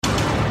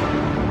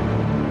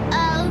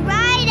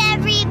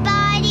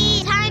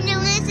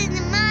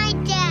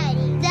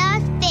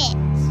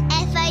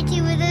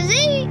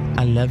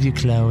love you,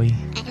 Chloe.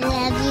 I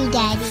love you,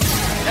 Daddy.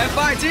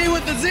 F-I-T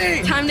with the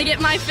Z. Time to get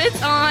my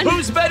Fitz on.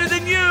 Who's better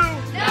than you?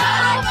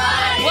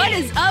 Nobody! What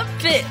is up,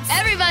 Fitz?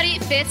 Everybody,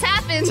 Fitz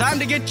happens. Time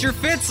to get your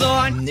Fitz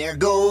on. There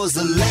goes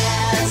the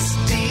last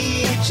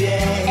DJ.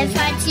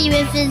 F-I-T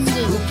with the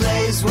Z. Who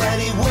plays what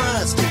he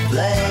wants to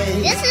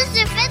play. This is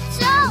the Fitz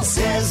Show.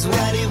 Says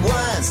what he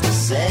wants to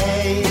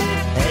say.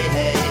 Hey,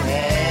 hey,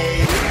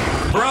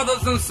 hey.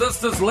 Brothers and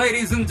sisters,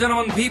 ladies and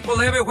gentlemen,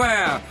 people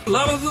everywhere,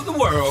 lovers of the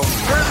world.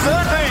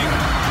 Presenting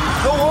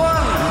the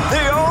one,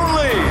 the only.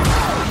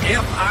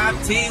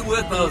 F-I-T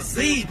with a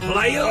Z,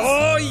 players.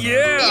 Oh,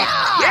 yeah.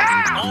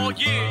 Oh,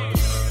 yeah.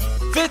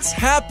 Fitz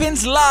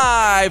happens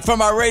live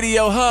from our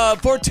radio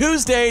hub for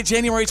Tuesday,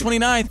 January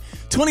 29th,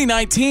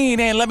 2019.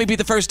 And let me be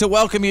the first to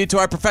welcome you to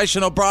our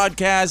professional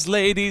broadcast,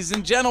 ladies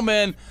and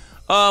gentlemen.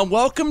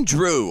 Welcome,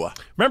 Drew.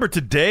 Remember,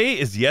 today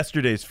is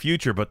yesterday's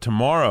future, but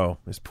tomorrow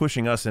is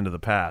pushing us into the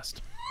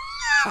past.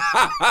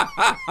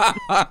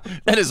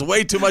 That is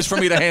way too much for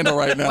me to handle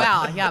right now.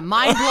 Wow, yeah,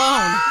 mind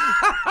blown.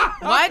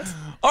 What?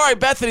 All right,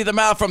 Bethany the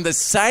Mouth from the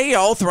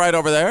South right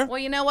over there. Well,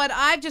 you know what?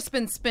 I've just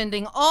been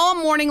spending all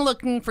morning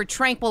looking for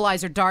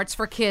tranquilizer darts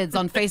for kids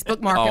on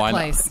Facebook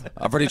Marketplace. Oh, I know.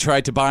 I've already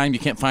tried to buy them. You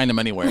can't find them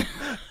anywhere.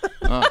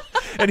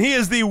 And he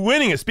is the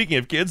winningest, speaking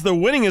of kids, the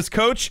winningest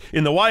coach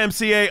in the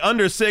YMCA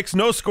under 6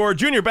 no score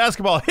junior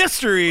basketball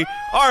history,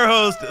 our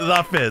host,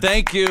 The Fitz.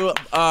 Thank you.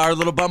 Our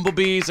little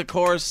Bumblebees, of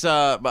course.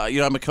 I'm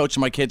a coach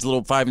of my kids'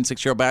 little 5- and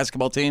 6-year-old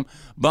basketball team.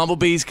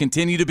 Bumblebees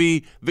continue to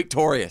be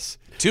victorious.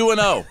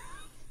 2-0.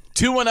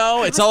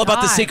 2-0. It's all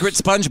about the secret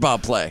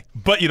SpongeBob play.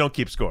 But you don't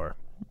keep score.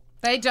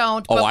 They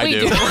don't, Oh, but I we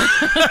do.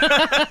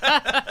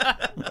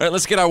 All right,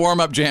 let's get our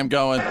warm-up jam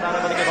going.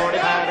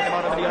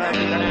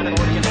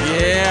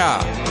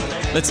 Yeah.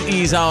 Let's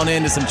ease on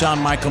into some John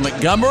Michael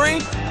Montgomery.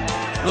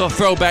 Little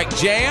throwback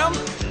jam.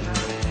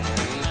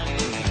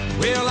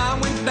 Well, I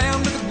went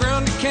down to the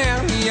Grundy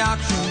County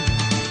auction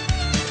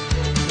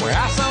where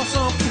I saw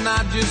something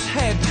I just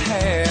had to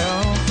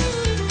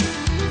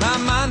have. My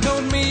mind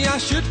told me I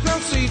should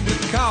proceed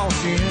with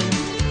caution,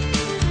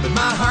 but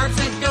my heart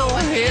said go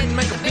ahead and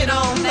make a bid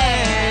on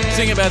that.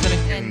 Sing it, Bethany.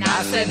 And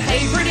I said,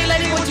 hey, pretty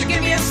lady, won't you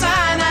give me a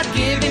sign? I'd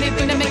give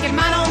anything to make it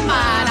mine on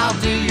mine. I'll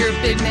do your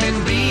bidding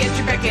and be at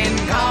your beck and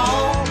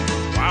call.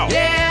 Wow.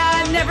 Yeah,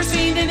 I've never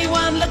seen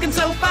anyone looking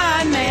so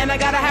fine, man. I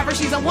gotta have her,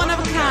 she's a one of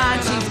a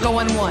kind. She's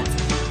going once,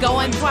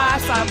 going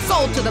twice. I've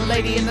sold to the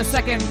lady in the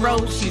second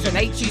row. She's an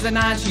 8, she's a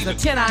 9, she's a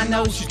 10, I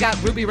know. She's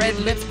got ruby red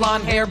lips,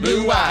 blonde hair,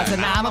 blue eyes.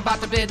 And I'm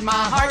about to bid my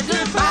heart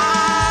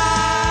goodbye.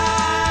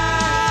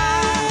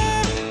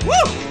 Woo!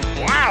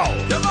 Wow.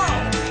 Come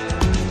on.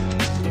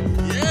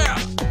 Yeah.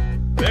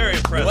 Very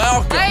impressive.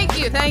 Welcome. Thank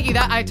you.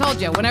 I told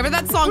you, whenever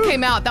that song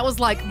came out, that was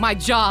like my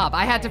job.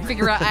 I had to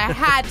figure out, I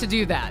had to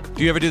do that.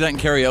 Do you ever do that in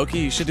karaoke?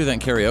 You should do that in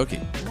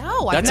karaoke.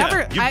 No, I've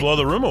never. You blow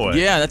the room away.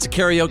 Yeah, that's a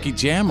karaoke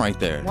jam right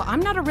there. Well, I'm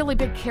not a really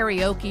big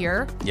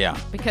karaokeer. Yeah.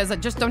 Because I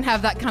just don't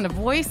have that kind of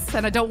voice,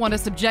 and I don't want to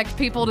subject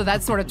people to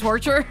that sort of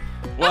torture.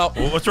 Well,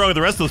 What's wrong with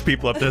the rest of those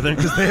people up there then?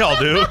 Because they all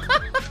do.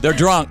 they're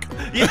drunk.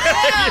 Yeah.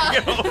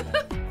 There you go.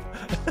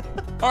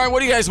 All right, what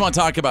do you guys want to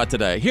talk about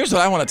today? Here's what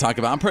I want to talk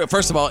about.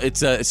 First of all, it's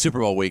Super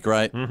Bowl week,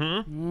 right?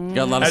 Mm-hmm.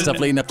 Got a lot of stuff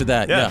leading up to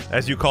that. Yeah,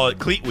 as you call it,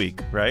 cleat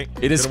week, right?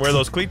 It is. Gonna wear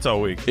those cleats all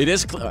week. It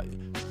is.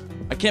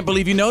 I can't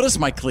believe you noticed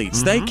my cleats.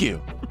 Mm-hmm. Thank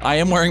you. I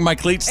am wearing my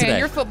cleats today. And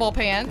your football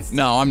pants.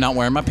 No, I'm not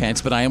wearing my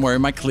pants, but I am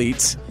wearing my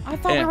cleats. I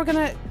thought we were going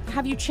to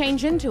have you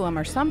change into them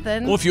or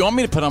something. Well, if you want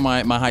me to put on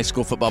my high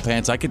school football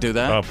pants, I could do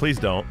that. Oh, please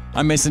don't.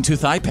 I'm missing 2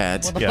 thigh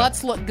pads. Well, the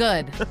butts look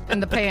good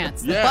in the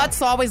pants. The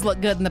butts always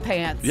look good in the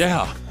pants.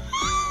 Yeah.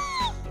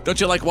 Don't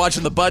you like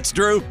watching the butts,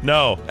 Drew?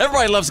 No.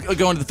 Everybody loves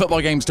going to the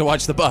football games to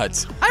watch the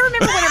butts. I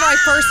remember whenever I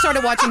first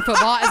started watching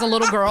football as a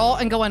little girl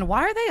and going,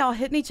 why are they all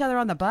hitting each other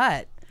on the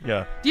butt?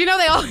 Yeah. Do you know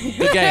they all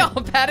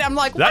pat it? I'm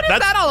like, what is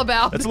that all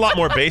about? That's a lot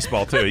more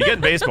baseball, too. You get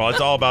in baseball,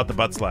 it's all about the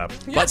butt slap.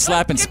 Butt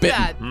slap and spitting.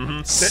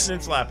 Mm-hmm. Spitting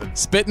and slapping.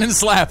 Spitting and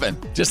slapping.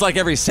 Just like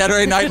every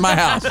Saturday night in my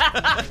house.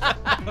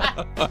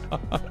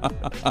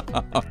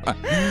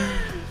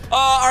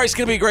 All right, it's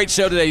going to be a great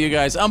show today, you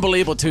guys.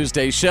 Unbelievable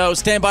Tuesday show.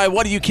 Stand by.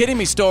 What are you kidding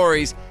me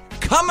stories?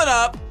 Coming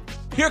up.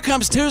 Here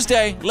comes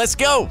Tuesday. Let's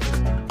go.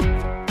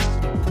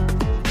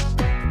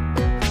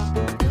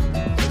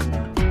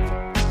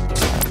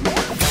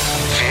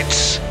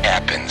 Fitz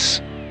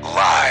happens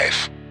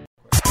live.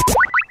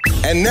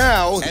 And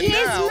now, here's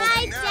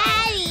my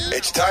daddy.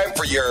 It's time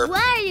for your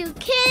Why Are You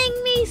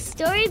Kidding Me?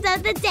 Stories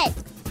of the day.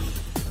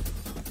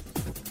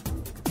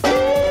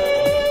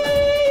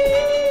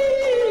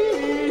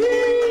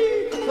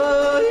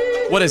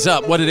 What is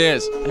up? What it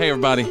is? Hey,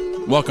 everybody.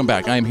 Welcome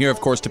back. I am here, of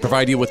course, to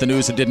provide you with the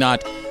news that did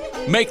not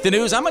make the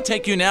news. I'm going to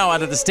take you now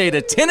out of the state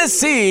of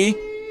Tennessee.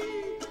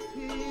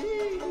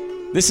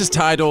 This is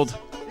titled,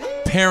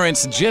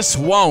 Parents Just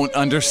Won't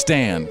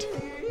Understand.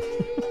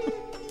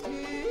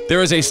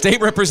 There is a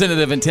state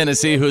representative in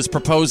Tennessee who is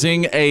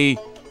proposing a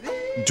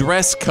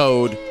dress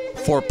code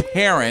for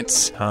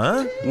parents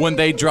when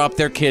they drop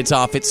their kids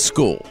off at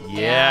school.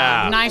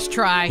 Yeah. Nice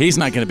try. He's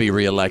not going to be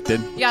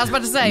reelected. Yeah, I was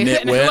about to say,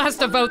 who Nitwit. has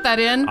to vote that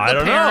in? I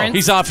don't know.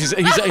 Parents.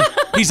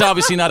 He's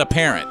obviously not a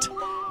parent.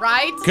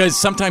 Right? Because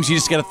sometimes you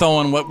just got to throw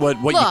in what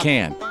you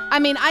can. I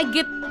mean, I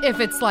get if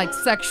it's like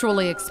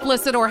sexually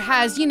explicit or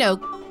has,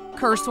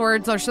 curse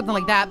words or something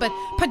like that, but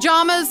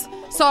pajamas,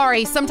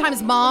 sorry,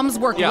 sometimes moms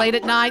work late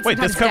at night. Wait,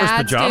 this covers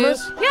dads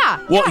pajamas? Do. Yeah.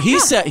 Well,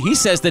 he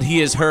says that he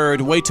has heard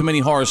way too many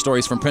horror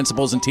stories from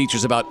principals and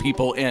teachers about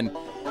people in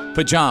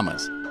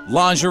pajamas,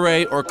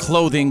 lingerie, or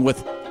clothing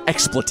with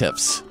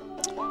expletives.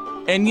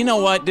 And you know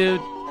what,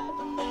 dude?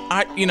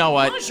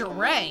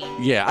 Lingerie?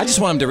 Yeah, I just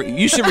want him to...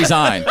 You should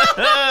resign.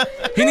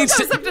 He needs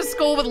goes up to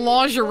school with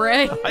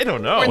lingerie. I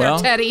don't know. Or their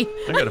teddy.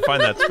 I got to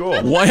find that school.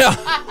 Well,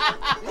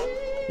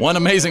 one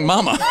amazing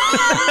mama.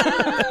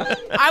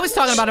 I was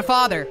talking about a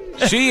father.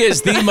 She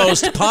is the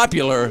most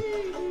popular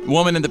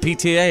woman in the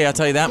PTA, I'll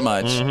tell you that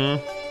much.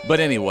 Mm-hmm. But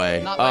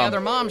anyway. Not my other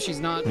mom, she's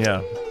not.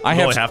 Yeah. I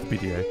have only half the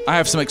PTA. I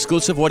have some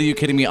exclusive What Are You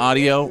Kidding Me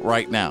audio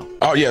right now.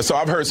 Oh, yeah. So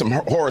I've heard some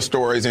horror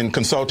stories in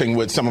consulting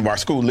with some of our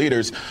school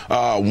leaders.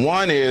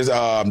 One is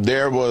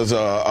there was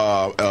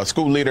a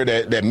school leader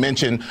that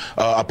mentioned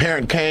a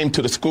parent came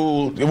to the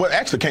school,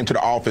 actually came to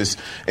the office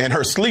in her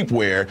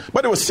sleepwear,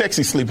 but it was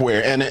sexy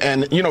sleepwear.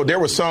 And there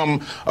were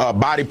some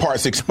body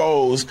parts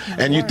exposed.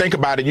 And you think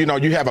about it, you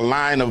have a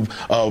line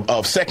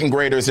of second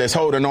graders that's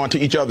holding on to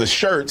each other's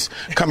shirts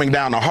coming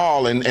down the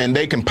hall, and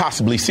they can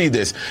possibly see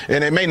this.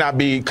 And it may not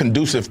be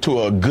conducive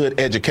to a good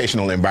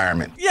educational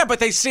environment. Yeah, but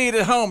they see it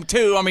at home,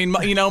 too. I mean,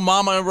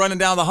 mama running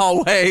down the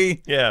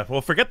hallway. Yeah,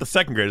 well, forget the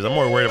second graders. I'm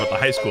more worried about the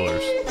high schoolers.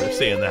 They're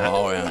seeing that.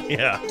 Oh, yeah.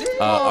 Yeah.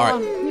 All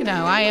right.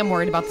 I am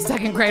worried about the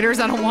second graders.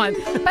 I don't want...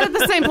 But at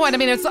the same point, I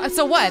mean,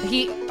 so what?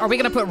 Are we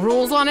going to put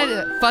rules on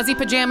it? Fuzzy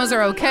pajamas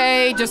are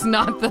okay, just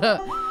not the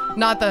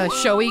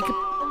showy...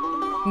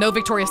 No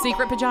Victoria's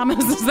Secret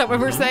pajamas? Is that what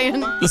we're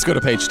saying? Let's go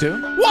to page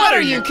 2. What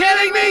are you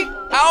kidding me?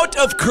 Out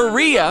of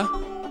Korea,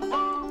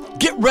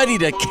 get ready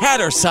to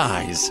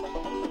catercise.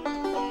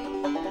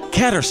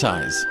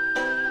 Catercise.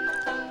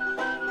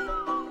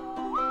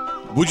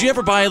 Would you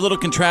ever buy a little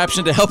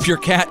contraption to help your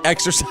cat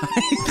exercise?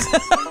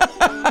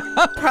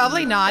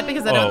 Probably not,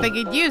 because I don't think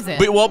he'd use it.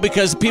 Well,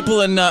 because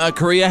people in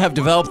Korea have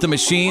developed a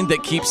machine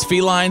that keeps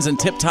felines in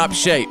tip-top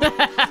shape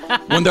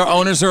when their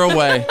owners are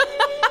away.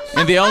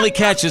 And the only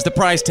catch is the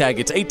price tag.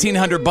 It's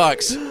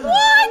 $1,800.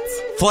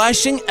 What?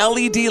 Flashing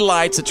LED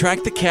lights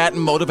attract the cat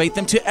and motivate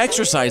them to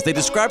exercise. They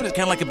describe it as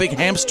kind of like a big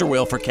hamster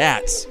wheel for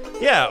cats.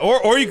 Yeah,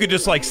 or you could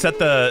just like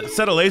set a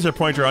laser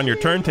pointer on your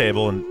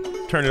turntable and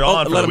turn it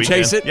on for let the them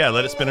weekend. chase it? Yeah,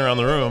 let it spin around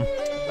the room.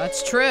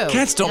 That's true.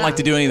 Cats don't like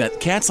to do any of that.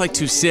 Cats like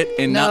to sit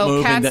and not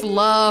move. No, cats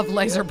love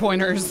laser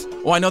pointers.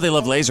 Well, I know they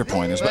love laser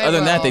pointers, but other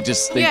than that, they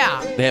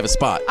have a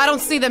spot. I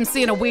don't see them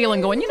seeing a wheel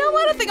and going, you know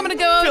what? I think I'm going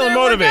to go over Feeling there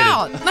motivated.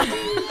 and work out.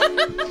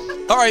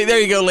 All right, there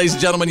you go, ladies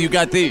and gentlemen. You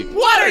got the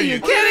What are you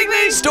kidding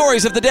me?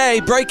 stories of the day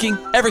breaking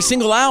every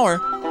single hour.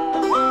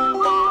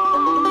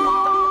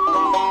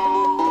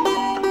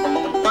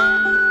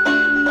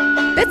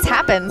 This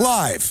happens.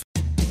 Live.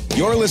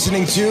 You're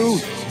listening to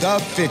The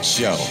Fitz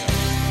Show.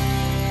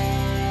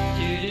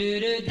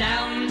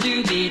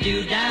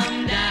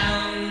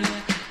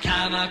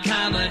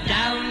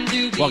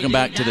 Welcome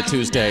back to the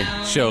Tuesday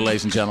show,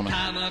 ladies and gentlemen.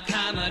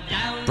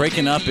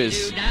 Breaking up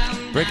is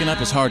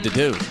hard to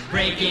do.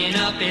 Breaking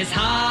up is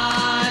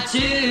hard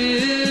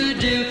to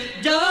do.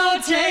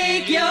 Don't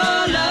take your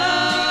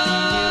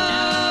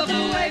love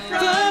away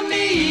from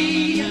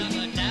me.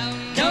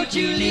 Don't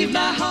you leave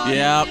my heart.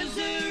 Yeah.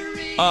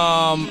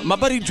 My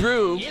buddy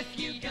Drew,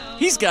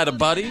 he's got a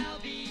buddy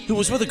who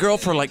was with a girl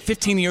for like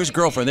 15 years,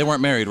 girlfriend. They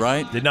weren't married,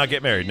 right? Did not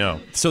get married, no.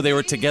 So they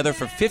were together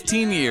for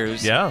 15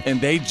 years. Yeah. And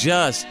they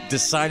just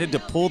decided to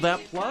pull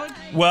that plug?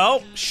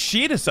 Well,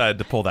 she decided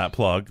to pull that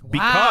plug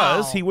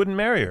because he wouldn't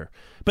marry her.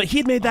 But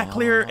he'd made that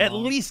clear at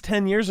least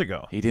 10 years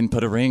ago. He didn't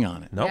put a ring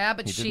on it. Nope, yeah,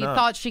 but he did she not.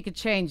 thought she could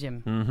change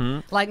him.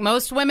 Mm-hmm. Like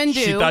most women do.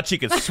 She thought she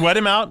could sweat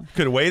him out,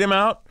 could wait him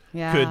out,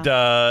 could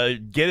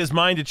get his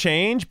mind to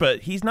change,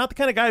 but he's not the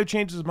kind of guy who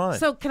changes his mind.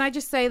 So can I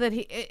just say that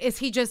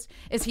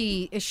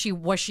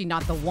was she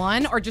not the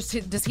one, or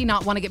just does he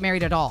not want to get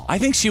married at all? I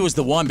think she was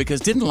the one,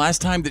 because didn't the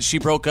last time that she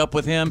broke up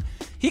with him,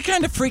 he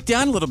kind of freaked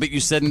out a little bit, you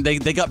said, and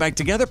they got back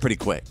together pretty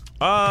quick.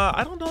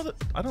 I don't know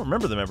I don't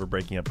remember them ever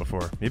breaking up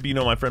before. Maybe you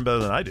know my friend better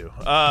than I do.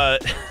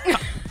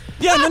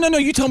 Yeah, no.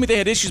 You told me they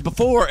had issues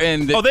before,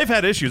 and they've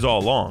had issues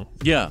all along.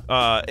 Yeah.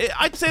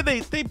 I'd say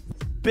they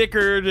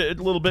bickered a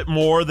little bit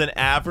more than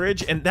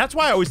average, and that's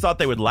why I always thought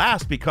they would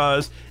last,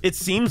 because it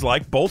seems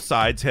like both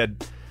sides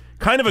had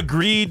kind of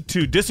agreed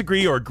to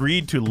disagree or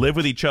agreed to live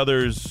with each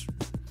other's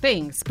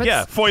things.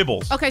 But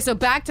foibles. Okay, so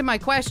back to my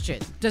question: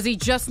 does he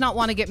just not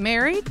want to get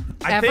married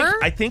ever?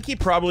 I think he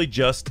probably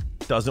just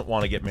doesn't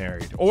want to get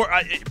married, or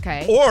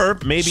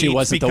maybe she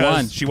wasn't the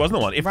one. She wasn't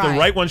the one. If the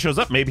right one shows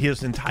up, maybe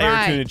his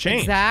entire tune would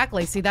change.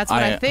 Exactly. See, that's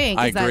what I think.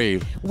 I is that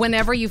agree.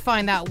 Whenever you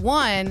find that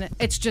one,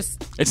 it's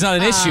not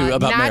an issue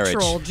about natural,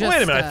 marriage. Just,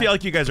 wait a minute, I feel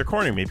like you guys are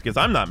cornering me because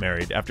I'm not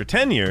married after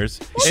 10 years.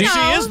 Well, she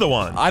is the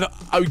one.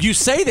 You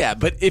say that,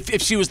 but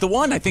if she was the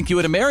one, I think you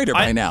would have married her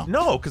by now.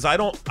 No, because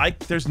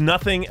there's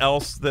nothing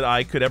else that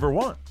I could ever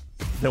want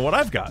than what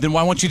I've got. Then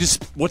why won't you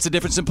what's the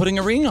difference in putting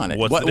a ring on it?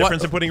 What's the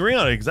difference in putting a ring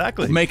on it?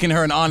 Exactly. Making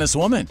her an honest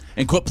woman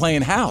and quit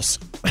playing house.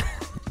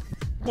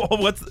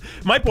 Well,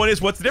 my point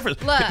is, what's the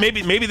difference? Look.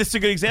 Maybe this is a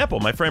good example.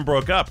 My friend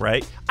broke up,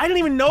 right? I didn't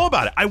even know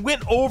about it. I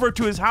went over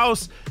to his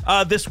house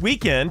this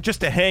weekend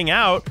just to hang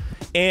out,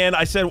 and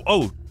I said,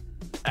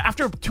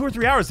 after 2 or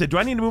 3 hours, I said, do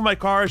I need to move my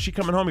car? Is she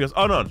coming home? He goes,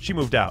 oh, no, she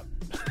moved out.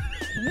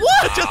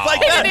 What? Just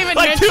like He that. didn't even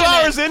Like 2 mention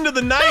hours it. into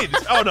the night.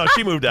 Oh, no,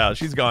 she moved out.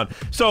 She's gone.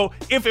 So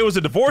if it was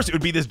a divorce, it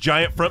would be this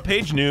giant front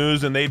page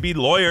news, and they'd be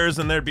lawyers,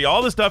 and there'd be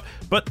all this stuff.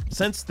 But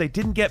since they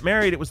didn't get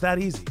married, it was that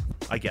easy,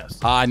 I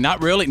guess.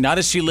 Not really. Not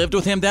as she lived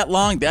with him that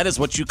long. That is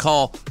what you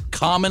call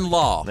common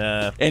law.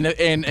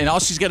 And all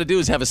she's got to do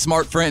is have a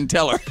smart friend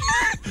tell her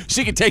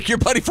she can take your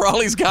buddy for all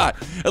he's got.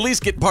 At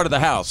least get part of the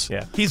house.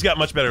 Yeah, he's got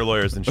much better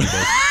lawyers than she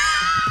does.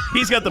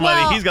 He's got the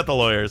money. He's got the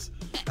lawyers.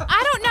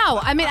 I don't know.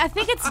 I mean, I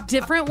think it's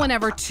different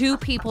whenever two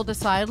people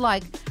decide.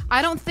 Like,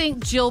 I don't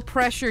think Jill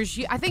pressures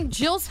you. I think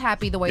Jill's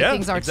happy the way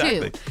things are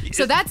too.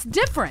 So that's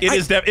different.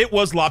 It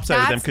was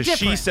lopsided with them because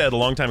she different. said a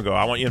long time ago,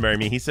 "I want you to marry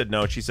me." He said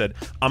no. She said,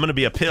 "I'm going to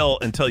be a pill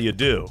until you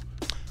do."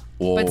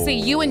 But see,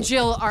 you and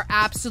Jill are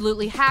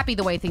absolutely happy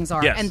the way things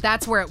are, and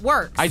that's where it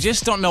works. I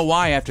just don't know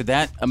why after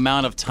that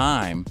amount of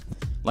time,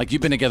 like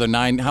you've been together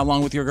how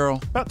long with your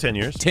girl? About 10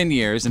 years. 10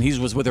 years, and he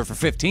was with her for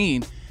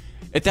 15.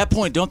 At that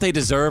point, don't they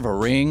deserve a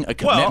ring, a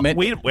commitment?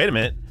 Well, wait a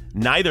minute.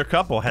 Neither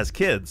couple has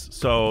kids,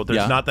 so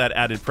there's not that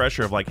added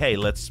pressure of like, hey,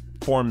 let's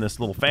form this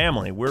little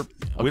family. We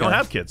don't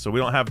have kids, so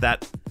we don't have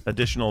that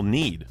additional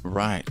need.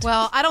 Right.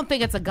 Well, I don't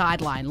think it's a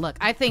guideline. Look,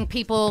 I think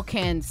people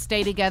can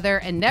stay together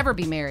and never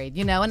be married,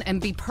 and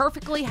be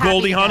perfectly happy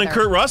Goldie Hawn and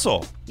together. Kurt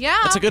Russell. Yeah.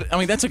 That's a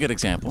good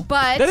example.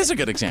 But that is a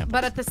good example.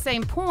 But at the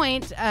same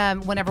point,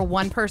 whenever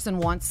one person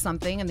wants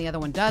something and the other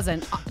one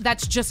doesn't,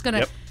 that's just going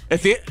to...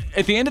 At the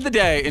end of the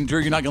day, and Drew,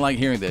 you're not going to like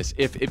hearing this,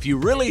 if you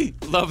really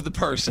love the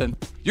person,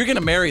 you're going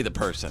to marry the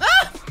person.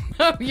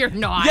 No, you're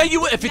not. Yeah,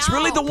 you. If it's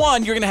really the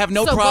one, you're going to have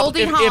no problem.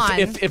 Goldie Hawn.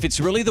 If it's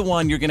really the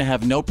one, you're going to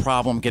have no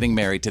problem getting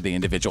married to the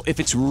individual. If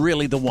it's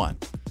really the one.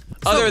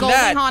 Other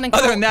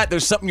than that,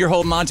 there's something you're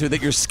holding on to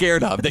that you're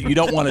scared of, that you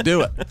don't want to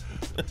do it.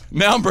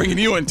 Now I'm bringing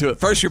you into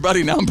it. First, your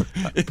buddy. Now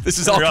this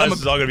is all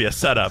going to be a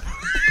setup.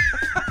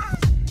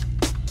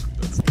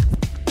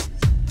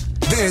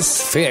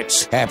 This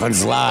Fitz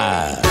happens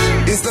live.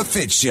 It's the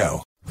Fitz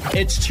Show.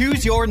 It's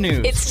Choose Your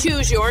News. It's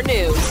Choose Your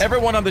News.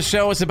 Everyone on the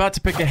show is about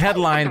to pick a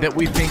headline that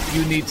we think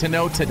you need to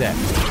know today.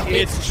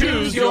 It's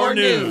Choose Your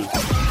News.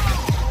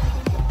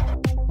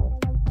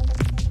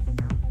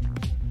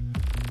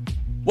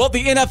 Well,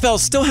 the NFL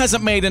still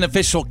hasn't made an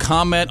official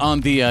comment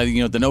on the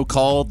the no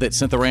call that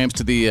sent the Rams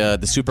to the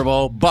Super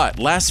Bowl. But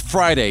last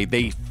Friday,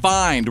 they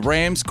fined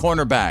Rams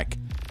cornerback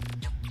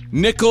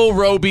Nickel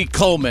Roby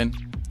Coleman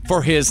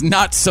for his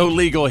not so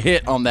legal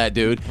hit on that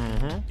dude.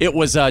 Mm-hmm. It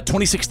was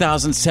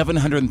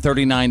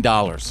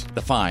 $26,739.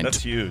 The fine.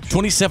 That's huge.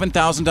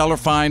 $27,000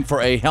 fine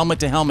for a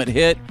helmet-to-helmet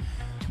hit.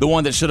 The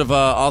one that should have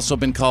also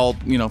been called,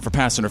 for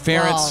pass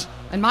interference. Well,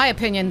 in my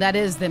opinion, that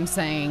is them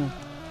saying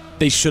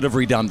they should have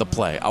redone the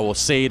play. I will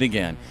say it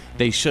again.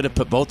 They should have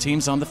put both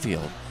teams on the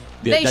field.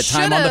 That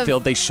time on the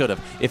field, they should have.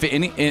 If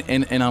any,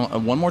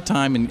 and one more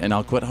time, and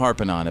I'll quit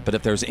harping on it. But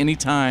if there's any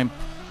time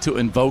to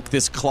invoke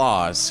this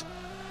clause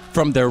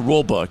from their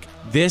rule book,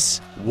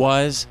 this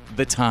was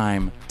the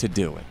time to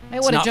do it.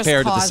 It would have just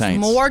caused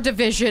more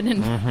division,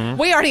 and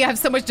we already have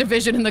so much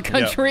division in the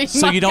country. Yep.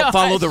 So you don't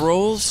follow the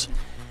rules?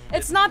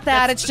 It's not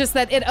that. It's just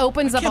that it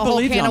opens up a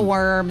whole can of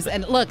worms.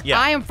 And look,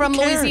 I am from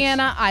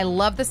Louisiana. I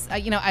love this.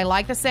 I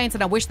like the Saints,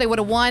 and I wish they would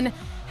have won.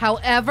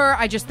 However,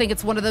 I just think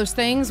it's one of those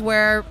things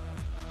where,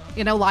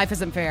 life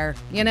isn't fair.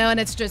 And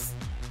it's just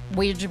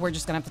we're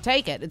just gonna have to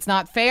take it. It's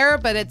not fair,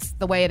 but it's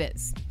the way it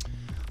is.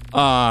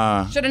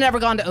 Should have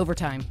never gone to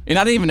overtime. And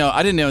I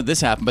didn't know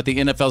this happened, but the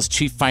NFL's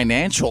chief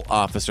financial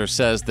officer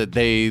says that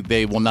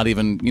they will not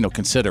even,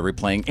 consider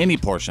replaying any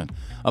portion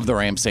of the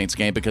Rams-Saints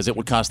game because it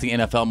would cost the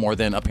NFL more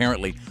than,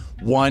 apparently,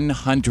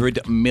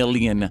 $100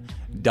 million.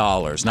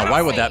 Now,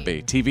 why would that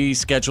be? TV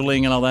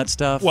scheduling and all that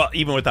stuff? Well,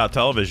 even without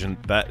television,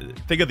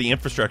 think of the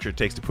infrastructure it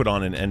takes to put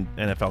on an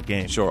NFL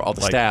game. Sure, all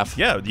the staff.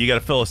 Yeah, you got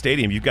to fill a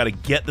stadium. You've got to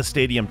get the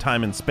stadium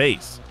time and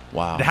space.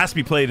 Wow. It has to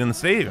be played in the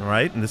stadium,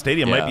 right? And the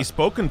stadium might be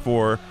spoken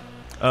for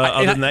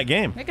other than that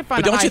game. They could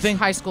find a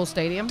high school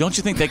stadium. Don't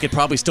you think they could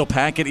probably still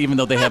pack it even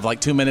though they have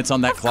 2 minutes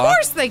on that clock? Of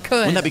course they could.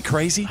 Wouldn't that be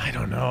crazy? I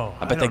don't know.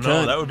 I bet they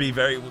could. That would be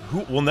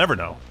we'll never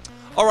know.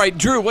 All right,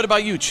 Drew, what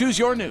about you? Choose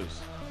your news.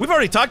 We've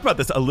already talked about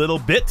this a little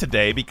bit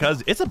today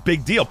because it's a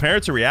big deal.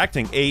 Parents are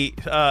reacting. A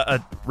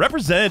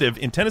representative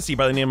in Tennessee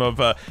by the name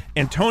of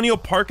Antonio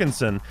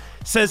Parkinson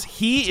says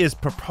he is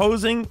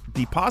proposing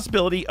the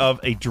possibility of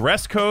a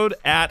dress code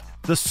at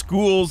the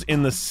schools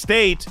in the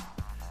state.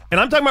 And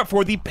I'm talking about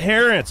for the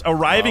parents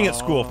arriving at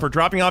school, for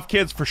dropping off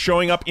kids, for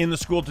showing up in the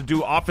school to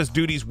do office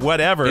duties,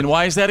 whatever. And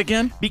why is that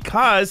again?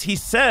 Because he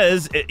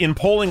says, in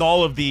polling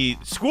all of the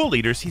school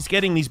leaders, he's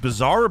getting these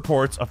bizarre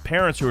reports of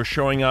parents who are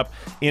showing up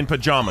in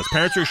pajamas,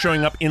 parents who are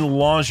showing up in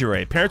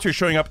lingerie, parents who are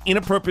showing up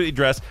inappropriately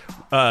dressed,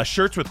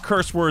 shirts with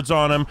curse words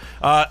on them.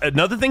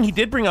 Another thing he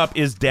did bring up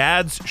is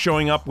dads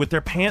showing up with their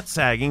pants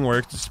sagging or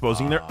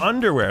exposing their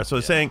underwear.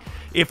 So saying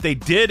if they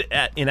did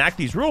enact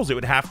these rules, it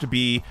would have to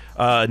be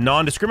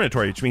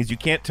non-discriminatory, which means you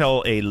can't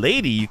tell a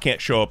lady you can't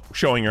show up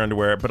showing your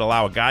underwear, but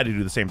allow a guy to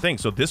do the same thing.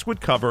 So this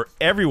would cover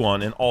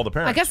everyone and all the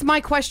parents. I guess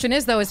my question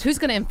is, though, is who's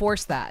going to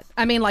enforce that?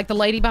 I mean, like the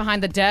lady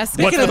behind the desk.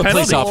 They could have a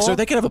police officer.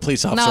 They could have a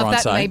police officer on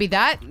site.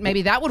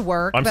 Maybe that would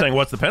work. I'm saying,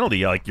 what's the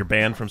penalty? Like you're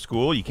banned from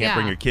school, you can't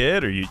bring your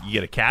kid, or you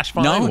get a cash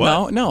fine?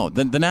 No.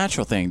 The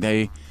natural thing.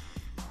 They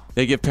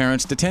give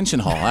parents detention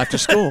hall after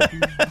school.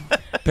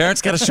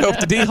 Parents got to show up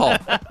to D hall.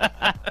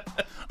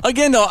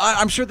 Again, though,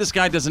 I'm sure this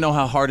guy doesn't know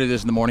how hard it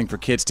is in the morning for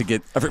kids to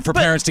get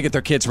parents to get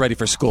their kids ready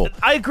for school.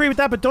 I agree with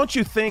that, but don't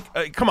you think?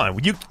 Come on,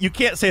 you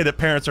can't say that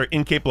parents are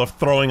incapable of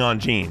throwing on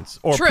jeans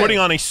or putting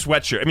on a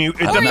sweatshirt. I mean,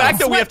 the fact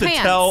that we have to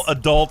tell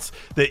adults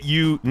that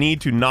you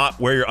need to not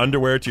wear your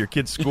underwear to your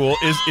kids' school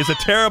is a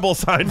terrible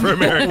sign for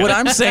America. What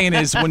I'm saying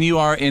is, when you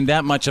are in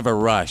that much of a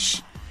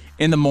rush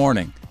in the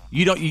morning,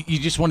 you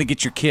just want to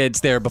get your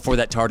kids there before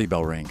that tardy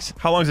bell rings.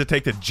 How long does it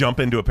take to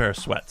jump into a pair of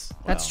sweats?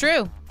 That's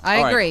true.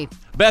 I agree.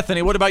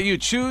 Bethany, what about you?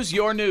 Choose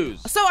your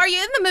news. So are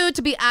you in the mood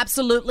to be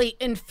absolutely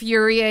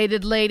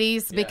infuriated,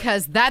 ladies?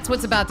 Because that's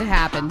what's about to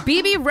happen.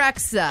 BB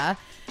Rexa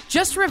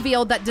just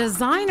revealed that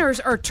designers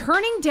are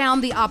turning down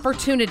the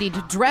opportunity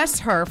to dress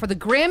her for the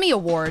Grammy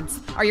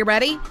Awards. Are you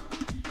ready?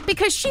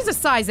 Because she's a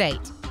size 8.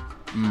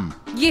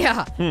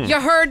 Yeah, you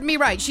heard me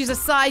right. She's a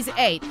size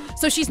 8.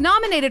 So she's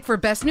nominated for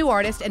Best New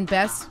Artist and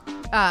Best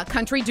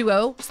Country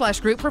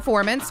Duo/Group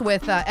Performance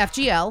with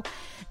FGL.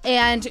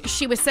 And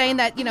she was saying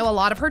that, a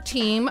lot of her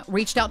team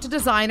reached out to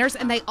designers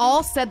and they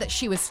all said that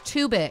she was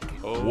too big.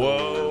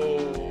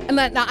 Whoa. And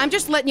now I'm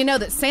just letting you know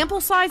that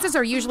sample sizes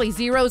are usually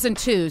 0s and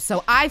 2s.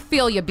 So I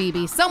feel you,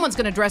 BB. Someone's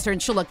going to dress her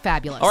and she'll look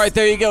fabulous. All right,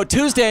 there you go.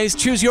 Tuesdays,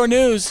 choose your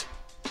news.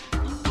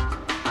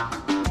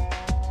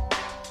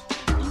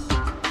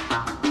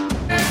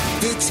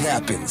 Fitz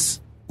happens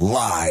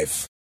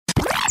live.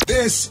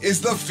 This is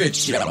the Fitz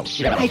Show.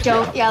 I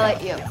don't yell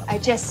at you. I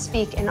just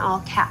speak in all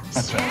caps.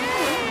 That's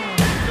right.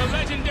 The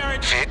legendary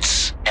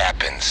Fitz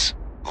happens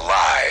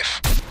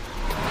live.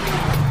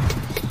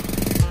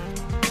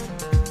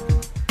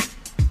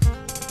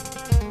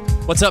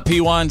 What's up,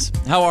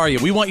 P1s? How are you?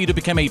 We want you to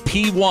become a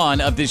P1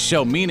 of this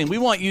show, meaning we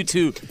want you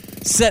to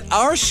set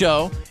our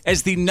show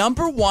as the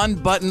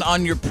 #1 button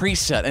on your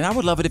preset, and I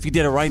would love it if you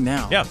did it right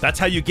now. Yeah, that's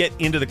how you get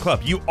into the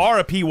club. You are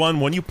a P1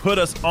 when you put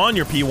us on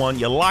your P1.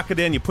 You lock it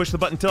in, you push the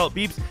button until it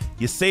beeps,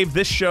 you save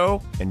this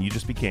show, and you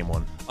just became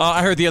one.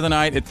 I heard the other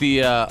night at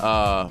the,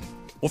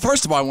 well,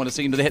 first of all, I want to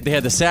say they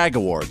had the SAG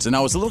Awards, and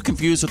I was a little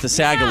confused with the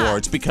SAG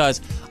Awards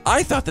because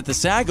I thought that the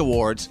SAG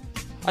Awards,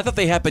 I thought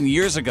they happened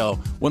years ago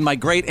when my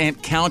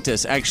great-aunt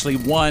Countess actually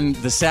won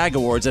the SAG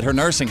Awards at her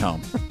nursing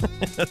home.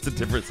 That's a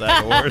different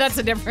SAG Award. That's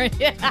a different,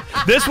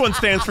 This one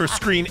stands for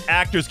Screen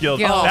Actors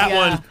Guild.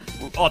 One,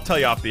 I'll tell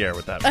you off the air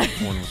what that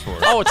one was for.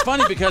 Oh, it's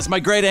funny because my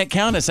great-aunt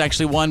Countess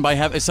actually won by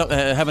having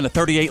a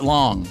 38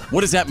 long.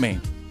 What does that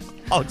mean?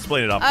 I'll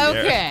explain it off the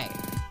air. Okay.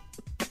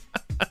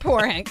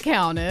 Poor Aunt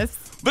Countess.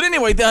 But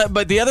anyway,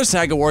 the other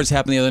SAG Awards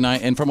happened the other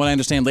night, and from what I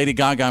understand, Lady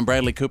Gaga and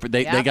Bradley Cooper,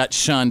 they got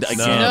shunned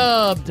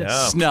again.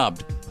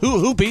 Snubbed.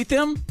 Who beat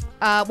them?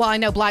 Well, I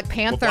know Black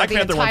Panther,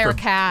 the entire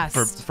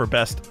cast. For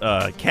best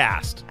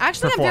cast.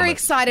 Actually, I'm very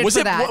excited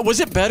for that.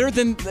 Was it better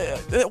than...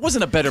 it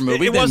wasn't a better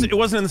movie. It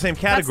wasn't in the same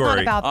category.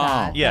 That's not about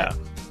that. Yeah.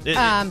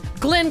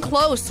 Glenn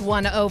Close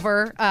won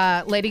over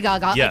Lady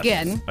Gaga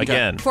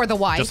again for The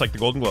Wife. Just like the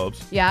Golden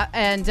Globes. Yeah,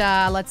 and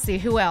let's see,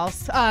 who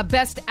else?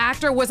 Best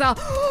actor was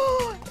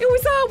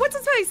what's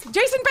his face?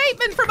 Jason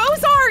Bateman from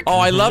Ozark. Oh,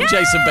 I love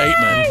Jason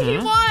Bateman. He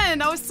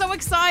won. I was so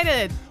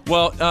excited.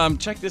 Well,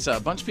 check this out.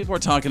 A bunch of people are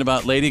talking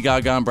about Lady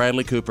Gaga and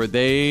Bradley Cooper.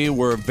 They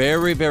were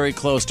very, very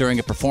close during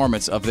a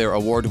performance of their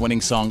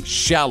award-winning song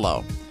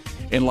 "Shallow"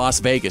 in Las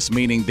Vegas,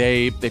 meaning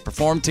they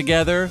performed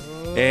together.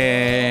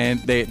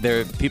 And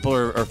people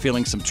are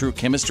feeling some true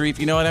chemistry, if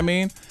you know what I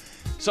mean.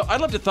 So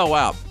I'd love to throw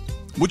out.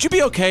 Would you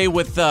be okay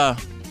with them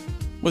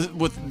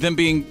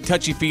being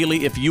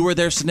touchy-feely if you were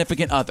their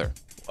significant other?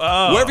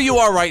 Wherever you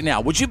are right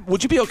now, would you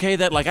be okay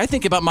that, like, I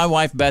think about my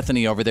wife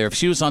Bethany over there. If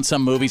she was on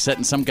some movie set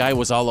and some guy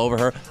was all over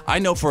her, I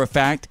know for a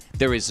fact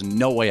there is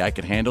no way I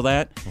could handle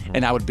that,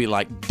 and I would be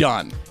like,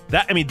 done.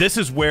 This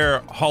is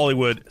where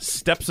Hollywood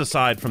steps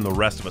aside from the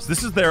rest of us.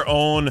 This is their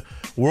own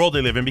world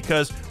they live in,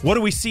 because what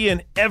do we see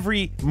in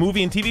every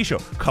movie and TV show?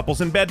 Couples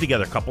in bed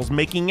together, couples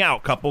making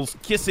out, couples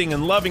kissing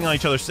and loving on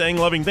each other, saying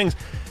loving things.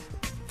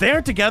 they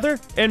aren't together,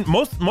 and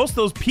most of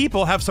those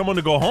people have someone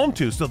to go home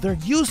to, so they're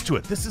used to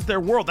it. This is their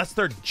world. That's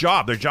their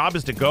job. Their job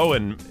is to go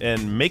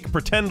and make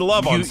pretend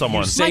love on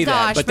someone. You say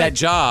that, but that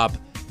job,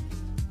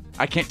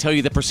 I can't tell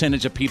you the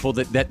percentage of people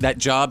that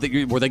job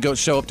where they go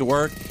show up to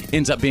work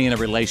ends up being a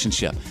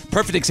relationship.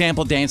 Perfect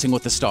example, Dancing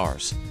with the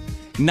Stars.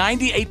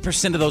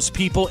 98% of those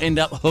people end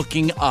up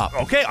hooking up.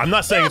 Okay, I'm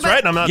not saying it's right,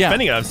 and I'm not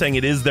defending it. I'm saying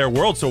it is their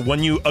world. So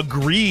when you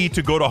agree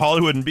to go to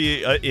Hollywood and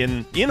be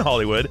in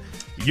Hollywood,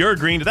 you're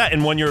agreeing to that.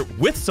 And when you're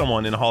with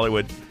someone in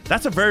Hollywood,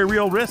 that's a very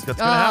real risk that's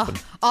going to happen.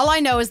 All I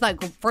know is,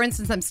 like, for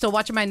instance, I'm still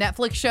watching my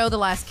Netflix show, The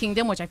Last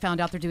Kingdom, which I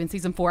found out they're doing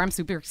season 4. I'm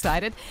super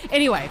excited.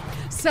 Anyway,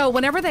 so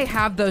whenever they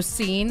have those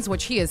scenes,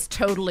 which he is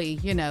totally,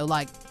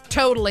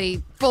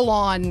 totally full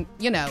on,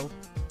 no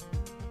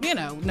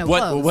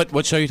clothes.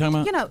 What show are you talking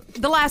about?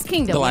 The Last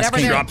Kingdom. The Last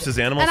Kingdom. He drops his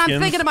animal skins. And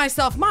I'm thinking to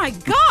myself, my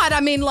God,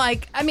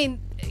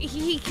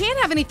 he can't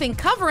have anything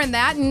covering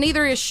that, and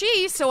neither is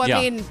she. So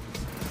they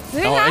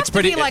have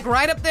to be like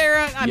right up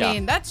there. I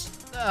mean, that's.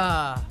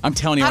 I'm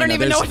telling you, I don't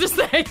even know what to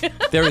say.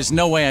 There is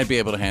no way I'd be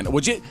able to handle.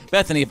 Would you,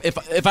 Bethany?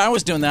 If I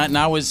was doing that and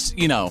I was,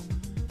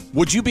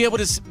 would you be able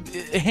to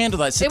handle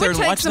that? Sit it there would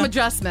and take watch some them?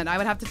 adjustment. I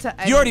would have to.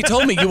 You already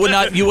told me you would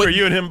not. You would. For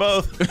you and him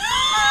both.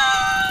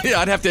 Yeah,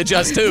 I'd have to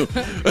adjust too.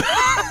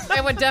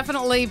 It would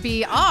definitely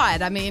be odd.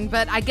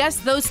 But I guess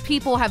those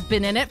people have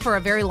been in it for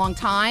a very long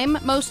time,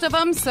 most of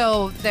them,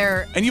 so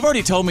they're... And you've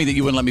already told me that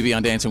you wouldn't let me be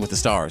on Dancing with the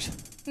Stars.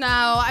 No,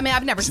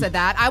 I've never said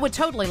that. I would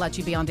totally let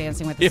you be on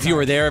Dancing with the Stars. If you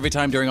were there every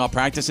time during all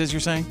practices, you're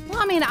saying? Well,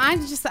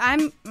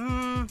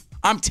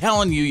 I'm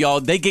telling you, y'all,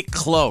 they get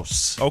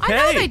close. Okay.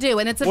 I know they do,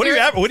 and it's what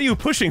are you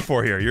pushing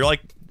for here? You're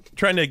like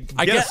trying to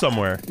get us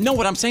somewhere. No,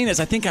 what I'm saying is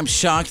I think I'm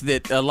shocked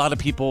that a lot of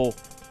people...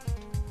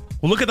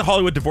 Well, look at the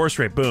Hollywood divorce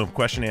rate. Boom.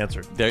 Question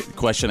answered.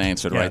 Question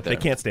answered right there.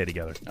 They can't stay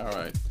together.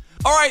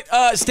 All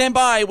right. Stand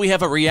by. We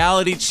have a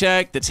reality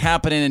check that's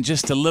happening in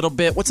just a little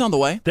bit. What's on the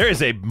way? There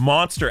is a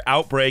monster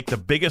outbreak, the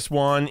biggest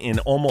one in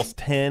almost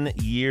 10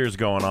 years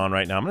going on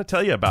right now. I'm going to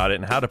tell you about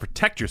it and how to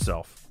protect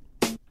yourself.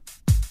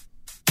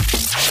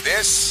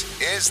 This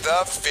is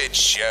the Fitz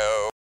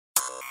Show.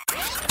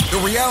 The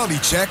reality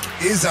check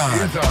is on.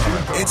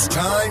 It's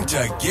time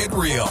to get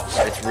real.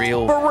 It's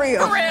real. For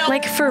real.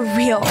 Like for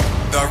real.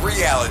 The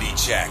reality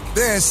check.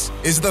 This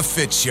is the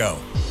Fitz Show.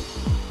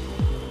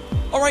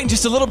 All right, in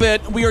just a little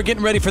bit, we are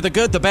getting ready for the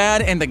good, the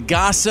bad, and the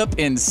gossip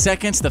in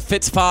seconds. The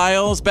Fitz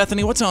Files.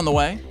 Bethany, what's on the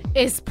way?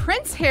 Is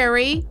Prince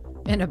Harry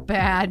in a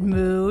bad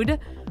mood?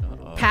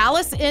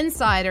 Palace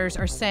insiders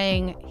are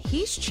saying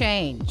he's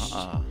changed.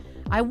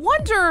 I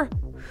wonder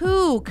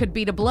who could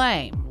be to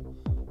blame.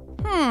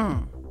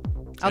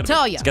 I'll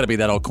tell you. It's got to be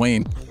that old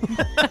queen.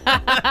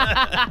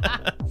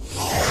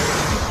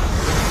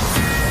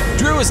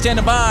 Drew is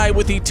standing by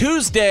with the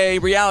Tuesday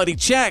reality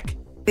check.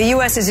 The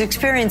U.S. is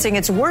experiencing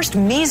its worst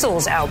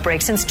measles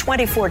outbreak since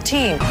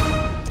 2014.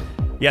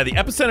 Yeah, the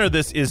epicenter of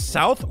this is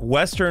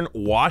southwestern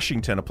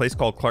Washington, a place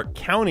called Clark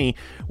County,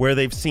 where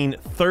they've seen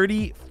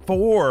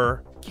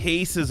 34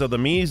 cases of the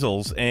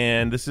measles,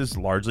 and this is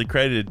largely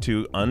credited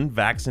to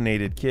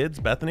unvaccinated kids.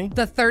 Bethany?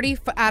 There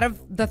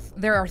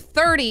are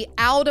 30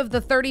 out of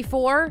the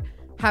 34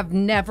 have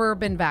never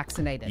been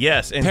vaccinated.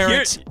 Yes, and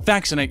parents,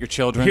 vaccinate your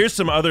children. Here's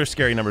some other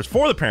scary numbers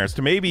for the parents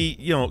to maybe,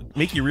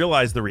 make you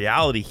realize the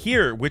reality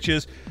here, which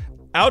is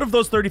out of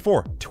those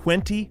 34,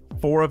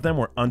 24 of them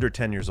were under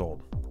 10 years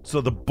old. So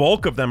the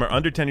bulk of them are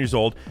under 10 years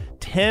old.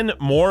 10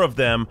 more of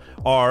them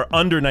are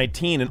under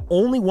 19, and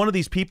only one of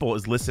these people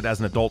is listed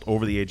as an adult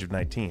over the age of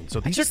 19. So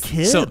these are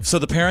kids. So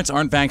the parents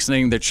aren't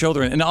vaccinating their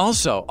children. And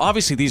also,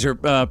 obviously, these are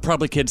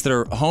probably kids that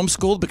are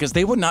homeschooled because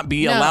they would not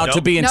be allowed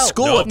to be in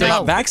school if they're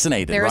not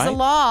vaccinated, There is a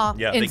law.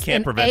 Yeah, they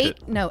can't prevent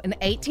it. No, in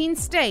 18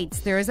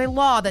 states, there is a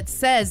law that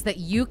says that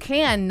you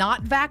can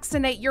not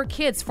vaccinate your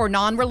kids for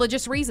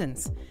non-religious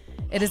reasons.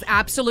 It is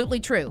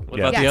absolutely true. What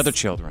about the other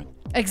children?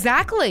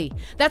 Exactly.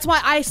 That's why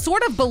I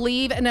sort of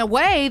believe in a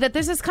way that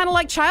this is kind of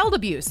like child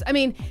abuse.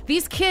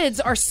 These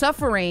kids are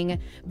suffering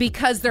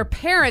because their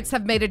parents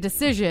have made a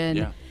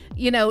decision,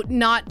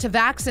 not to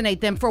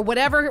vaccinate them for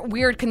whatever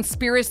weird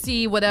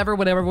conspiracy, whatever.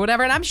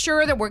 And I'm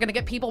sure that we're going to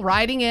get people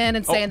writing in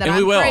and saying that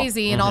I'm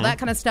crazy and all that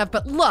kind of stuff.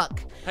 But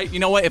look. Hey, you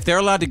know what? If they're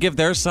allowed to give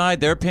their side,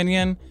 their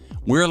opinion,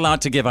 we're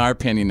allowed to give our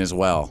opinion as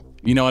well.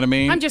 You know what I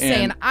mean? I'm just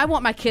saying, I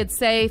want my kids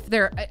safe.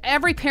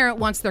 Every parent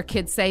wants their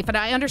kids safe, and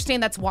I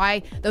understand that's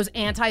why those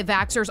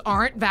anti-vaxxers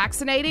aren't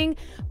vaccinating,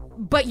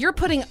 but you're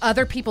putting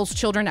other people's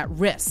children at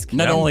risk.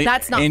 Not only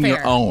that's not in fair.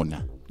 your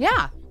own.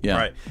 Yeah.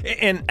 Right.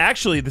 And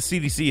actually, the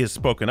CDC has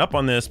spoken up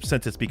on this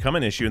since it's become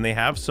an issue, and they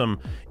have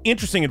some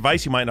interesting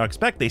advice you might not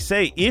expect. They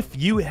say if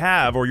you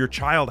have or your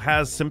child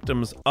has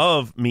symptoms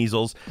of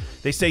measles,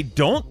 they say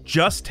don't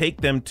just take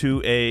them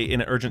to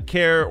an urgent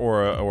care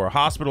or a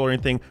hospital or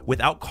anything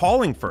without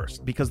calling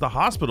first, because the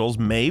hospitals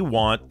may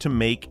want to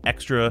make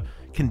extra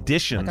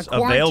conditions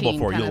available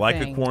for you, like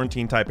a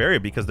quarantine type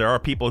area, because there are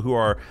people who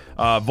are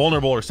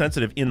vulnerable or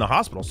sensitive in the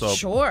hospital. So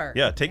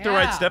take the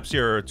right steps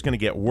here, or it's going to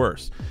get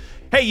worse.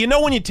 Hey,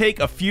 when you take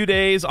a few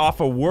days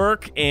off of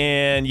work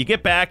and you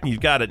get back and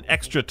you've got an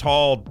extra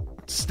tall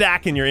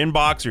stack in your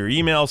inbox or your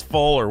email's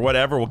full or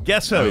whatever. Well,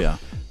 guess who? Oh, yeah.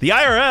 The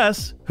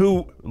IRS,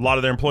 who a lot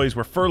of their employees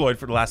were furloughed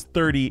for the last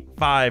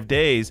 35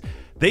 days,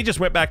 they just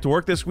went back to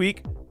work this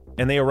week,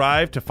 and they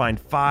arrived to find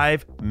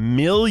 5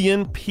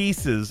 million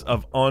pieces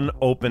of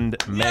unopened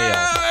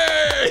mail.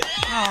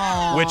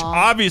 Which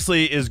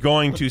obviously is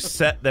going to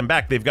set them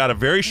back. They've got a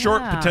very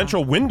short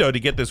potential window to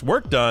get this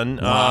work done.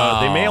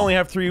 Wow. They may only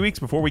have 3 weeks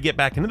before we get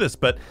back into this,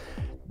 but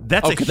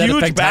that's a could huge that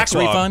affect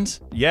backlog. tax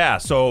refunds? Yeah,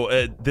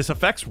 so this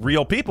affects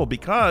real people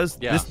because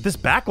this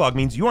backlog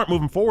means you aren't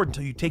moving forward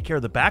until you take care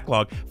of the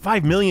backlog.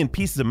 5 million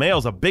pieces of mail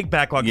is a big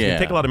backlog. It's going to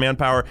take a lot of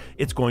manpower.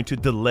 It's going to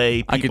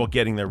delay people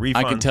getting their refunds.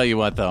 I can tell you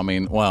what, though. I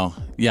mean, well,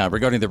 yeah,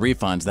 regarding the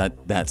refunds,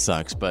 that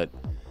sucks. But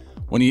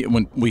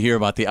when we hear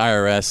about the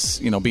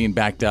IRS, being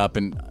backed up,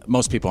 and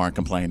most people aren't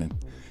complaining.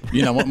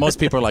 Most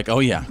people are like, oh,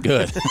 yeah,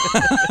 good.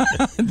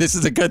 This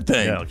is a good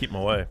thing. Yeah, I'll keep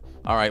them away.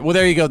 All right. Well,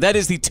 there you go. That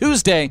is the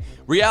Tuesday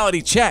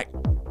reality check.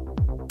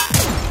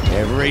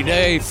 Every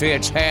day,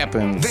 Fitz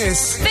happens.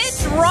 This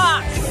Fitz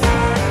rock.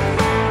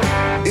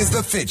 is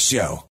the Fitz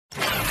Show.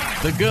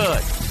 The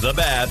good, the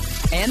bad,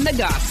 and the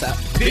gossip.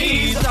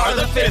 These are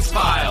the Fitz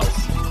Files.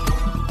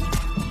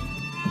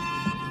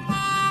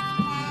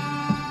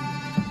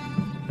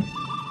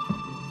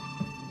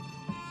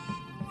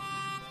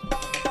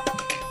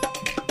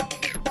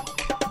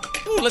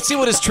 Let's see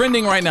what is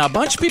trending right now. A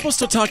bunch of people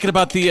still talking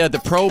about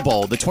the Pro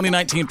Bowl. The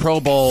 2019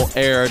 Pro Bowl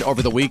aired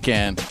over the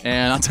weekend,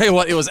 and I'll tell you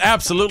what, it was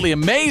absolutely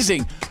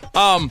amazing.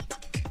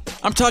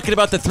 I'm talking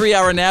about the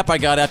 3-hour nap I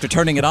got after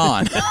turning it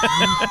on.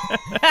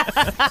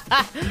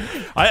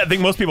 I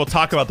think most people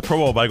talk about the Pro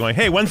Bowl by going,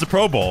 hey, when's the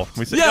Pro Bowl?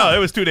 We say, no, it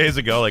was 2 days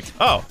ago. Like,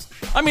 oh.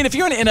 I mean, if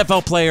you're an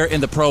NFL player in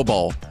the Pro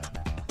Bowl,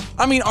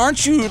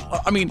 aren't you,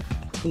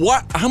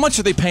 what? How much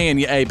are they paying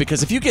you, A?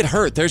 Because if you get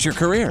hurt, there's your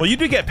career. Well, you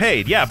do get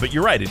paid, yeah, but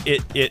you're right.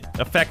 It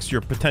affects your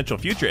potential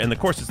future. And, of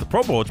course, it's the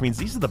Pro Bowl, which means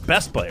these are the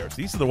best players.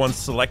 These are the ones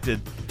selected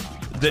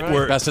that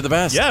were best of the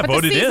best. Yeah, but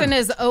voted in. the season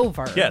is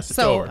over. Yes, it's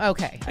so, over.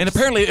 Okay. And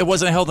apparently it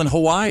wasn't held in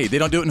Hawaii. They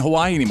don't do it in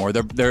Hawaii anymore.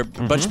 A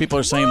bunch of people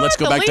are saying, let's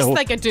go back to The Hawaii.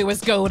 least they could do is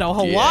go to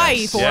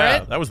Hawaii for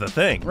it. That was the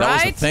thing. Right?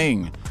 That was the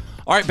thing.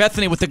 All right,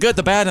 Bethany, with the good,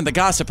 the bad, and the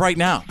gossip right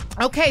now.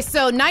 Okay,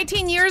 so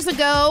 19 years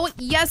ago,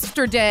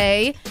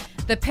 yesterday,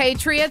 the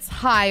Patriots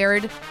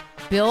hired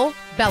Bill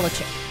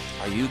Belichick.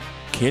 Are you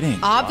kidding?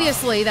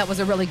 Obviously, that was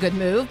a really good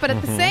move, but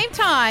at the same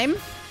time,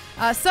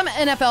 some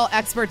NFL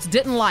experts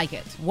didn't like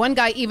it. One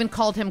guy even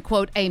called him,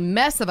 quote, a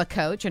mess of a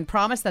coach and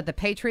promised that the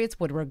Patriots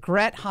would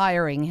regret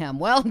hiring him.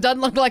 Well,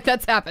 doesn't look like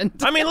that's happened.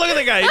 I mean, look at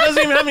the guy. He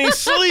doesn't even have any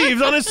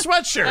sleeves on his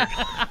sweatshirt.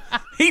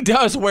 He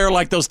does wear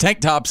like those tank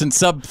tops in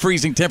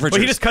sub-freezing temperatures.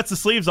 Well, he just cuts the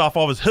sleeves off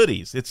all of his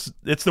hoodies.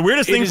 It's the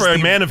weirdest thing for a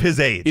man of his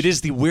age. It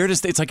is the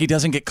weirdest. It's like he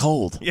doesn't get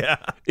cold. Yeah.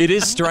 It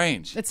is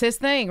strange. It's his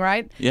thing,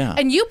 right? Yeah.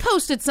 And you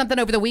posted something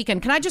over the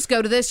weekend. Can I just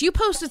go to this? You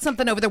posted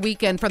something over the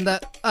weekend from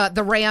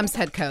the Rams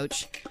head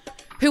coach,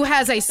 who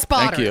has a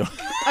spotter. Thank you.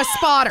 A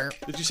spotter.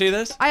 Did you see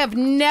this? I have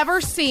never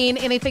seen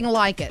anything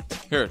like it.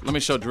 Here, let me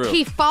show Drew.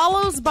 He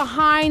follows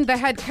behind the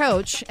head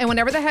coach, and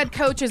whenever the head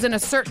coach is in a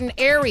certain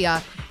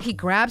area, he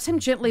grabs him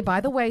gently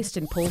by the waist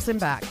and pulls him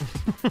back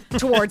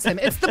towards him.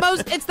 It's the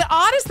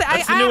oddest thing.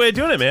 That's the new way of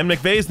doing it, man.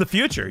 McVay's the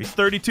future. He's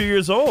 32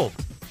 years old.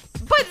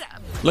 But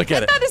look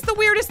at it. That is the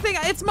weirdest thing.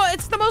 It's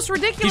the most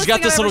ridiculous. He's got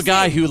thing this I've little ever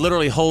guy seen. who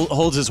literally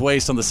holds his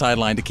waist on the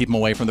sideline to keep him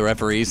away from the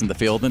referees in the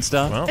field and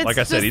stuff. Well, like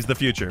I said, he's the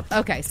future.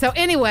 Okay, so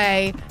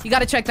anyway, you got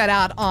to check that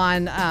out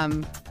on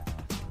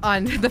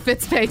the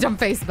Fitz page on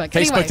Facebook.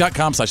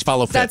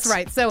 Facebook.com/follow Fitz. That's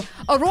right. So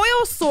a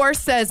royal source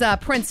says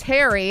Prince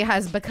Harry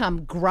has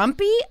become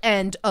grumpy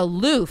and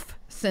aloof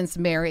since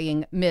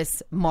marrying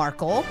Miss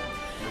Markle.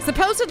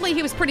 Supposedly,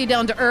 he was pretty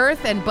down to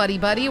earth and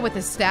buddy-buddy with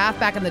his staff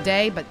back in the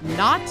day, but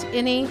not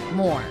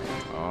anymore.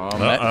 Oh,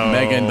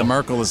 Meghan the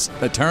Merkel has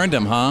turned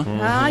him, huh?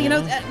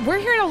 We're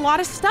hearing a lot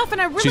of stuff,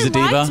 and I really She's a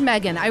diva? liked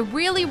Meghan. I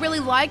really,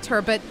 really liked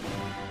her, but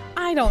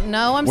I don't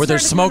know. Where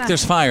there's smoke,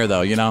 there's fire,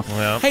 though,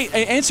 Yeah.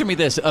 Hey, answer me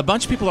this. A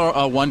bunch of people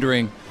are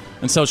wondering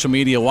on social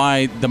media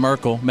why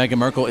Meghan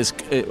Merkel is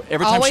every time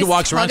she Always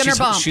walks around, tugging her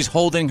bum. she's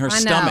holding her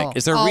stomach.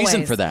 Is there a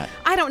reason for that?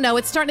 I don't know.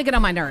 It's starting to get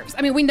on my nerves.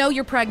 I mean, we know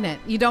you're pregnant.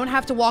 You don't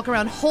have to walk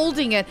around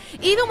holding it.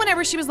 Even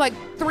whenever she was like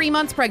 3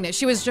 months pregnant,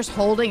 she was just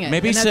holding it.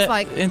 Maybe and it's that's an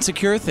like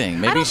insecure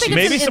thing. I don't think it's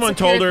Maybe an someone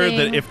insecure told her thing.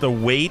 that if the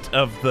weight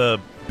of the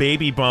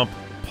baby bump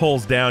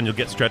pulls down, you'll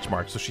get stretch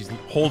marks. So she's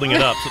holding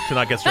it up to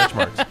not get stretch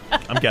marks.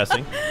 I'm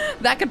guessing.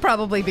 That could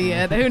probably be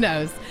it. Who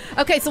knows?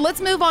 Okay, so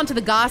let's move on to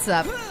the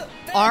gossip.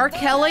 R.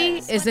 Kelly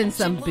is in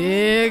some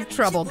big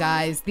trouble,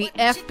 guys. The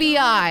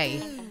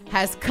FBI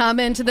has come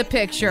into the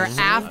picture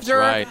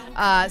after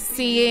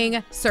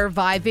seeing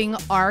surviving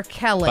R.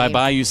 Kelly.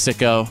 Bye-bye, you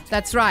sicko.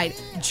 That's right.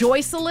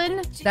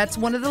 Joycelyn, that's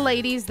one of the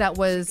ladies that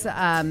was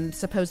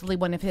supposedly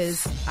one of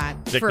his,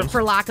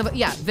 for lack of,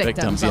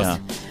 victims.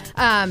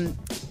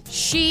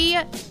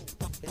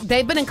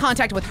 They've been in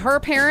contact with her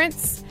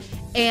parents,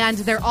 and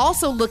they're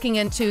also looking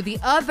into the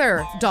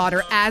other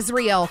daughter,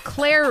 Azriel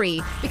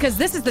Clary, because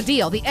this is the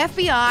deal. The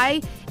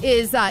FBI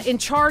is in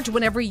charge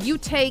whenever you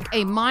take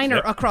a minor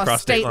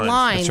across state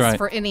lines That's right.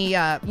 for any,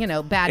 bad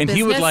And business.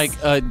 he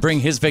would bring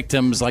his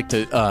victims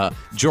to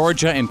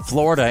Georgia and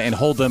Florida and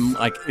hold them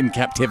in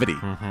captivity.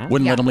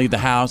 Wouldn't let them leave the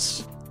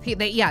house.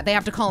 They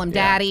have to call him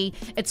daddy.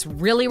 It's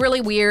really,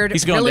 really weird.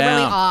 He's going really, down.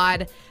 really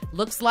odd.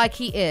 Looks like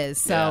he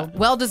is. So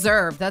well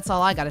deserved. That's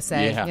all I got to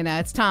say. Yeah.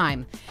 It's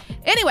time.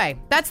 Anyway,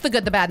 that's the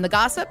good, the bad, and the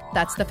gossip.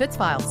 That's the Fitz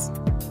Files.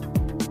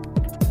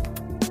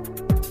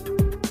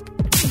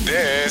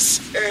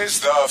 This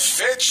is the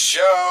Fitz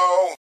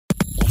Show.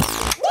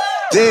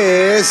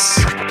 This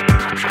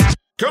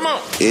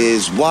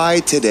is why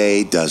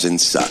today doesn't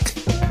suck.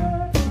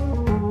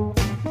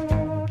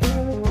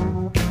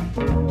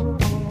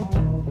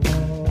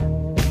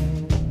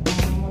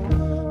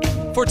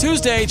 For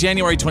Tuesday,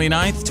 January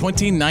 29th,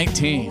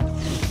 2019.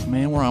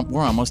 Man, we're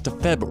almost to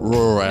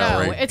February.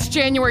 No, it's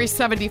January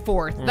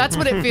 74th. That's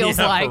what it feels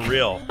like. For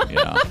real.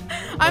 Yeah.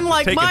 I'm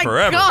like, taking my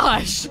forever.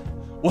 gosh.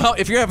 Well,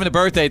 if you're having a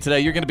birthday today,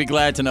 you're going to be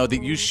glad to know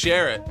that you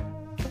share it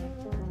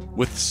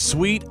with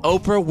sweet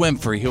Oprah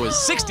Winfrey, who is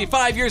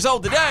 65 years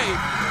old today.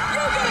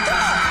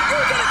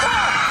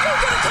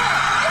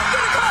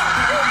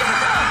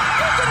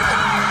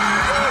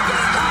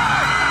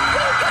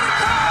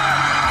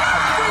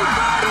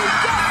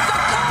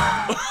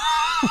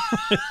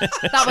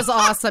 That was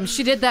awesome.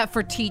 She did that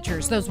for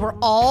teachers. Those were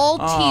all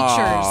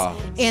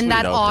teachers in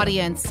that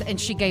audience, and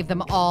she gave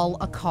them all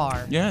a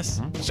car. Yes.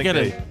 I think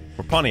they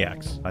were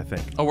Pontiacs, I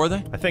think. Oh, were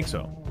they? I think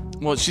so.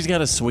 Well, she's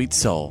got a sweet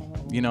soul.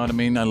 You know what I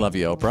mean? I love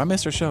you, Oprah. I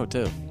miss her show,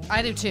 too.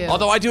 I do, too.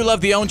 Although I do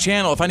love the OWN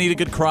channel. If I need a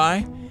good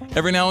cry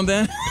every now and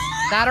then.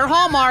 That or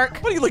Hallmark.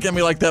 What do you look at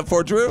me like that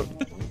for, Drew?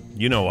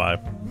 You know why.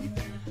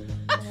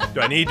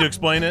 Do I need to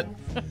explain it?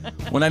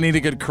 When I need a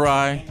good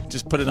cry,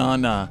 just put it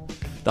on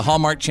the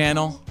Hallmark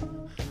channel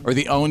or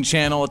the OWN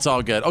channel. It's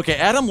all good. Okay,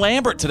 Adam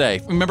Lambert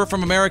today. Remember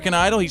from American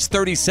Idol? He's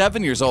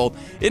 37 years old.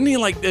 Isn't he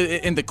like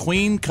in the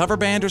Queen cover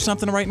band or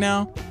something right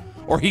now?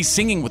 Or he's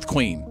singing with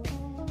Queen?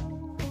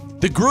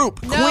 The group,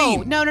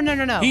 Queen.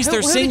 No. He's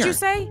their singer. Who did you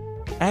say?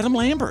 Adam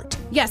Lambert.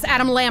 Yes,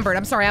 Adam Lambert.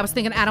 I'm sorry, I was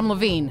thinking Adam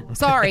Levine.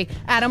 Sorry.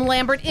 Adam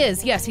Lambert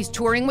is. Yes, he's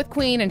touring with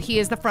Queen, and he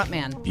is the front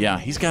man. Yeah,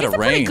 he's got He's a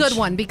range. He's a pretty good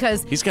one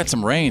because he's got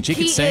some range. He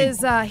can sing.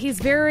 He's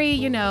very,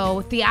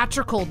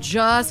 theatrical,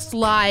 just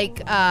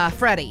like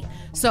Freddie.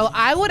 So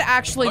I would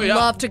actually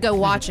love to go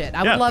watch it.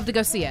 I would love to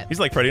go see it. He's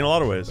like Freddie in a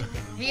lot of ways.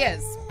 He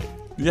is.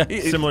 Yeah,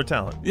 similar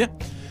talent. Yeah.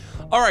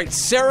 All right,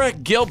 Sarah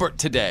Gilbert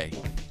today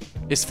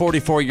is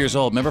 44 years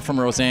old. Remember from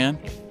Roseanne?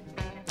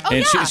 Oh,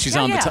 and yeah. she's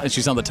on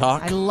the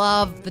Talk. I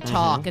love the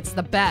Talk. It's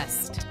the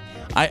best.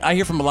 I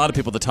hear from a lot of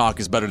people the Talk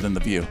is better than The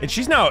View. And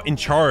she's now in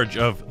charge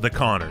of the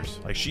Connors.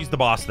 Like, she's the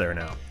boss there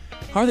now.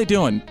 How are they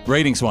doing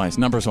ratings-wise,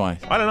 numbers-wise?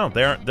 I don't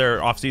know.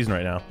 They're off season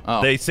right now.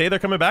 Oh. They say they're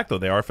coming back, though.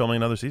 They are filming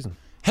another season.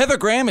 Heather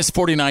Graham is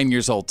 49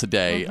 years old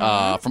today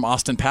from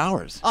Austin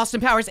Powers.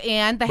 Austin Powers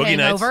and The Boogie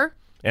Hangover. Nights.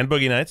 And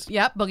Boogie Nights.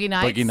 Yep, Boogie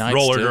Nights. Boogie Nights,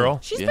 Roller too. Girl.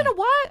 She's been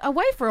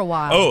away for a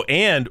while. Oh,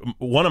 and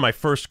one of my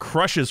first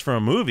crushes from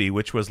a movie,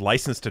 which was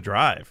License to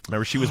Drive.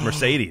 Remember, she was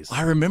Mercedes.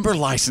 I remember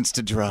License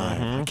to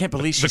Drive. I can't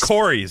believe she's... The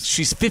Coreys.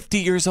 She's 50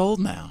 years old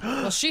now.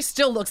 Well, she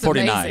still looks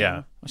 49. amazing.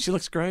 Yeah. She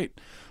looks great.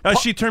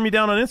 She turned me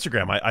down on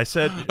Instagram. I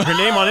said, her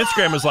name on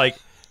Instagram was like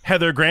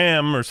Heather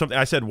Graham or something.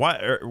 I said,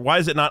 why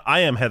is it not I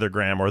am Heather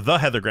Graham or the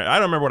Heather Graham? I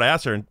don't remember what I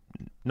asked her, and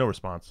no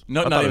response.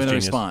 No, not even a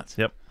response.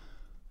 Yep.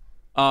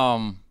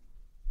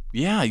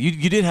 Yeah,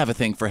 you did have a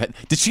thing for Heather.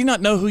 Did she not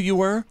know who you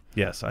were?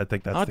 Yes, I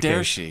think that's How the dare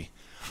case. she?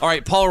 All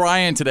right, Paul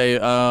Ryan today.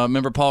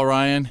 Remember Paul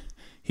Ryan?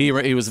 He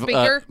was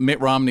Speaker?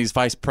 Mitt Romney's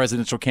vice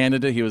presidential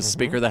candidate. He was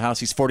Speaker of the House.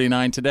 He's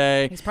 49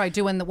 today. He's probably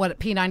doing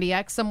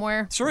P90X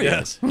somewhere. Sure he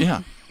is.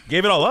 Yeah.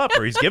 Gave it all up,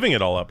 or he's giving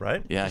it all up,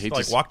 right? Yeah, he he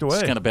just walked away.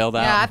 Just kind of bailed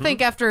out. Yeah, I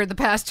think after the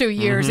past 2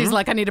 years, he's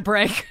like, I need a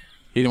break.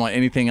 He didn't want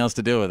anything else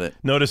to do with it.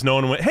 Notice no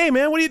one went, hey,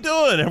 man, what are you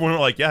doing? Everyone were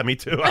like, yeah, me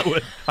too.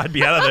 I'd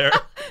be out of there.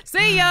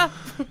 See ya.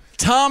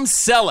 Tom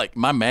Selleck,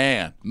 my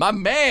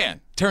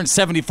man, turned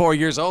 74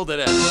 years old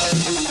today.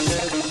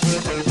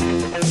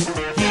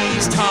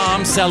 He's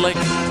Tom Selleck.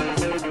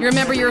 You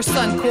remember your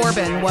son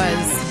Corbin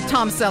was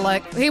Tom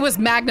Selleck. He was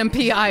Magnum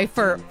PI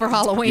for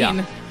Halloween.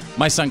 Yeah.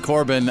 My son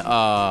Corbin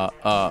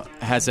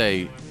has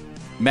a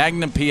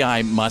Magnum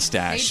PI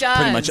mustache. He does.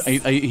 Pretty much,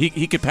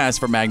 he could pass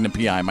for Magnum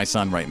PI. My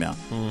son right now.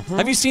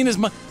 Have you seen his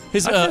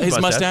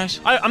mustache?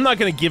 I'm not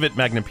going to give it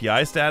Magnum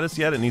PI status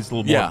yet. It needs a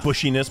little more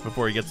bushiness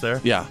before he gets there.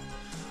 Yeah.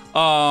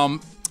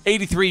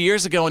 83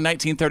 years ago in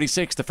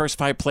 1936, the first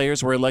 5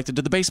 players were elected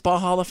to the Baseball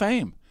Hall of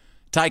Fame.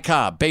 Ty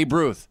Cobb, Babe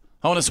Ruth,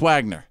 Honus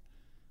Wagner,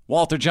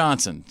 Walter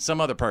Johnson,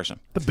 some other person.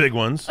 The big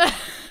ones.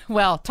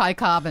 Well, Ty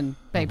Cobb and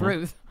Babe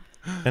Ruth.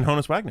 And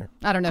Honus Wagner.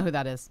 I don't know who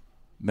that is.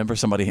 Remember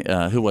somebody,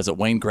 who was it?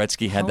 Wayne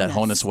Gretzky had that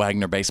Honus. Honus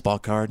Wagner baseball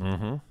card.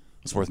 Mm-hmm. It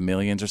was worth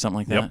millions or something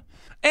like that.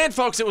 And,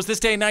 folks, it was this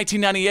day in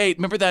 1998.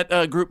 Remember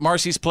that group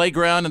Marcy's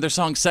Playground and their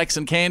song Sex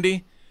and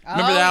Candy?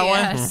 Remember that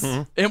yes.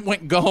 one? It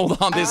went gold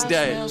on this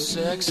day. Smell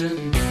sex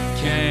and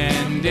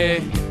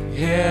candy,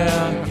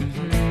 yeah.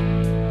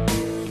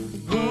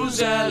 Who's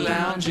that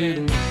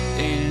lounging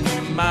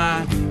in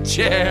my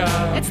chair.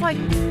 It's like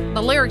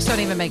the lyrics don't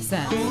even make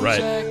sense.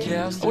 Right.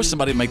 I wish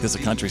somebody would make this a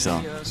country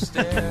song.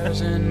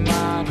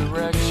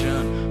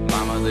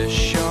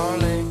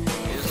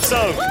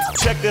 So,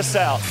 check this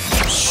out.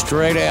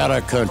 Straight out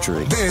of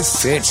country.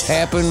 This Fitz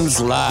happens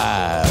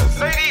live.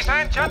 ladies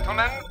and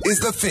gentlemen, is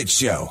the Fitz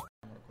Show.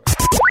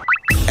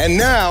 And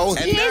now,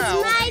 Here's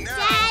my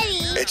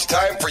daddy. it's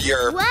time for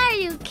your Why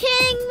are you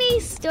kidding me?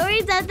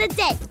 Stories of the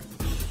day.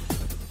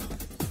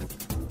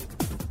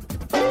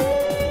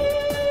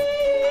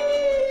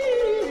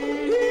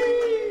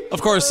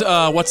 Of course,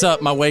 what's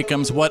up, my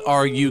Wakems? What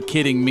are you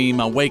kidding me?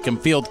 My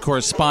Wacom field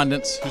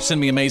correspondents who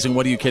send me amazing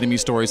what are you kidding me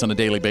stories on a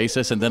daily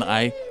basis, and then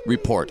I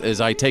report as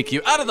I take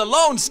you out of the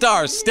Lone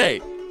Star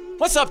State.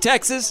 What's up,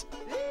 Texas?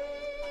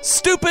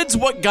 Stupid's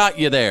What Got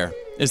You There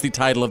is the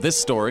title of this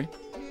story.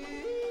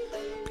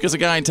 Because a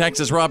guy in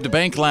Texas robbed a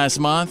bank last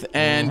month,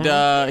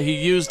 and he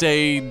used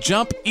a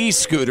jump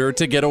e-scooter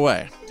to get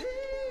away.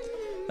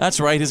 That's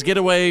right, his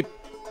getaway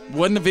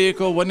wasn't a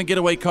vehicle, wasn't a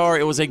getaway car,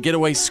 it was a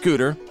getaway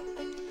scooter.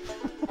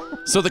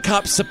 So the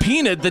cops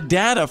subpoenaed the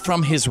data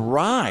from his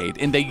ride,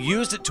 and they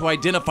used it to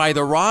identify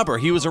the robber.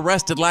 He was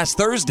arrested last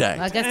Thursday.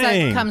 I guess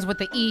that comes with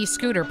the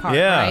e-scooter part,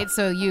 right?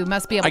 So you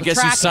must be able to track I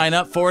guess you it. sign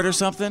up for it or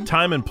something?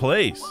 Time and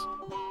place.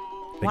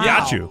 They Wow.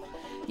 got you.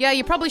 Yeah,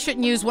 you probably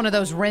shouldn't use one of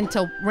those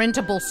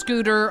rentable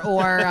scooter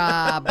or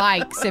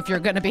bikes if you're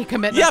going to be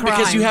committing a crime.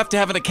 Because you have to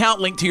have an account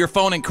linked to your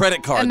phone and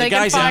credit card. And they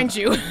can find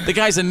you. The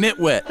guy's a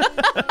nitwit.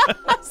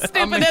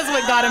 Stupid is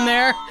what got him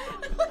there.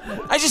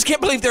 I just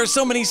can't believe there are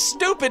so many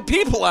stupid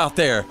people out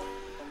there.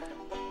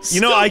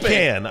 You know, I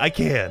Stupid.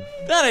 can.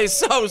 That is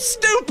so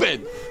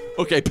stupid.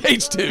 Okay,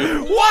 page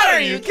 2. What are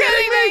you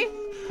kidding me?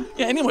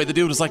 Yeah, anyway, the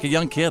dude was like a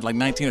young kid, like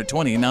 19 or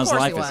 20, and now his Of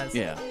course life he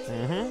is...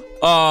 was.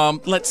 Yeah.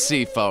 Let's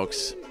see,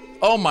 folks.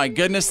 Oh, my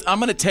goodness. I'm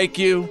going to take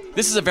you...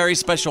 This is a very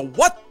special...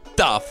 What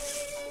the...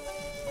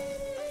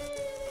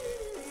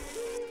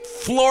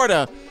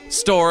 Florida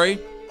story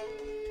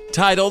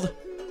titled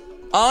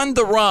On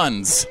the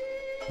Runs.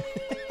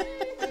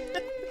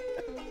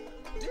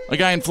 A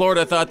guy in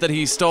Florida thought that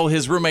he stole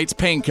his roommate's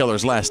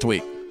painkillers last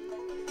week.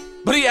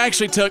 But he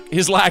actually took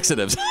his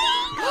laxatives.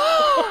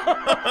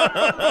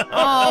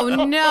 Oh,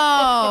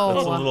 no.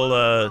 That's a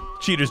little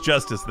cheater's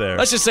justice there.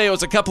 Let's just say it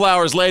was a couple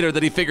hours later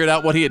that he figured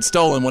out what he had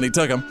stolen when he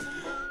took them.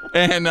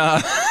 And,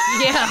 Yeah.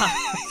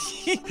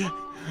 he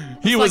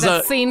It's was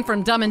like that scene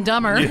from Dumb and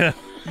Dumber. Yeah.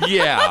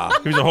 Yeah.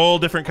 He was a whole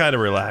different kind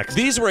of relaxed.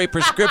 These were a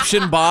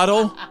prescription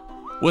bottle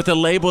with a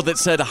label that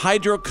said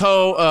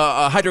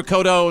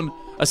hydrocodone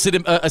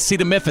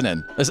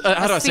acetaminophen.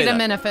 How do I say that?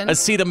 Acetaminophen.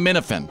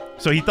 Acetaminophen.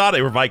 So he thought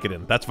they were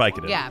Vicodin. That's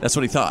Vicodin. Yeah. That's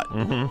what he thought.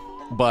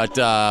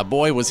 But,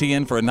 boy, was he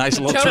in for a nice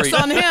little Joke's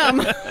treat. on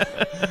him.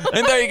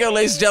 And there you go,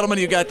 ladies and gentlemen.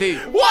 You got the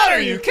What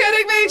are you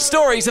kidding me?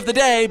 stories of the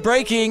day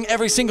breaking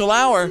every single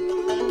hour.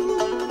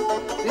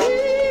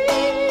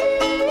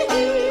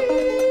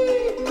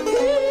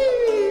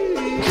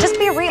 Just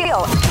be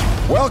real.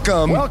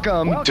 Welcome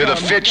to the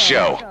Fitz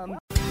Show.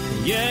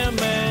 Yeah,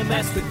 man,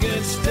 that's the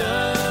good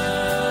stuff.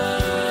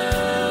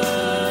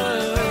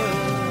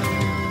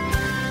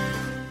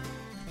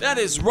 That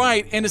is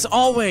right. And as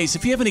always,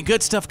 if you have any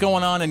good stuff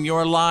going on in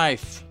your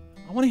life,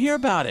 I want to hear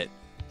about it.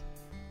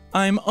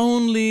 I'm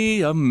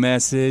only a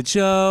message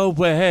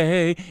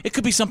away. It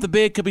could be something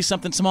big, could be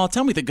something small.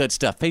 Tell me the good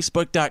stuff.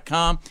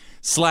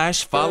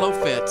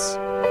 Facebook.com/followfitz.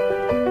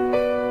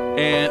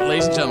 And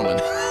ladies and gentlemen,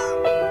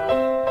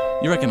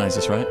 you recognize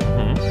this, right?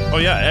 Oh,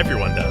 yeah,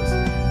 everyone does.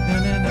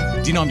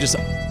 Do you know, I'm just,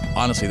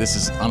 honestly, this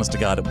is honest to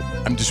God,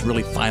 I'm just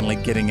really finally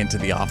getting into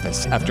the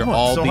office after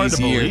all so these hard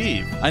to years.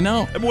 believe. I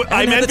know.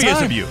 I'm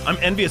envious of you. I'm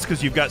envious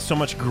because you've got so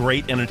much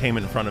great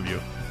entertainment in front of you.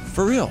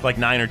 For real. Like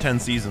 9 or 10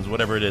 seasons,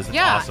 whatever it is. It's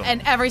Yeah, awesome.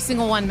 and every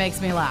single one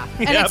makes me laugh.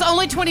 And Yep. it's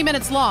only 20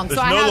 minutes long, There's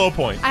so no I have low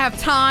point. I have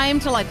time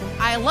to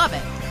I love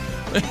it.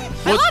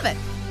 I love it.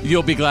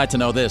 You'll be glad to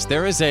know this.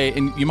 There is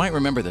and you might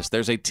remember this,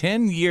 there's a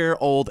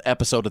 10-year-old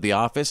episode of The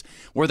Office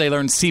where they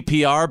learn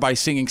CPR by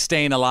singing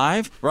Staying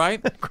Alive, right?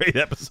 Great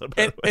episode,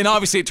 by the way. And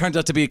obviously it turns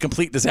out to be a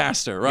complete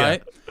disaster,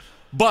 right? Yeah.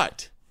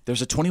 But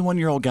there's a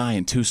 21-year-old guy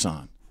in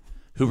Tucson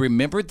who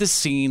remembered the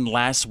scene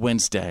last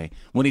Wednesday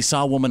when he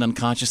saw a woman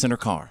unconscious in her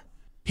car.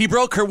 He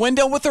broke her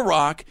window with a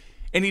rock,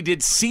 and he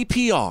did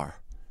CPR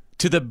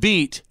to the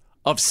beat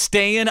of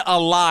Staying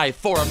Alive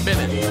for a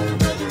minute.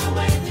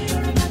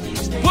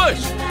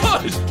 Push,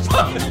 push,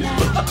 push,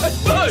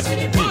 push,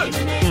 push.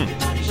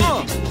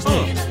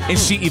 And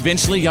she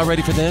eventually, y'all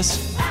ready for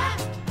this?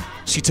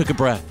 She took a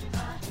breath,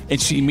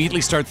 and she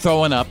immediately started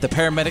throwing up. The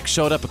paramedics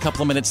showed up a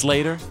couple of minutes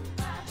later.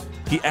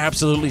 He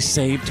absolutely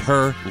saved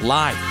her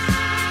life.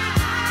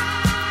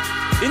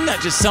 Isn't that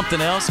just something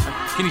else?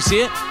 Can you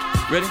see it?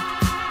 Ready?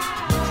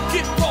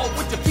 Get roll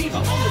with the fever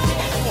on the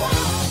floor.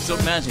 So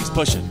imagine he's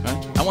pushing,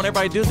 right? I want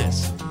everybody to do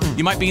this.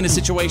 You might be in a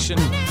situation.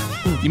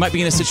 You might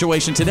be in a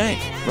situation today,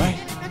 right?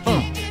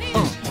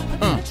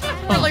 I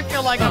really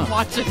feel like I'm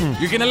watching.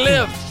 You're gonna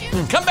live.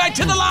 Come back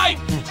to the light.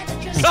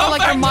 Come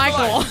like you're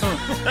Michael.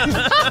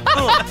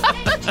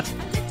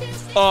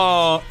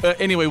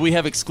 Anyway, we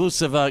have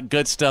exclusive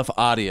Good Stuff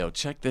audio.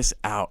 Check this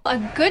out. A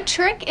good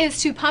trick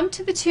is to pump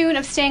to the tune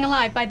of Staying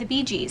Alive by the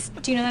Bee Gees.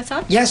 Do you know that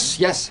song?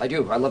 Yes, I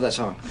do. I love that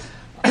song.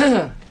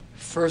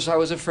 First I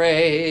was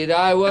afraid,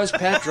 I was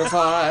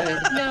petrified.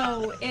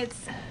 No, it's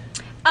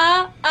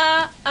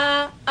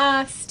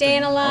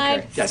staying alive,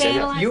 Okay. Yes, staying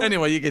yeah. alive.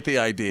 Anyway, you get the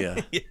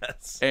idea.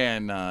 Yes.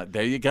 And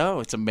there you go.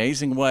 It's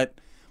amazing what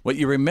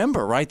you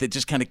remember, right? That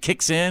just kind of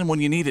kicks in when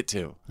you need it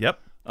to. Yep.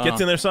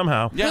 Gets in there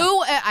somehow. Yeah.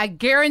 Who, I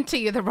guarantee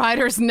you, the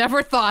writers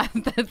never thought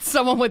that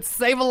someone would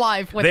save a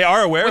life with, They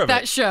are aware with of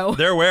that it. show.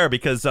 They're aware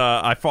because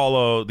I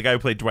follow the guy who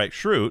played Dwight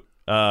Schrute,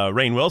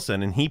 Rainn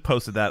Wilson, and he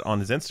posted that on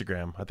his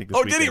Instagram, I think this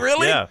weekend. Did he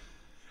really? Yeah.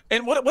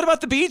 And what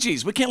about the Bee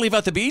Gees? We can't leave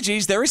out the Bee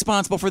Gees. They're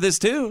responsible for this,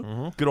 too.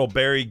 Mm-hmm. Good old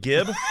Barry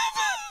Gibb.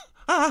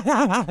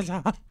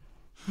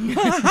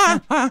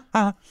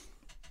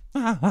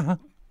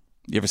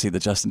 You ever see the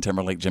Justin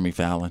Timberlake, Jimmy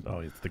Fallon? Oh,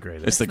 it's the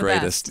greatest. It's the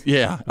greatest. best.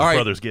 Yeah. His All right.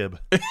 Brothers Gibb.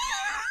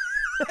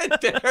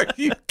 There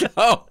you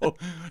go.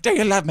 Do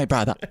you love me,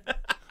 brother?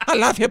 I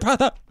love you,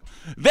 brother.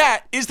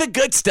 That is the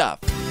good stuff.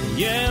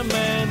 Yeah,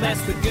 man,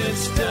 that's the good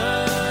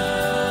stuff.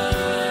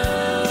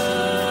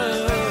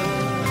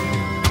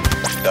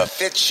 The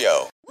Fitz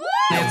Show.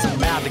 It's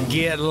about to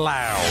get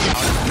loud.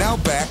 Now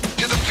back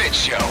to the Fitz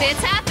Show. Fitz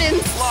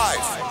happens.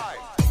 Live.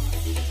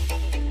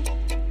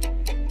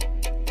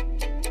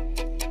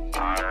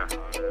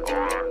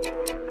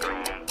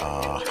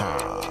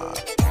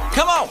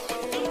 Come on.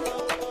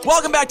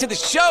 Welcome back to the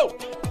show.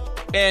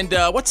 And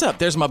what's up?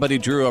 There's my buddy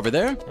Drew over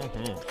there.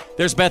 Mm-hmm.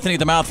 There's Bethany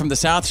the Mouth from the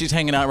South. She's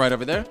hanging out right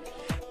over there.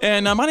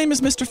 And my name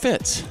is Mr.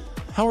 Fitz.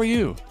 How are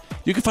you?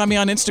 You can find me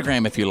on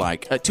Instagram if you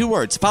like. 2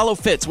 words. Follow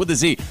Fitz with a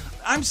Z.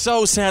 I'm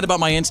so sad about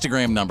my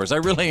Instagram numbers. I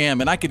really am.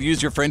 And I could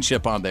use your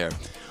friendship on there.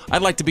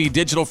 I'd like to be a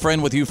digital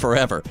friend with you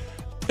forever.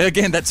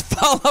 Again, that's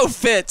Follow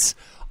Fitz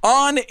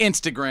on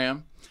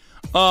Instagram.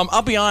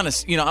 I'll be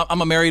honest,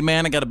 I'm a married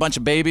man. I got a bunch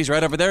of babies.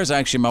 Right over there is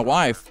actually my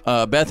wife,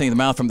 Bethany the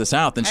Mouth from the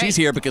South, and she's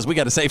here because we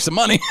got to save some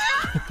money.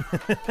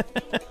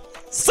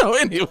 So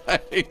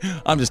anyway,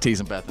 I'm just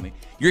teasing Bethany.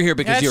 You're here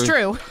because That's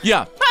you're... true.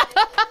 Yeah.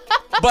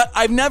 But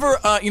I've never,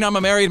 I'm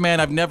a married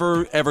man. I've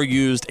never, ever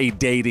used a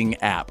dating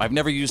app. I've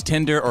never used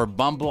Tinder or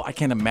Bumble. I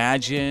can't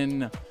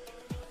imagine...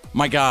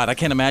 My God, I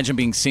can't imagine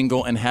being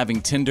single and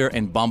having Tinder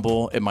and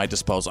Bumble at my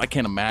disposal. I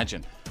can't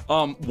imagine.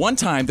 One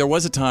time, there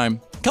was a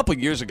time, a couple of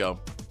years ago,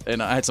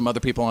 and I had some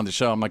other people on the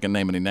show. I'm not going to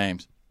name any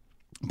names.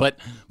 But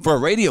for a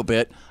radio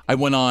bit, I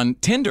went on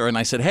Tinder and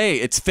I said, hey,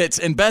 it's Fitz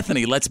and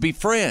Bethany. Let's be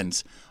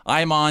friends.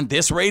 I'm on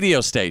this radio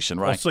station,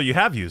 right? Oh, so you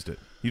have used it.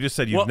 You just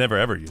said you've never,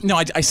 ever used it. No,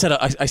 I set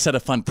a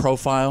fun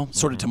profile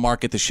sort of to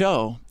market the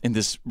show, and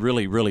this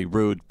really, really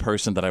rude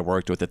person that I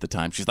worked with at the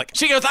time, she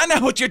goes, I know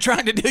what you're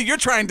trying to do. You're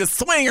trying to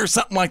swing or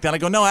something like that. I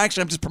go, no,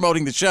 actually, I'm just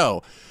promoting the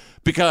show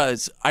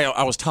because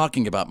I was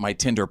talking about my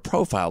Tinder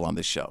profile on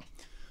this show.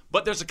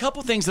 But there's a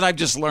couple things that I've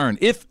just learned.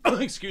 If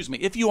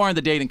you are in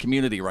the dating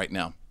community right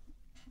now,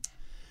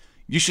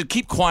 you should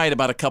keep quiet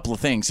about a couple of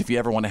things if you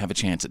ever want to have a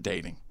chance at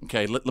dating.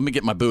 Okay, let me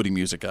get my booty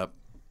music up.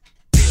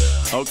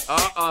 Oh,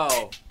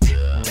 uh-oh.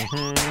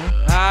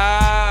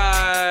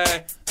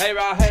 Hi. Hey,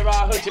 Ra,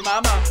 hoochie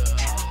mama.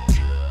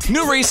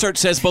 New research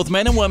says both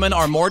men and women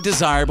are more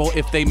desirable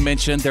if they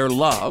mention their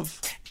love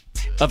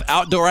of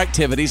outdoor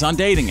activities on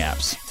dating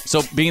apps.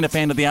 So being a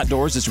fan of the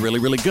outdoors is really,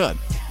 really good.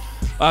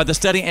 The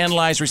study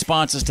analyzed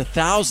responses to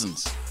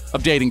thousands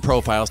of dating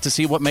profiles to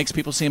see what makes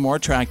people seem more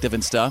attractive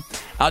and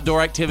stuff.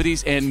 Outdoor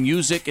activities and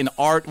music and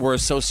art were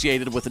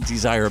associated with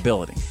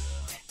desirability.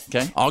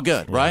 Okay, all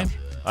good, right?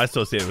 I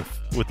associate it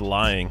with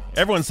lying.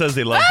 Everyone says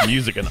they love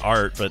music and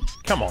art, but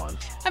come on.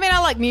 I mean, I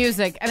like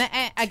music, and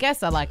I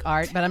guess I like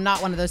art, but I'm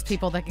not one of those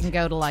people that can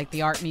go to, like,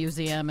 the art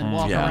museum and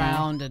walk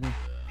around and...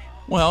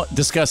 Well,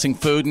 discussing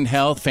food and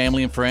health,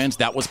 family and friends,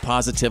 that was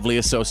positively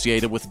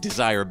associated with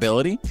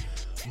desirability.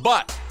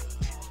 But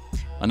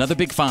another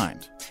big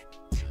find,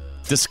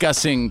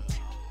 discussing,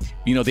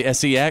 the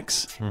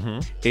SEX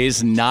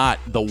is not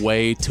the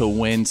way to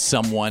win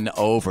someone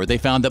over. They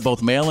found that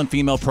both male and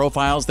female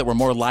profiles that were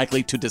more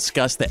likely to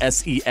discuss the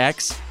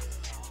SEX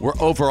were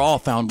overall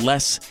found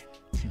less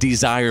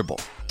desirable.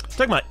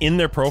 Talking about in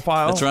their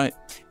profile? That's right.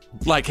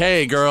 Like,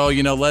 hey, girl,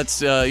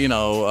 let's,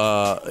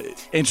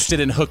 interested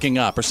in hooking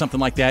up or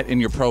something like that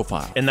in your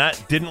profile. And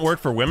that didn't work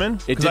for women?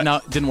 It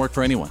didn't work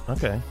for anyone.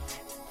 Okay.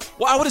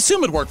 Well, I would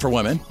assume it'd work for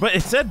women. But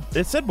it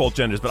said both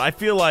genders, but I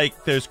feel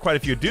like there's quite a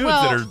few dudes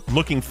that are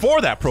looking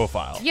for that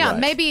profile. Yeah,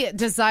 Maybe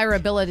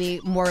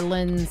desirability more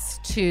lends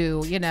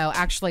to,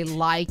 actually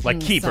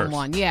liking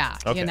someone. Yeah.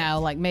 Okay.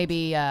 Like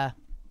maybe,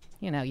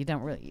 you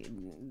don't really,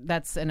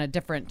 that's in a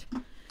different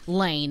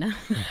lane.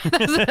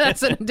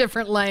 That's in a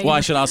different lane. Well,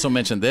 I should also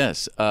mention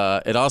this.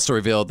 It also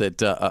revealed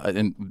that,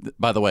 and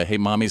by the way, hey,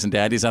 mommies and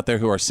daddies out there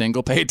who are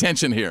single, pay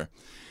attention here.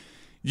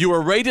 You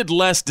are rated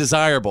less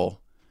desirable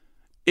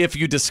if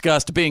you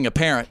discussed being a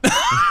parent.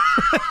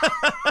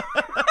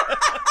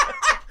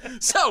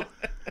 So,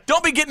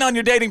 don't be getting on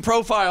your dating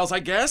profiles, I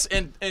guess,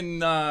 and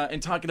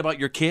talking about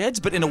your kids.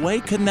 But in a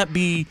way, couldn't that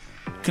be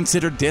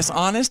considered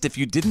dishonest if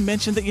you didn't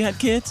mention that you had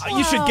kids?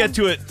 You should get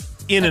to it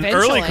in an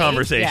Eventually, early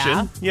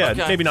conversation. Yeah,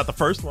 Okay. maybe not the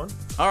first one.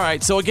 All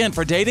right, so again,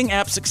 for dating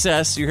app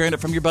success, you're hearing it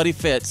from your buddy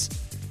Fitz.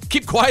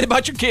 Keep quiet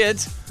about your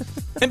kids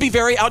and be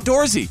very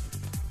outdoorsy,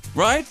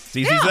 right? It's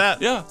easy as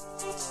that. Yeah.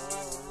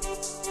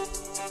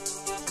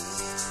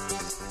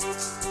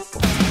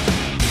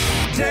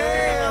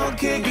 Tail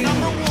kicking.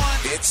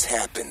 Fitz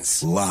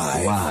happens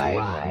live.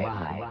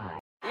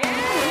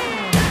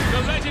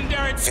 The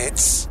legendary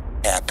Fitz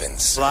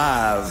happens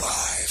Live.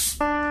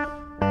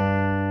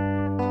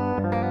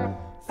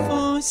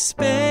 For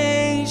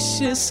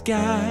spacious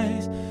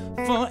skies,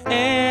 for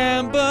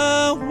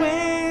amber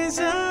waves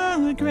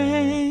of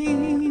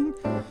grain,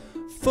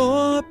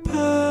 for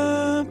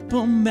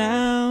purple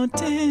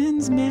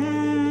mountains,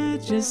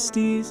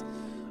 majesties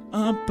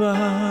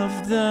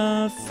above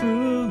the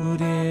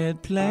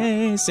fruited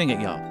plain. Sing it,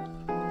 y'all.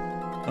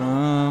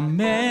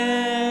 America,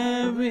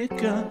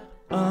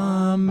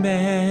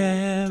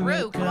 America.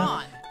 Drew, come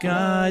on.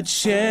 God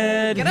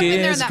shed Get up in there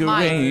in his that mic.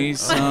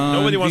 grace on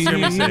Nobody wants to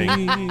hear me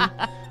thee. sing.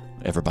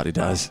 Everybody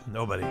does.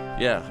 Nobody.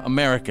 Yeah,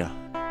 America.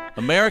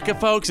 America,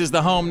 folks, is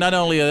the home not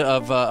only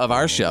of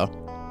our show,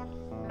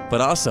 but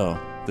also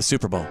the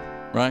Super Bowl,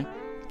 right?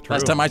 True.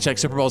 Last time I checked,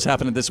 Super Bowl's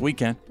happening this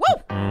weekend. Woo!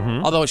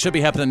 Mm-hmm. Although it should be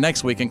happening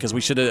next weekend because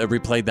we should have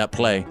replayed that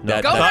play.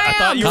 That, Go that I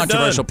thought you were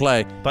controversial done.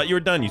 play. Thought you were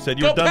done. You said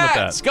you Go were done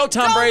Pats! with that. Go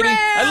Tom Go Brady! Rams!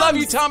 I love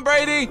you, Tom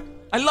Brady!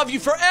 I love you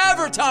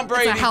forever, Tom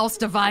Brady! It's a house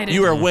divided.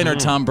 You are a winner,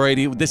 Tom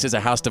Brady. This is a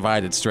house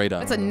divided, straight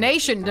up. It's a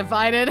nation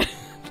divided.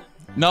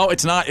 No,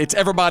 it's not. It's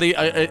everybody.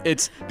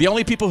 It's the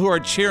only people who are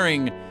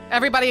cheering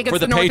Everybody against for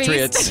the Northeast.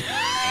 Patriots.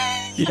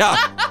 Yeah.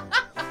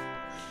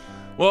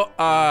 Well,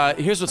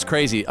 here's what's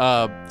crazy.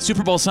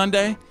 Super Bowl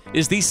Sunday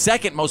is the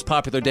second most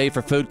popular day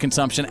for food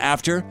consumption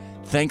after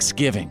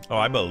Thanksgiving. Oh,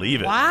 I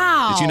believe it.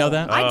 Wow. Did you know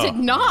that? I did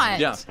not.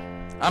 Yeah.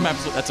 I'm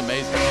absolutely. That's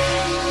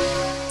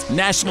amazing.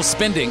 National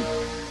spending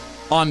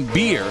on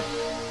beer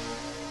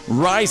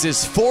rises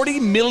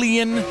 $40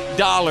 million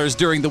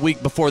during the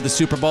week before the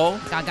Super Bowl.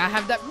 I gotta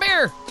have that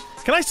beer.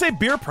 Can I say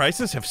beer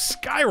prices have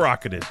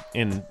skyrocketed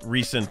in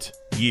recent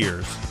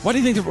years? Why do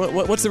you think?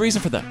 What's the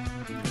reason for that?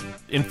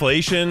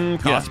 Inflation,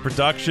 cost of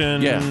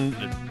production,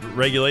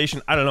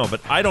 regulation. I don't know, but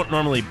I don't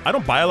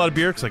buy a lot of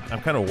beer because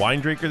I'm kind of a wine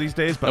drinker these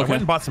days. But I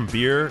went and bought some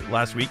beer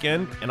last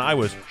weekend, and I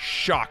was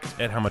shocked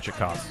at how much it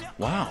costs.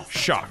 Wow,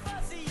 shocked.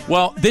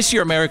 Well, this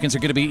year Americans are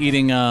going to be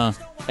eating a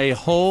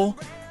whole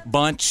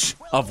bunch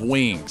of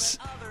wings,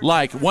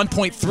 like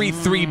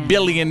 $1.33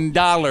 billion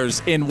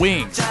in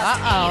wings.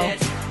 Uh-oh.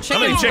 How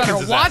many Chickens chickens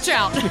better is watch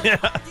that?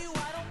 out.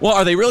 Well,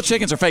 are they real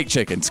chickens or fake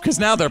chickens? Because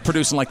now they're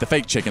producing like the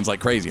fake chickens like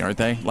crazy, aren't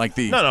they? Like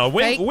the No,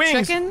 Fake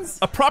wings. chickens?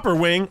 A proper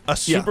wing, a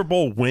Super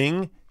Bowl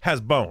wing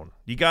has bone.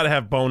 You got to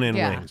have bone-in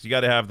Yeah. wings. You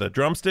got to have the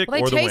drumstick Well,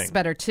 they or the wing. taste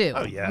better too.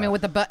 Oh yeah. I mean,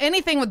 with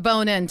anything with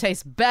bone in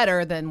tastes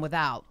better than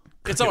without.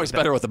 It's always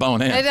better with the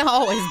bone in. It's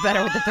always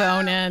better with the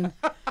bone in.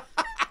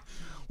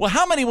 Well,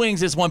 how many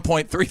wings is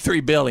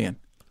 1.33 billion?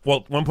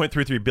 Well,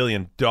 $1.33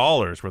 billion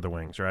worth of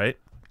wings, right?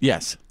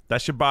 Yes.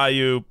 That should buy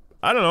you,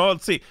 I don't know,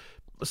 let's see.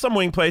 Some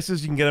wing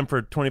places, you can get them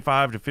for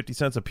 25 to 50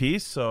 cents a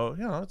piece. So,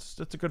 that's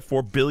a good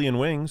 4 billion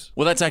wings.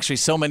 Well, that's actually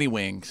so many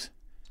wings.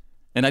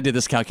 And I did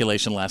this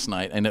calculation last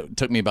night, and it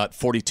took me about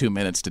 42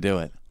 minutes to do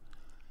it.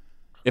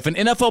 If an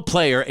NFL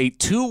player ate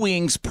 2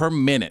 wings per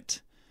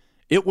minute,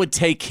 it would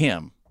take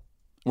him,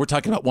 we're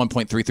talking about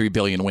 1.33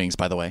 billion wings,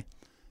 by the way,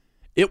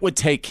 it would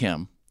take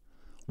him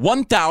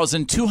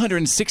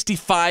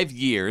 1,265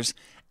 years,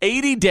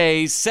 80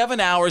 days, 7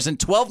 hours, and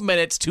 12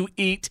 minutes to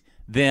eat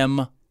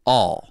them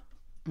all.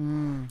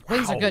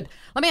 Wings are good.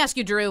 Let me ask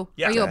you, Drew.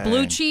 Yeah. Are you a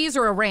blue cheese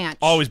or a ranch?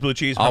 Always blue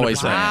cheese, 100%.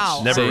 Always ranch.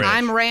 Wow. Never ranch.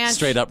 I'm ranch.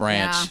 Straight up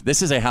ranch. Yeah.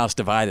 This is a house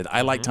divided.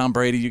 I like Tom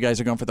Brady. You guys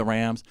are going for the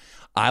Rams.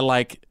 I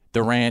like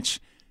the ranch.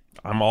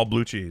 I'm all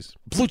blue cheese.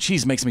 Blue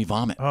cheese makes me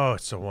vomit. Oh,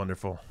 it's so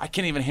wonderful. I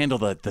can't even handle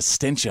the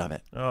stench of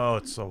it. Oh,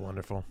 it's so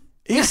wonderful.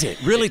 Is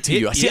it really to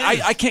you? See,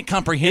 I can't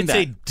comprehend It's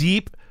that.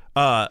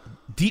 a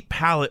deep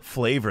palate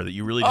flavor that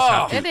you really just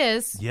have to. It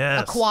is.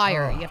 Yes.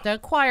 Acquire. You have to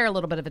acquire a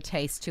little bit of a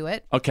taste to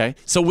it. Okay,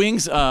 so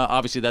wings,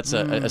 obviously that's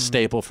a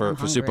staple for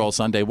Super Bowl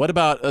Sunday. What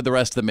about the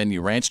rest of the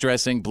menu? Ranch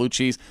dressing, blue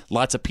cheese,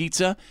 lots of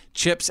pizza,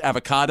 chips,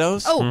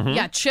 avocados. Oh,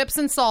 yeah, chips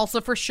and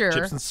salsa for sure.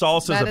 Chips and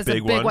salsa That is is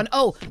a big one.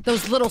 Oh,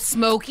 those little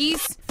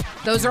smokies.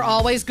 Those are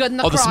always good in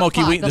the Oh, the crock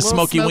smoky pot. the little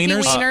smoky smoky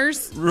wieners?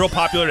 wieners. Real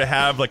popular to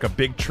have like a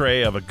big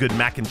tray of a good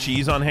mac and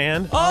cheese on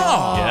hand.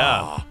 Oh,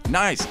 Yeah.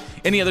 nice.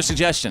 Any other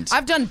suggestions?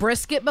 I've done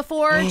brisket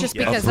before, just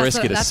because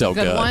brisket is that's so a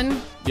good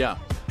one. Yeah.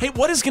 Hey,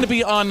 what is going to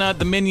be on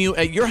the menu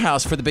at your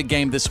house for the big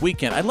game this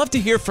weekend? I'd love to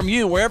hear from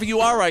you wherever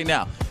you are right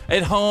now.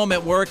 At home,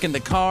 at work, in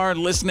the car,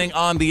 listening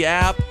on the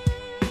app.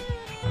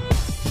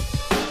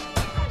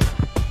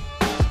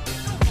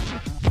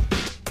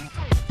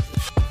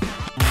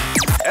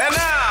 And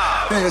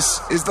now, this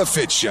is The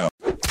Fitz Show.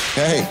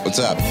 Hey, what's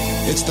up?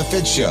 It's the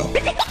Fitz Show.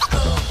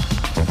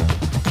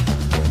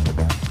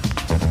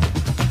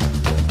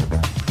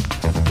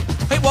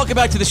 Hey, welcome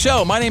back to the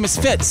show. My name is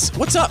Fitz.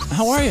 What's up?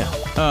 How are you?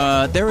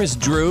 There is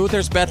Drew.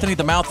 There's Bethany,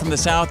 the mouth from the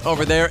south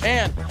over there.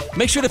 And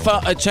make sure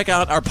to check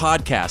out our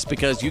podcast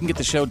because you can get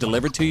the show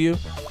delivered to you,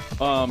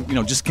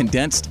 just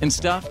condensed and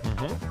stuff.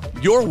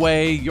 Your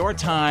way, your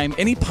time,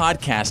 any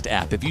podcast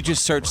app. If you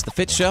just search The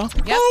Fitz Show.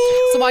 Yep.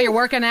 So while you're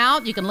working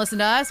out, you can listen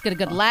to us, get a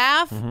good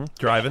laugh.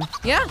 Driving.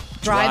 Yeah,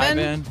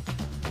 driving.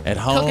 At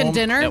home. Cooking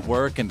dinner. At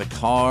work, in the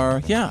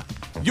car. Yeah.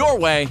 Your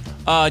way.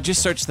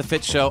 Just search The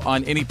Fitz Show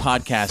on any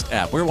podcast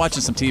app. We were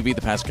watching some TV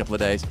the past couple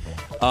of days.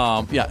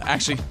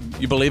 Actually,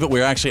 you believe it? We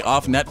were actually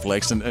off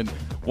Netflix and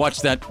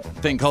watched that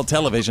thing called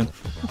television.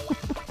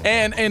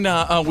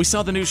 and we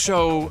saw the new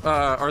show,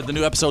 or the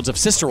new episodes of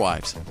Sister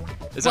Wives.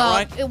 Is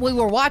that right? We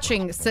were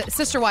watching,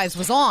 Sister Wives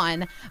was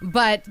on,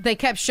 but they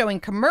kept showing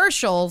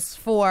commercials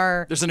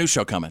for... There's a new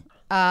show coming.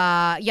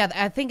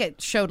 I think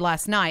it showed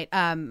last night.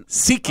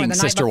 Seeking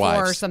Sister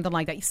Wives. Or something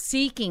like that.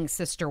 Seeking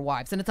Sister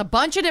Wives. And it's a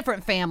bunch of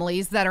different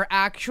families that are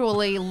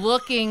actually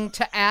looking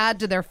to add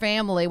to their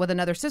family with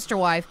another sister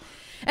wife.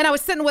 And I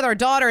was sitting with our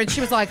daughter, and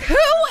she was like, who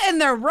in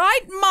their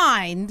right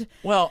mind?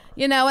 Well...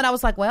 and I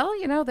was like, well,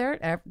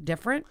 they're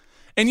different.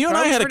 And you and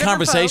I had a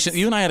conversation.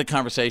 You and I had a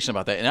conversation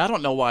about that, and I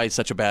don't know why it's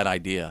such a bad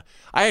idea.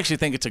 I actually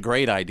think it's a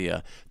great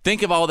idea.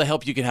 Think of all the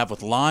help you could have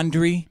with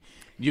laundry.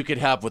 You could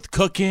have with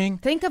cooking.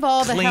 Think of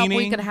all cleaning. the help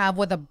we could have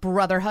with a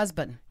brother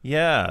husband.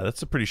 Yeah,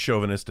 that's a pretty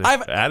chauvinistic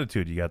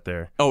attitude you got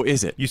there. Oh,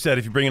 is it? You said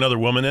if you bring another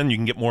woman in, you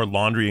can get more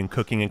laundry and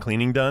cooking and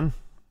cleaning done?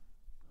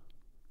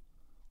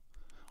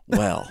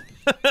 Well,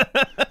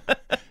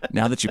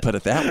 now that you put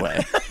it that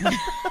way.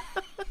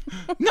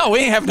 No, we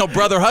ain't have no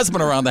brother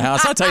husband around the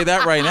house. I'll tell you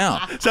that right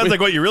now. Sounds like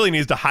what you really need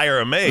is to hire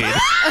a maid.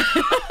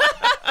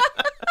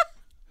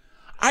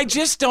 I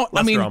just don't.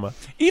 Less drama.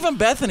 Even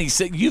Bethany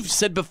said, you've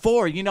said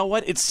before, you know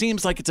what? It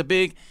seems like it's a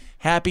big,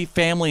 happy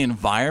family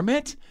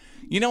environment.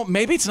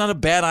 Maybe it's not a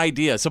bad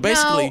idea. So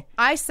basically. No,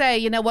 I say,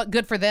 you know what?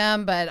 Good for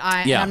them, but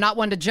I'm not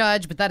one to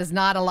judge, but that is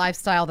not a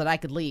lifestyle that I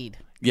could lead.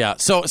 Yeah.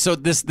 So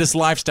this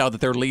lifestyle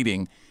that they're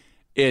leading,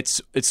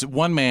 it's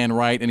one man,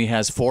 right? And he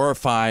has 4 or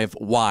 5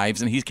 wives,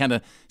 and he kind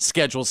of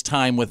schedules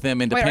time with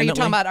them independently. Wait,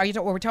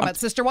 we're talking about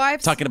Sister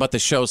Wives? Talking about the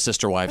show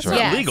Sister Wives, right?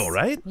 It's not legal,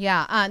 right?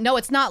 Yeah. No,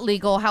 it's not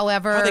legal.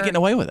 However, how are they getting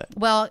away with it?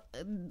 Well,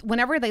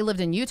 whenever they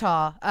lived in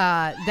Utah,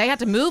 they had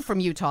to move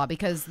from Utah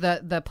because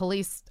the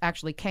police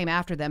actually came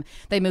after them.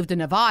 They moved to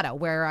Nevada,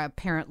 where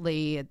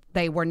apparently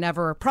they were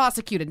never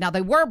prosecuted. Now,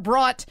 they were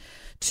brought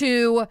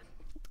to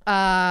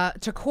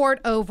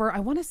court over, I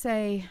want to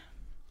say...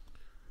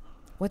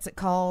 What's it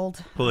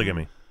called?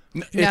 Polygamy.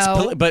 But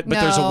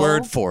there's a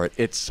word for it.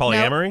 It's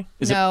polyamory.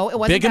 It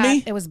wasn't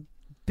bigamy? That. It was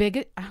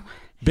bigamy.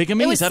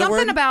 Is that a word?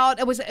 Something about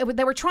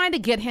they were trying to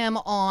get him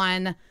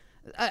on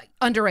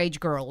underage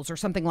girls or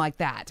something like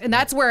that, and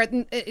that's where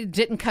it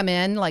didn't come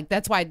in. Like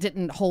that's why it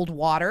didn't hold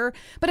water.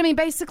 But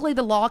basically,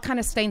 the law kind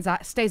of stays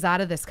out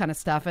of this kind of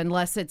stuff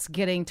unless it's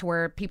getting to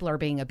where people are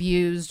being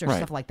abused or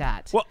stuff like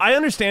that. Well, I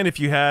understand if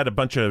you had a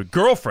bunch of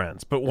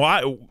girlfriends, but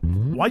why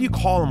do you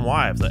call them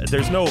wives?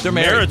 There's no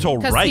marital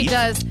right.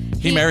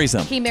 He marries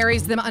them. He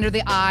marries them under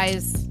the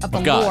eyes of the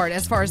God. Lord,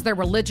 as far as their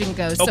religion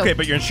goes. Okay,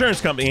 but your insurance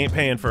company ain't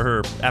paying for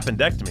her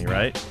appendectomy,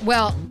 right?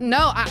 Well,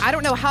 no, I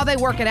don't know how they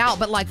work it out,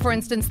 but like for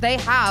instance, they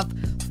have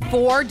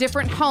 4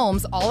 different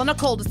homes, all in a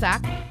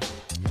cul-de-sac.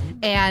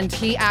 And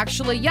he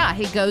actually,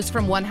 he goes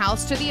from one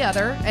house to the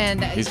other,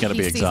 and he's going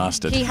to be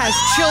exhausted. He has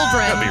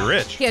children. He's gonna be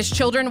rich. He has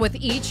children with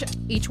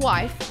each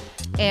wife.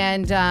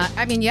 And,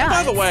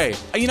 By the way,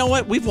 you know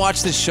what? We've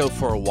watched this show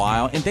for a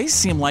while, and they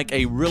seem like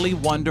a really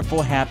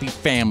wonderful, happy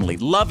family.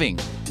 Loving.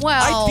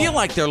 Well, I feel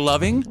like they're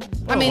loving.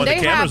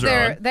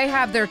 They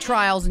have their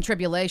trials and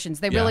tribulations.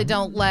 They really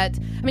don't let...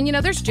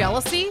 there's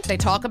jealousy. They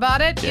talk about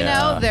it.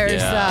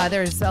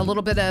 There's a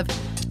little bit of...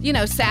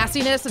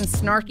 sassiness and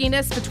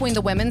snarkiness between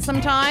the women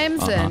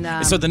sometimes.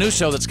 And so the new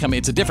show that's coming,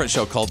 it's a different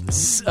show called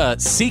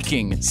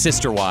Seeking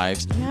Sister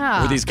Wives,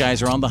 where these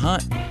guys are on the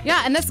hunt.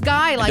 Yeah, and this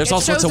guy, there's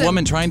all sorts of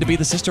women trying to be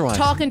the sister wife.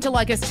 Talking to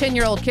his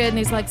 10-year-old kid, and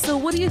he's like, so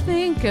what do you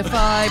think if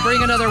I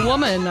bring another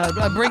woman,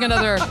 I bring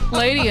another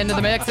lady into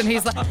the mix? And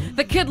he's like,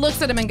 the kid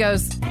looks at him and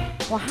goes,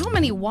 well, how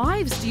many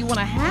wives do you want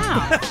to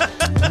have?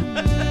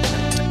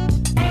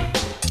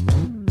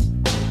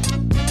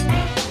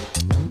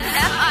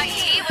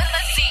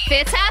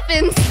 Fitz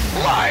happens.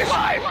 Live.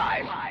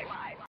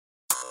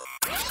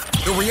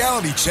 The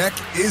reality check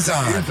is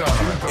on.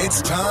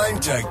 It's time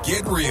to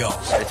get real.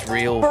 It's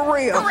real. For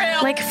real.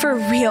 Like for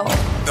real.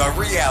 The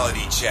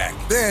reality check.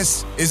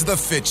 This is The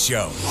Fitz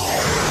Show.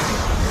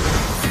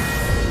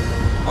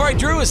 All right,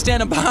 Drew is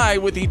standing by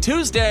with the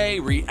Tuesday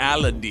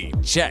reality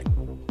check.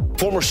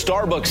 Former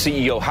Starbucks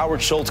CEO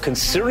Howard Schultz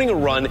considering a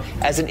run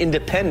as an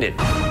independent.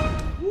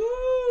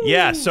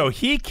 Yeah, so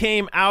he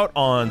came out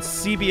on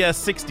CBS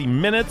 60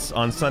 Minutes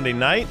on Sunday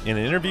night in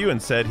an interview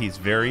and said he's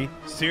very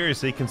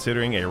seriously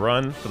considering a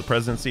run for the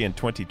presidency in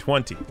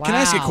 2020. Wow. Can I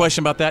ask you a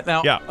question about that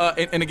now? Yeah.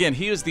 And again,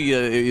 he is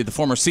the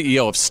former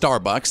CEO of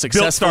Starbucks.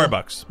 Successful Built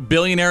Starbucks.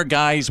 Billionaire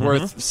guy. He's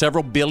worth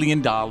several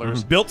 $billions.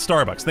 Built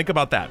Starbucks. Think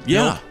about that.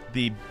 Yeah. Built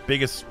the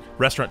biggest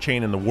restaurant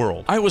chain in the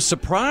world. I was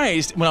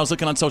surprised when I was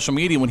looking on social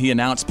media when he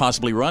announced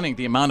possibly running,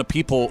 the amount of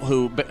people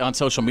who on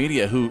social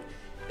media who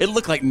it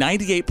looked like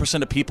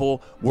 98% of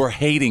people were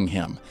hating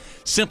him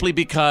simply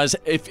because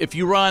if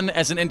you run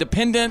as an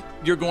independent,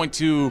 you're going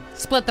to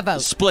split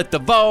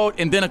the vote.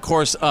 And then, of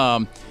course,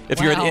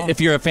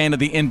 if you're a fan of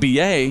the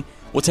NBA,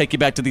 we'll take you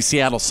back to the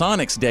Seattle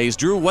Sonics days.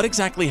 Drew, what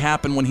exactly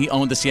happened when he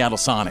owned the Seattle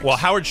Sonics? Well,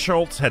 Howard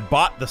Schultz had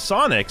bought the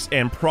Sonics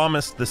and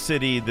promised the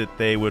city that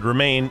they would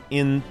remain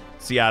in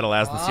Seattle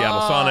as the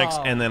Seattle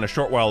Sonics, and then a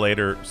short while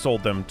later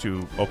sold them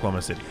to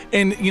Oklahoma City.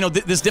 And,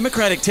 this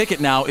Democratic ticket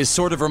now is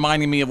sort of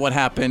reminding me of what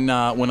happened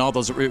when all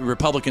those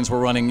Republicans were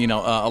running,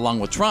 along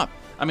with Trump.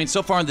 I mean,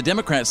 so far on the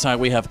Democrat side,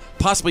 we have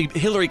possibly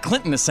Hillary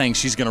Clinton is saying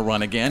she's going to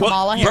run again.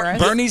 Kamala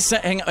Harris.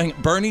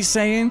 Bernie's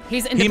saying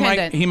he's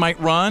independent. He might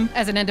run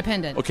as an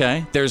independent.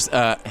 Okay. There's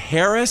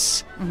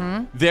Harris.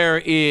 Mm-hmm. There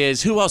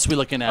is who else are we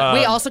looking at?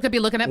 We also could be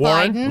looking at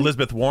Warren, Biden.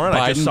 Elizabeth Warren.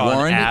 I just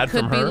saw an ad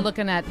from her. Could be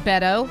looking at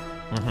Beto.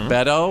 Mm-hmm.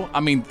 Beto. I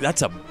mean,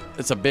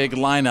 it's a big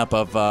lineup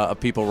of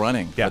people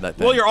running for that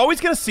thing. Well, you're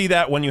always going to see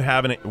that when you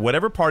have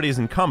whatever party is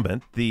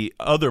incumbent, the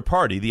other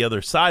party, the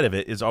other side of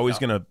it, is always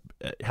going to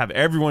have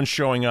everyone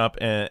showing up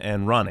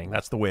and running.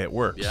 That's the way it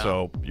works. Yeah.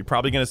 So you're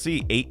probably going to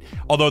see 8,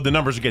 although the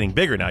numbers are getting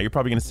bigger now. You're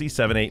probably going to see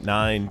 7, 8,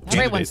 9.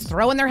 Everyone's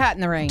throwing their hat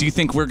in the ring. Do you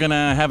think we're going to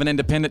have an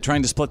independent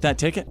trying to split that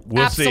ticket?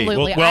 We'll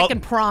Absolutely. See. Well, I can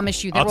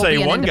promise you there I'll will tell be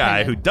you an one guy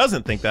independent. who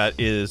doesn't think that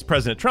is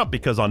President Trump,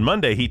 because on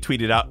Monday he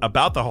tweeted out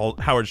about the whole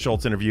Howard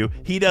Schultz interview.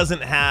 He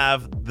doesn't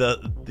have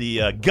the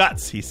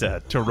guts, he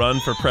said, to run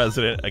for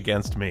president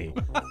against me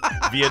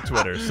via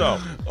Twitter. So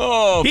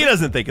he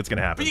doesn't think it's going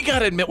to happen. But you got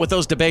to admit, with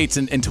those debates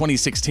in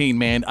 2016,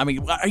 man, I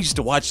mean, I used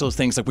to watch those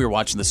things like we were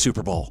watching the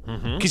Super Bowl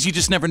because you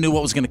just never knew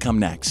what was going to come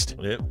next.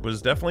 It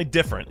was definitely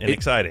different and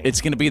exciting.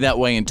 It's going to be that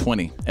way in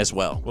 20 as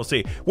well. We'll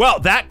see. Well,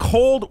 that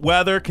cold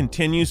weather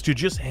continues to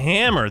just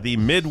hammer the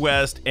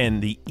Midwest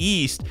and the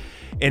East,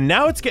 and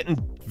now it's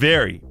getting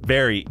very,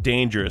 very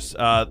dangerous.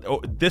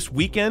 This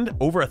weekend,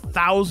 over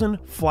 1,000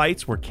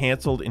 flights were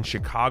canceled in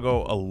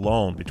Chicago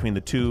alone between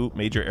the two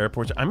major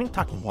airports. I mean,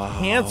 talking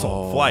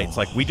canceled flights.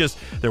 Like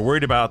they're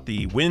worried about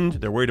the wind,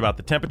 they're worried about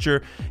the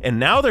temperature, and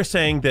now they're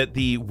saying that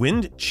the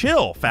wind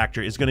chill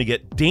factor is going to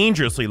get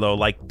dangerously low,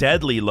 like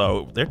deadly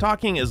low. They're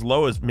talking as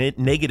low as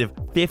negative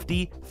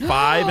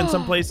 55 in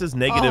some places,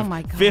 negative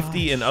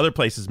 50 in other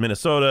places,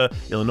 Minnesota,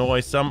 Illinois,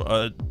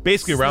 some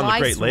basically around the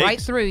Great Lakes.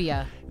 Right through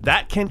you.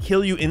 That can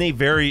kill you in a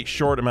very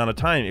short amount of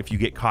time if you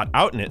get caught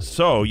out in it.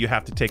 So you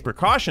have to take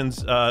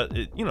precautions,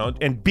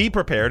 and be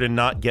prepared and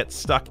not get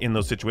stuck in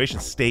those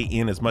situations. Stay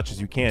in as much as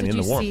you can in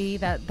the warm. Did you see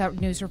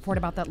that news report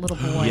about that little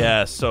boy?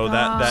 Yes. So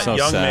that So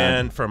young sad.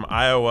 man from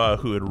Iowa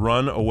who had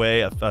run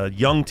away, a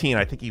young teen,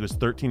 I think he was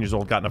 13 years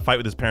old, got in a fight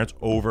with his parents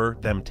over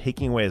them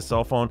taking away his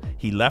cell phone.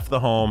 He left the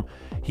home.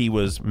 He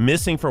was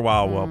missing for a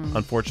while. Well,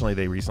 unfortunately,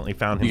 they recently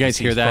found him. You guys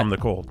hear that? From the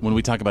cold. When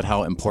we talk about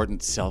how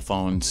important cell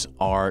phones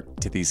are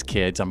to these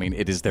kids, I mean,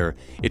 it's their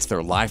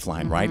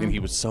lifeline, right? And he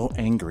was so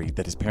angry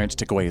that his parents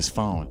took away his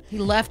phone. He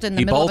left in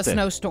the middle of a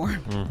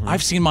snowstorm.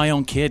 I've seen my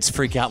own kids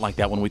freak out like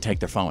that when we take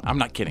their phone. I'm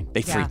not kidding.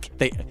 They freak.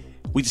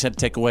 We just had to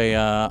take away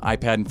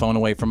iPad and phone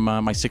away from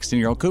my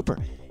 16-year-old Cooper.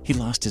 He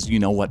lost his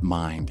you-know-what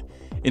mind.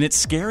 And it's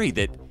scary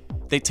that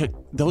they took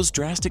those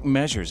drastic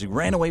measures. He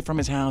ran away from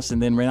his house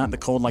and then ran out in the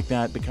cold like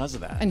that because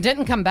of that. And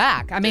didn't come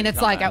back. I mean,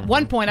 it's like at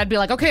one point I'd be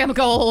like, okay, I'm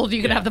cold.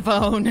 You can have the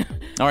phone.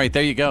 All right,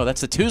 there you go.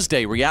 That's the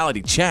Tuesday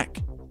reality check.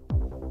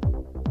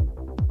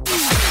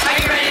 Are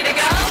you ready to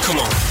go? Come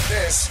on.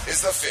 This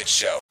is the Fitz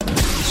Show.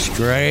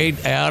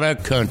 Straight out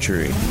of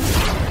country.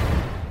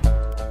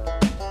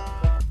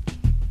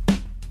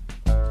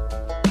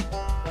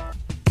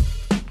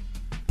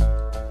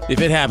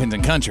 If it happens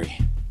in country,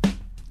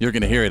 you're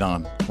going to hear it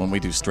on when we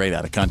do Straight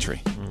Out of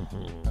Country.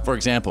 For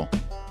example,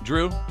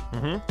 Drew,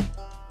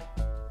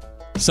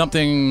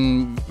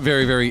 something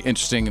very, very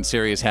interesting and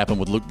serious happened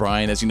with Luke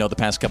Bryan. As you know, the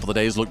past couple of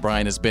days, Luke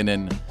Bryan has been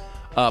in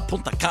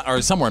Punta Cana,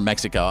 or somewhere in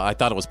Mexico. I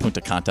thought it was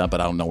Punta Cana,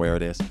 but I don't know where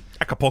it is.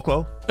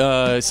 Acapulco?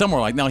 Somewhere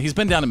like, no, he's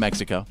been down in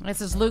Mexico.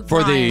 This is Luke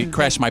for Bryan. the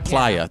Crash My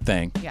Playa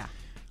thing. Yeah.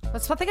 I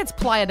think it's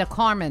Playa del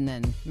Carmen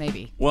then,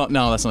 maybe. Well,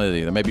 no, that's not it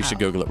either. Maybe you should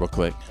Google it real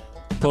quick.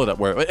 Pull it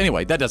up.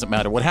 Anyway, that doesn't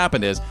matter. What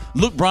happened is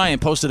Luke Bryan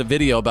posted a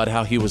video about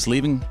how he was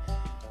leaving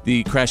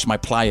the Crash My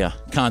Playa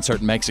concert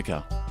in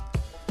Mexico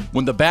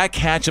when the back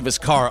hatch of his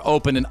car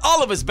opened and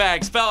all of his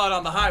bags fell out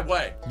on the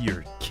highway.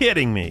 You're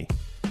kidding me.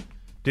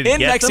 Did he in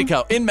get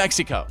Mexico? them? In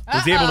Mexico.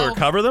 Was he able to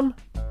recover them?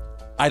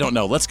 I don't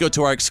know. Let's go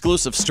to our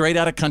exclusive Straight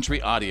Outta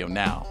Country audio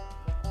now.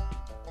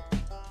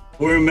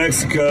 We're in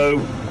Mexico,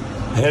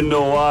 heading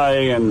to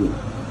Hawaii, and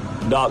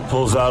Doc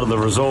pulls out of the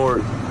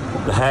resort.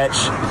 The hatch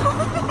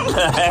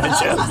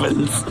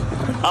opens.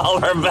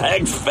 All our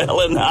bags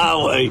fell in the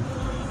highway.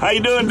 How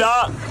you doing,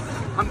 Doc?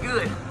 I'm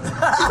good.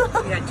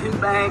 We had 2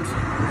 bags.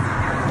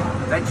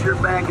 That's your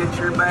bag, that's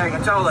your bag.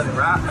 That's all of it,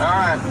 right? All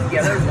right.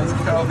 Yeah, there's one.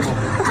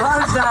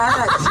 Close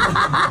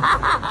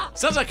that.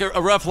 Sounds like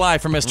a rough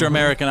life for Mr.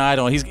 American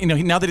Idol. He's,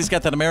 now that he's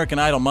got that American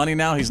Idol money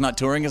now, he's not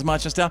touring as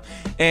much and stuff.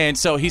 And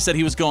so he said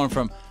he was going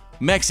from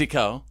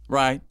Mexico,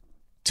 right,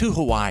 to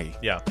Hawaii.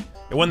 Yeah.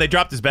 And when they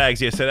dropped his bags,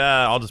 he said,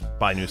 I'll just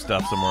buy new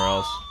stuff somewhere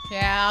else.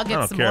 Yeah, I'll I get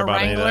don't some care more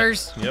about any of that.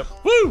 Wranglers. Yep.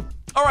 Woo!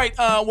 All right.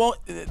 Well,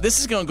 this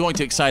is going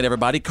to excite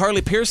everybody.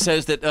 Carly Pearce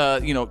says that,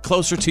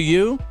 Closer to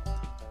You,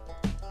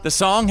 the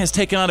song has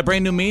taken on a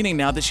brand new meaning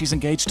now that she's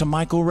engaged to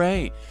Michael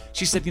Ray.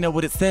 She said,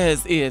 what it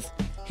says is,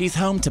 he's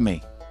home to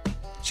me.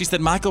 She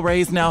said, Michael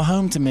Ray is now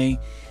home to me,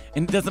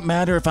 and it doesn't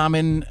matter if I'm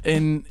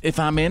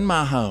in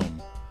my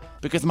home,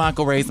 because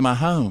Michael Ray's my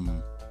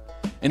home.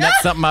 And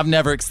that's something I've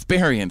never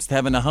experienced,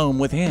 having a home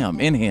with him,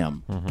 in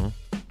him.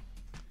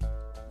 Mm-hmm.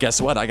 Guess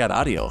what? I got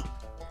audio.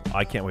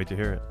 I can't wait to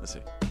hear it. Let's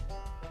see.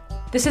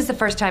 This is the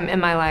first time in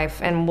my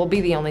life, and will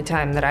be the only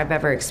time that I've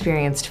ever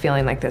experienced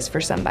feeling like this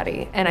for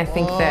somebody. And I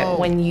think that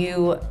when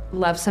you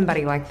love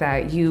somebody like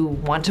that, you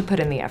want to put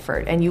in the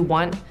effort, and you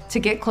want to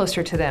get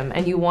closer to them,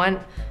 and you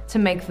want to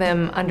make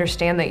them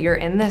understand that you're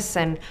in this.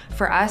 And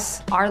for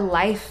us, our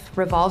life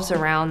revolves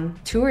around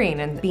touring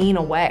and being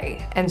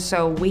away. And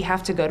so we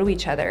have to go to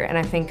each other. And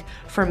I think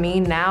for me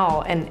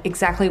now, and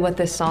exactly what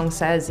this song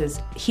says is,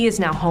 he is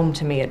now home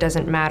to me. It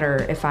doesn't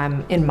matter if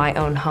I'm in my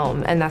own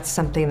home. And that's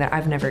something that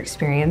I've never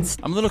experienced.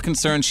 I'm a little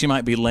concerned she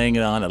might be laying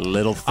it on a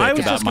little thick I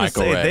was about just going to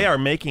Michael say, Ray. they are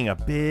making a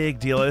big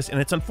deal of this, and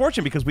it's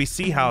unfortunate because we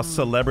see how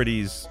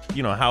celebrities,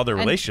 how their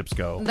relationships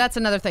go. That's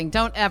another thing.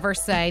 Don't ever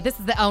say, this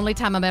is the only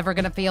time I'm ever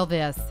going to feel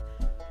this.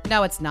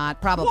 No, it's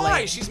not. Probably.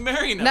 Why? She's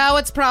marrying him. No,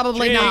 it's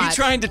probably not. Are you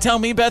trying to tell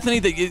me, Bethany,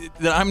 that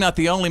I'm not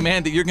the only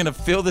man that you're going to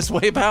feel this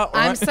way about?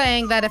 I'm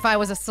saying that if I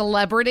was a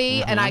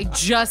celebrity and I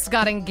just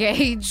got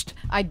engaged,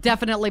 I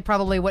definitely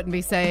probably wouldn't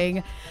be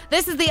saying,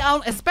 this is the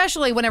only,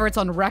 especially whenever it's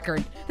on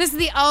record, this is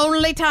the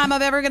only time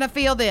I'm ever going to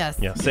feel this.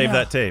 Yeah, save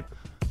that tape.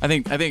 I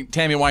think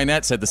Tammy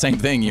Wynette said the same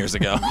thing years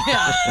ago.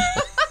 Yeah.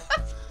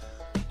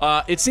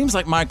 It seems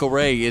like Michael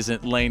Ray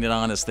isn't laying it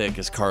on as thick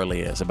as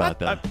Carly is about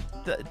that.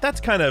 That's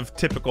kind of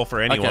typical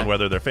for anyone, Okay.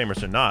 whether they're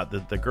famous or not.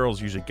 The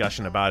girl's usually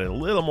gushing about it a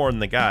little more than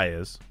the guy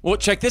is. Well,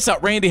 check this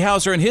out. Randy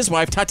Houser and his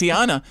wife,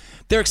 Tatiana,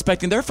 they're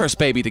expecting their first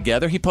baby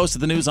together. He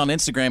posted the news on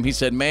Instagram. He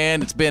said,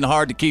 man, it's been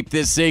hard to keep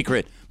this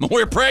secret.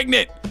 We're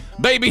pregnant.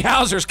 Baby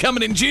Houser's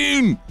coming in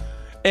June.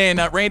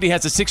 And Randy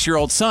has a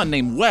 6-year-old son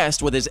named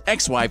West with his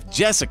ex-wife,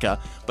 Jessica,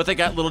 but they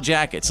got little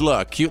jackets.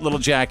 Look, cute little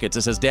jackets.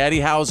 It says Daddy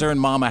Houser and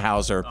Mama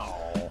Houser.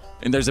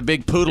 And there's a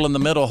big poodle in the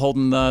middle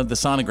holding the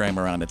sonogram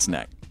around its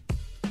neck.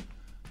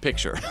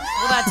 Picture.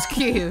 Well, that's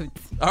cute.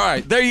 All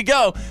right, there you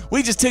go.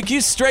 We just took you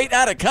straight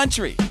out of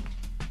country.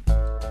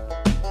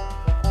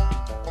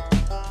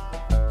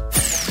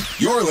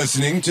 You're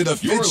listening to The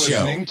Fitz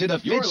Show.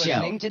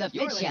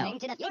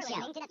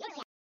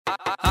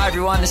 Hi,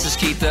 everyone. This is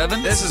Keith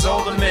Urban. This is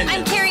Old Dominion.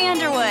 I'm Carrie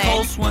Underwood.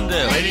 Cole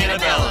Swindell. Lady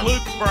Annabella.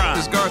 Luke Bryan.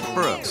 This is Garth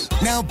Brooks.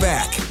 Now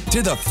back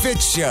to The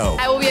Fitz Show.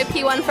 I will be a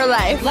P1 for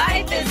life.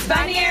 Life is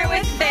funnier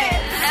with Fitz.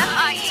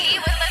 F-I-T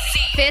with a C.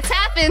 Fitz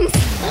happens.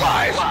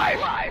 Live.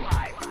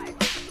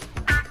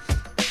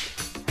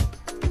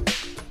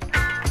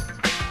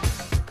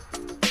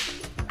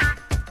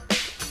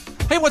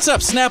 Hey, what's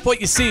up? Snap what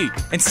you see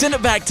and send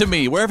it back to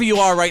me wherever you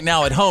are right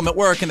now, at home, at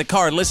work, in the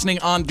car, listening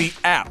on the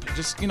app.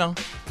 Just,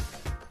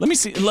 let me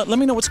see. Let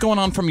me know what's going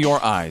on from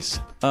your eyes.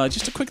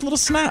 Just a quick little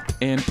snap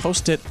and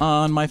post it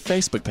on my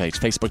Facebook page,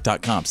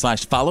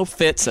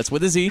 facebook.com/followfitz. That's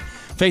with a Z.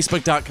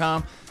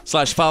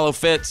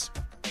 Facebook.com/followfitz.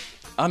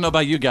 I don't know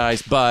about you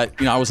guys, but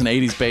I was an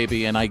 80s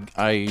baby, and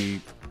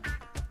I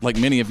like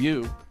many of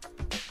you,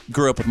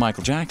 grew up with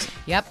Michael Jackson.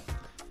 Yep.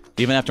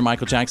 Even after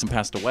Michael Jackson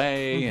passed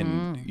away,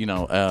 and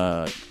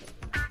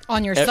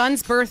on your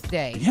son's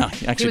birthday. Yeah,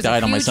 he actually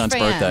died on my son's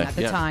birthday. At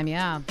the time,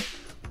 yeah.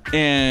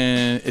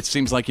 And it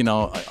seems like,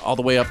 all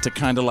the way up to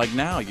kind of like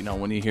now,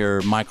 when you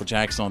hear Michael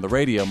Jackson on the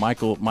radio,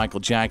 Michael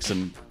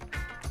Jackson,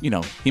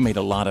 he made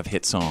a lot of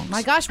hit songs.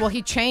 My gosh, well,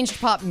 he changed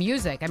pop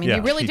music. I mean, Yeah,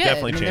 he really he did.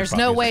 definitely changed There's pop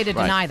no music. way to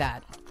Right. deny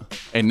that.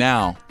 And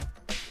now,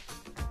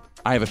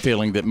 I have a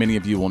feeling that many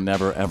of you will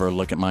never, ever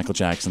look at Michael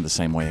Jackson the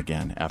same way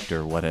again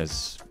after what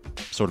has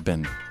sort of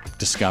been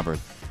discovered.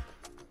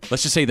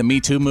 Let's just say the Me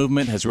Too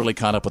movement has really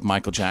caught up with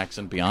Michael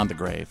Jackson beyond the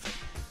grave.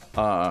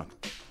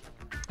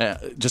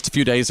 Just a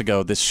few days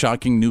ago, this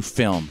shocking new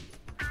film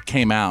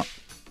came out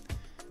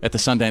at the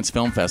Sundance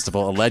Film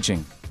Festival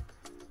alleging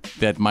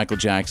that Michael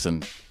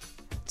Jackson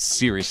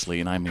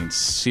seriously, and I mean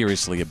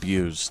seriously,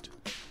 abused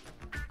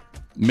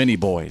many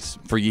boys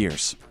for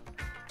years.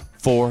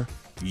 4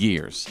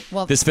 years.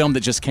 Well, this film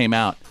that just came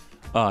out,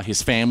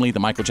 his family, the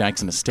Michael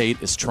Jackson estate,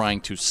 is trying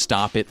to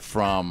stop it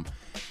from...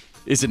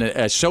 Is it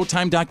a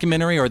Showtime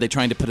documentary, or are they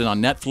trying to put it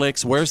on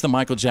Netflix? Where's the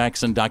Michael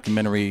Jackson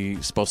documentary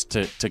supposed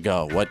to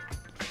go? What...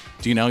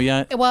 Do you know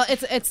yet? Well,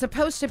 it's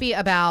supposed to be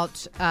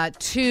about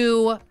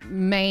two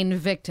main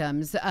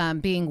victims,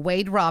 being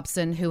Wade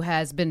Robson, who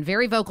has been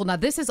very vocal. Now,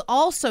 this is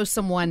also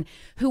someone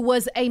who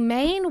was a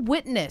main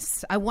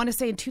witness, I want to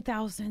say in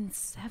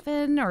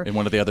 2007 or... In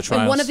one of the other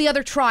trials? In one of the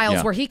other trials,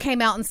 Yeah. where he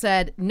came out and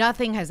said,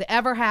 nothing has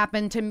ever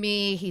happened to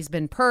me. He's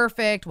been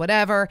perfect,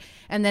 whatever.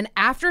 And then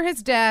after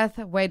his death,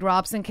 Wade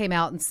Robson came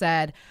out and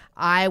said,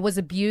 I was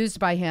abused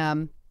by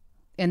him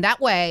in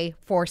that way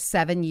for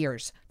 7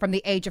 years, from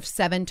the age of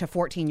 7 to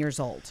 14 years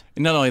old.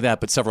 And not only that,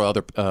 but several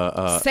other...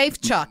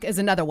 Safe Chuck is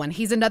another one.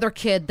 He's another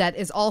kid that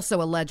is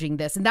also alleging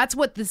this. And that's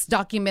what this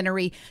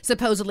documentary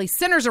supposedly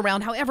centers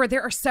around. However,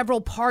 there are several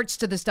parts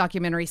to this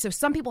documentary, so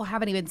some people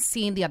haven't even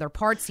seen the other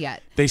parts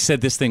yet. They said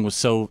this thing was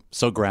so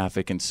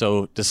graphic and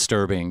so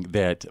disturbing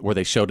that where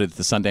they showed it at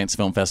the Sundance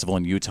Film Festival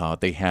in Utah,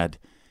 they had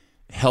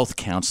health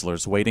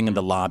counselors waiting in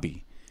the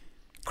lobby.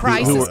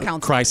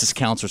 Crisis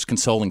counselors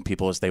consoling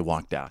people as they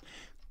walked out.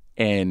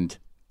 And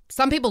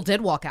some people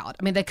did walk out.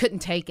 I mean, they couldn't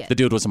take it. The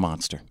dude was a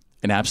monster,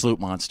 an absolute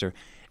monster.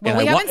 Well,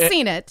 we haven't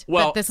seen it,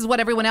 but this is what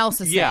everyone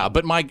else is saying. Yeah,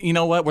 but Mike, you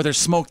know what? Where there's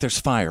smoke, there's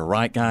fire,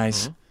 right,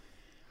 guys? Mm-hmm.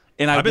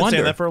 And I've been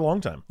saying that for a long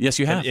time. Yes,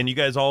 you have. And you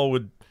guys all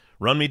would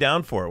run me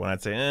down for it when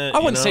I'd say, I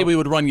wouldn't say we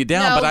would run you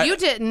down. No, but you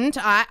didn't.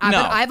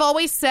 I've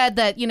always said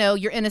that,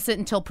 you're innocent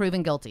until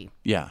proven guilty.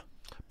 Yeah.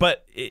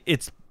 But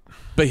it's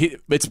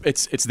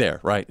there,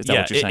 right? Is that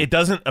what you're saying? It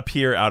doesn't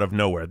appear out of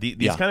nowhere.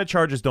 These kind of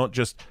charges don't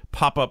just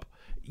pop up.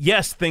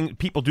 Yes,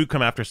 people do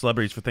come after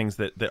celebrities for things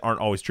that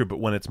aren't always true, but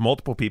when it's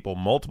multiple people,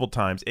 multiple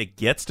times, it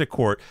gets to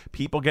court.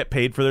 People get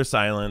paid for their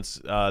silence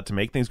to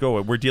make things go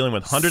away. We're dealing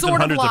with hundreds and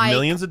hundreds of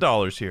millions of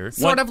dollars here.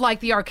 Sort of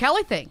like the R.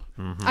 Kelly thing.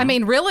 Mm-hmm. I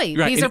mean, really,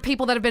 right. These are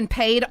people that have been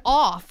paid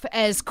off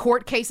as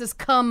court cases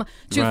come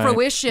to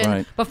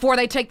fruition before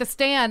they take the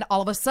stand.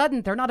 All of a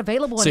sudden, they're not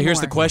available anymore. So here's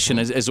the question,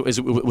 is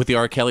with the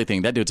R. Kelly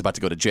thing, that dude's about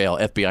to go to jail.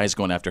 FBI is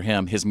going after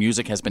him. His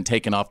music has been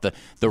taken off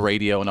the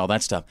radio and all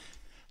that stuff.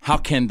 How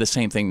can the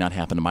same thing not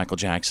happen to Michael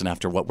Jackson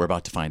after what we're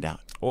about to find out?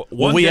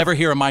 Will we ever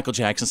hear a Michael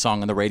Jackson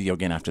song on the radio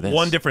again after this?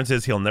 One difference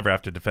is he'll never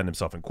have to defend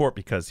himself in court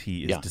because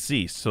he is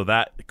deceased. So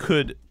that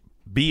could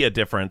be a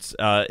difference.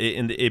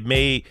 It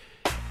may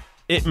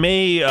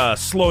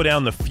slow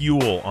down the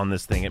fuel on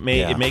this thing. It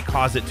may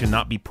cause it to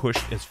not be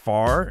pushed as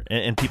far,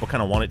 and people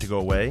kind of want it to go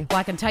away. Well,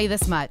 I can tell you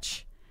this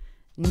much.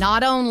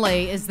 Not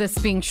only is this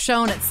being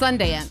shown at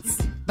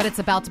Sundance, but it's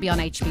about to be on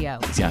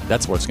HBO. Yeah,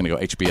 that's where it's going to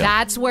go, HBO.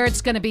 That's where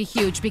it's going to be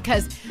huge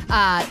because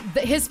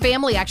his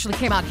family actually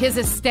came out. His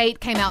estate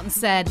came out and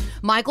said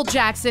Michael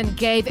Jackson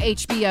gave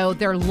HBO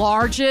their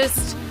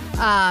largest,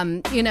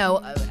 event,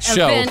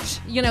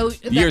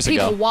 that years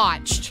people ago.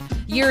 watched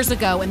years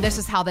ago, and this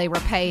is how they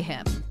repay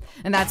him.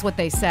 And that's what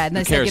they said. And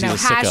they said,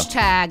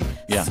 hashtag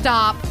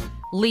stop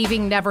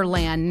Leaving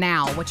Neverland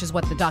now, which is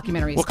what the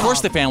documentary is called. Well, of course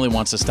the family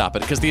wants to stop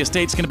it because the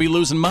estate's going to be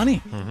losing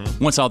money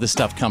once all this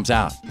stuff comes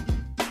out.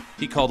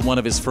 He called one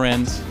of his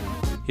friends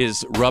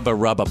his rubber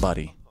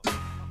buddy.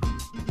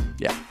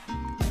 Yeah.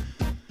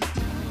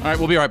 All right,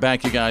 we'll be right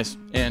back, you guys,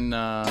 and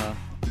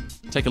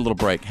take a little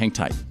break. Hang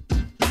tight.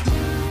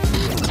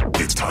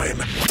 It's time.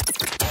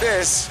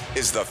 This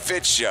is the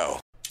Fitz Show.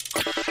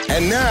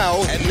 And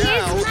now,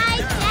 Here's my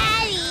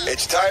daddy.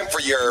 It's time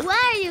for your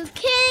Why are you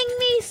kidding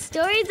me?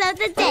 Stories of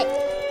the day.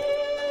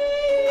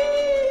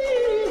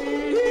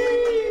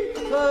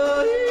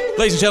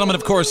 Ladies and gentlemen,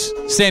 of course,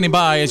 standing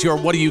by is your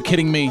What Are You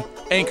Kidding Me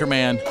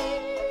anchorman.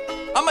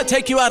 I'm going to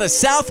take you out of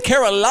South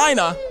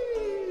Carolina.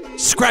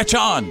 Scratch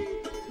on.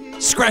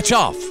 Scratch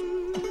off.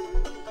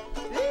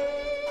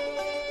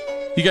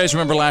 You guys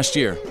remember last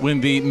year when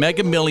the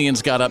Mega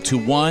Millions got up to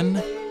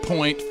 $1.5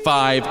 billion?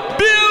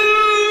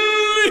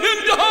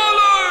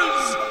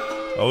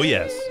 Oh,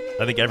 yes.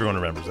 I think everyone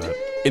remembers that.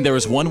 And there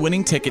was one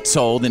winning ticket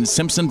sold in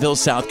Simpsonville,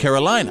 South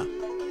Carolina.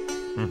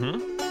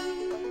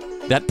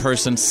 Mm-hmm. That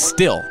person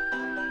still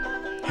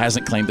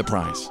hasn't claimed the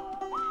prize.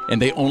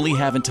 And they only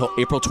have until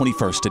April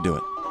 21st to do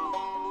it.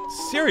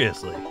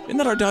 Seriously? Isn't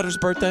that our daughter's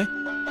birthday?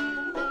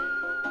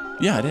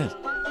 Yeah, it is.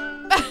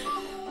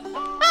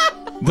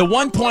 The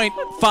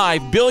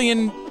 $1.5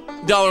 billion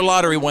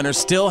lottery winner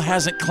still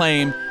hasn't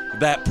claimed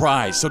that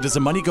prize. So does the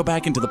money go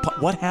back into the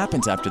what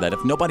happens after that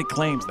if nobody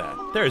claims that?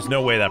 There is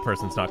no way that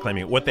person's not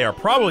claiming it. What they are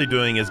probably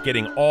doing is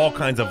getting all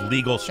kinds of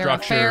legal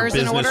structure,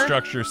 business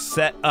structure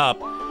set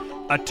up,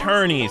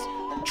 attorneys,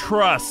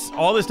 trusts,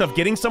 all this stuff,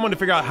 getting someone to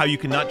figure out how you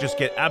can not just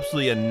get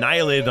absolutely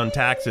annihilated on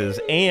taxes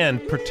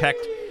and protect,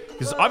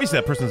 because obviously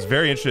that person is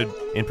very interested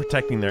in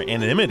protecting their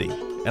anonymity.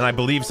 And I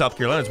believe South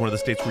Carolina is one of the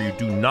states where you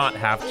do not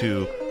have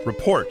to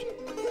report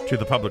to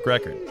the public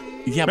record.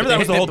 Yeah, remember that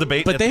was the whole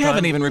debate. But they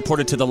haven't even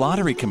reported to the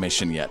Lottery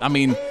Commission yet. I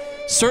mean,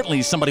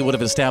 certainly somebody would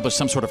have established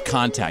some sort of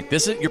contact.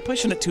 You're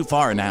pushing it too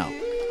far now.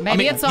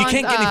 Maybe it's on, you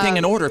can't get anything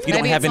in order if you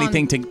don't have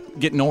anything to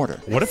get in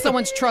order. What if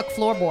someone's truck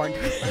floorboard?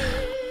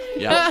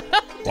 Yeah.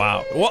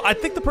 Wow. Well, I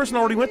think the person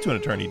already went to an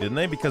attorney, didn't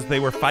they? Because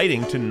they were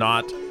fighting to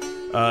not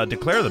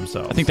declare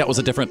themselves. I think that was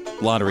a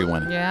different lottery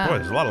winner. Yeah. Boy,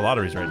 there's a lot of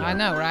lotteries right now. I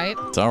know, right?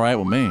 It's all right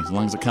with me, as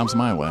long as it comes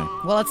my way.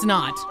 Well, it's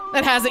not.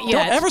 It hasn't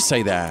yet. Don't ever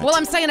say that. Well,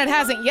 I'm saying it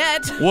hasn't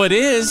yet. Well, it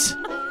is.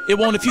 It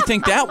won't if you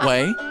think that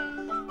way.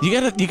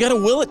 You gotta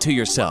will it to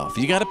yourself.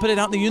 You gotta put it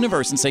out in the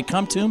universe and say,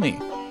 come to me.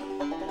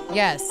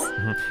 Yes.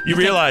 Mm-hmm. You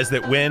realize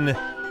that when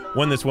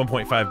this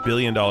 $1.5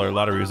 billion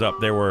lottery was up,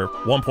 there were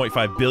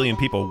 1.5 billion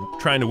people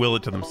trying to will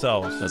it to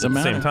themselves at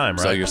the same time,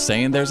 right? So you're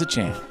saying there's a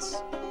chance.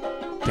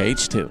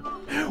 Page 2.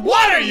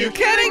 What are you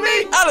kidding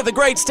me? Out of the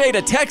great state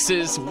of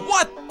Texas,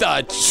 what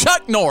the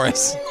Chuck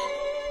Norris?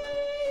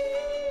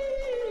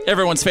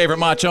 Everyone's favorite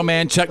macho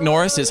man, Chuck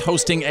Norris, is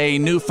hosting a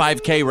new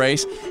 5K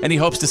race, and he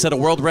hopes to set a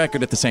world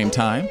record at the same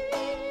time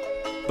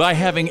by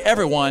having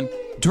everyone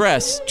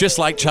dress just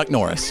like Chuck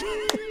Norris.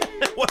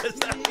 What does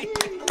that mean?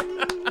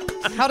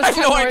 How does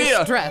Chuck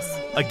Norris dress?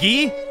 A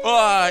gi?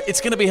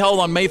 It's going to be held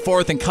on May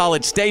 4th in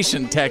College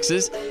Station,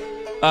 Texas.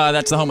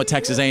 That's the home of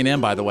Texas A&M,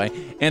 by the way.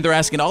 And they're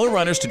asking all the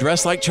runners to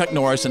dress like Chuck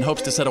Norris in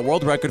hopes to set a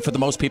world record for the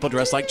most people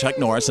dressed like Chuck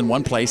Norris in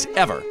one place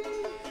ever.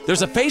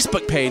 There's a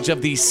Facebook page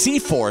of the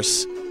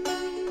C-Force.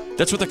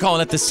 That's what they're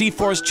calling it, the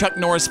C-Force Chuck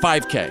Norris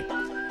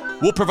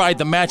 5K. We'll provide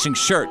the matching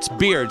shirts,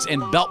 beards,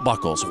 and belt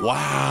buckles.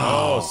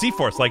 Wow. Oh,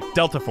 C-Force, like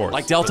Delta Force.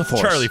 Like Delta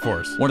Force. Charlie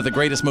Force. One of the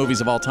greatest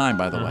movies of all time,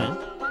 by the way.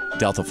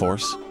 Delta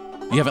Force.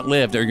 You haven't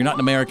lived, or you're not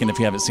an American if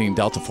you haven't seen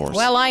Delta Force.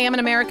 Well, I am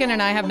an American,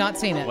 and I have not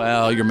seen it.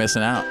 Well, you're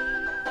missing out.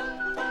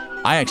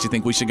 I actually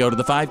think we should go to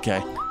the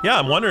 5K. Yeah,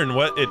 I'm wondering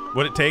what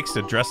it takes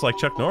to dress like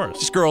Chuck Norris.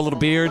 Just grow a little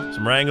beard.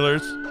 Some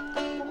Wranglers.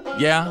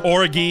 Yeah.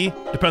 Or a gi.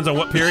 Depends on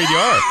what period you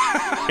are.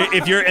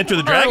 If you're Enter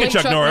the Dragon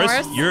Chuck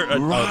Norris, you're a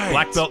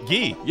black belt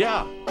gi.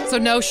 Yeah. So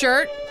no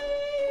shirt?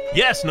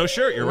 Yes, no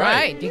shirt. You're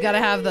right. You got to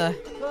have the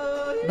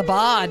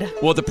bod.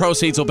 Well, the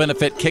proceeds will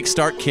benefit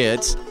Kickstart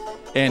Kids.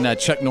 And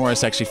Chuck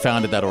Norris actually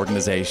founded that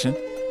organization.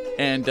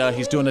 And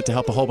he's doing it to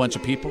help a whole bunch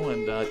of people.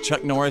 And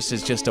Chuck Norris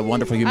is just a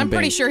wonderful human being. I'm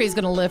pretty sure he's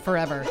going to live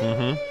forever.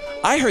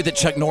 I heard that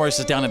Chuck Norris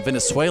is down in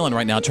Venezuela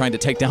right now trying to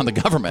take down the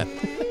government.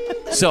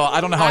 So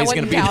I don't know how he's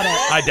going to be there.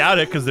 I doubt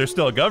it because there's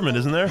still a government,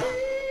 isn't there?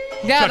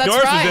 Yeah, Chuck that's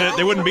Norris right. was in it,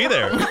 they wouldn't be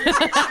there.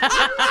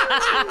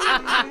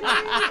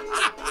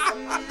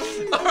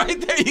 All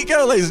right, there you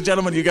go, ladies and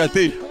gentlemen. You got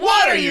the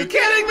What are you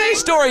kidding me?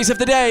 stories of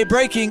the day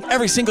breaking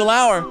every single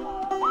hour.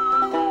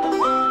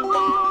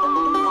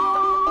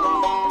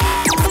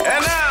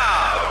 And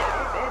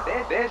now,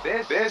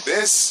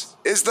 this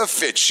is the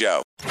Fitz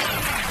Show.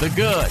 The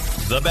good,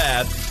 the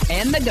bad,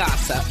 and the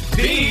gossip.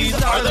 These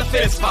are the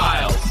Fitz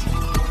Files.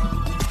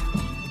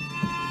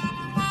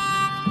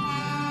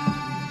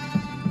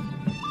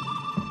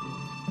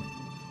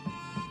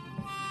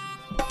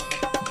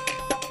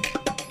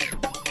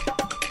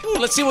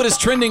 Let's see what is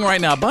trending right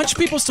now. A bunch of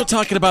people still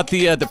talking about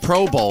the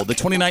Pro Bowl. The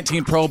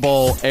 2019 Pro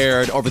Bowl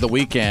aired over the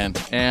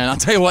weekend. And I'll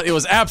tell you what, it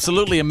was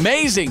absolutely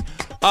amazing.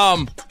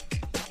 I'm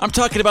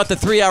talking about the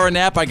 3-hour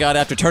nap I got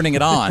after turning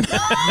it on.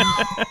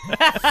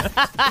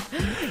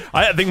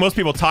 I think most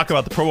people talk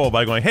about the Pro Bowl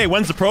by going, hey,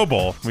 when's the Pro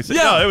Bowl? We say,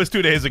 it was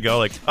 2 days ago.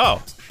 Like,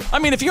 oh. I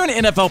mean, if you're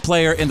an NFL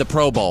player in the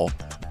Pro Bowl,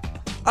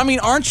 I mean,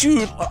 aren't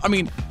you,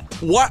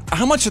 what?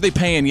 How much are they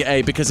paying you,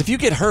 A? Because if you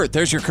get hurt,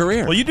 there's your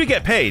career. Well, you do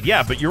get paid,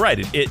 yeah, but you're right.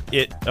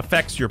 It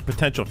affects your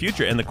potential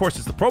future. And, of course,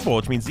 it's the Pro Bowl,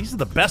 which means these are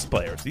the best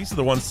players. These are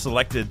the ones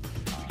selected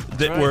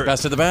that were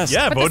best of the best.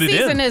 Yeah, but voted in.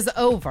 the season is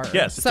over.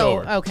 Yes, it's so,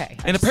 over. Okay.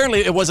 And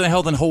apparently it wasn't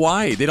held in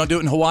Hawaii. They don't do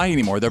it in Hawaii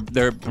anymore. A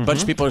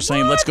bunch of people are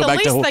saying, let's go back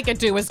to The least they could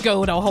do is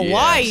go to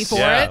Hawaii for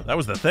it. That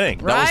was the thing.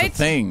 Right? That was the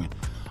thing.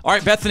 All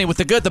right, Bethany, with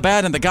the good, the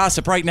bad, and the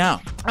gossip right now.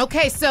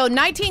 Okay, so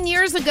 19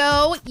 years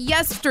ago,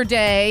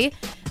 yesterday,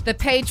 the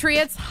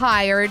Patriots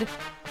hired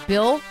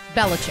Bill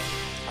Belichick.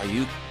 Are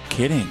you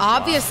kidding?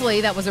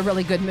 Obviously, that was a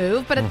really good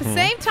move, but at the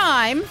same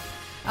time,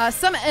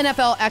 some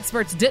NFL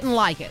experts didn't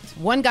like it.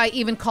 One guy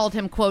even called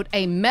him, quote,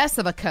 a mess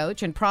of a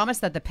coach and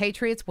promised that the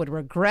Patriots would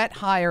regret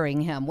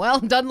hiring him. Well,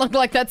 it doesn't look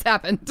like that's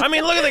happened. I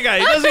mean, look at the guy.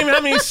 He doesn't even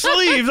have any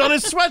sleeves on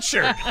his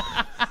sweatshirt.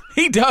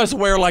 He does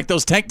wear like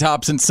those tank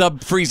tops in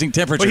sub-freezing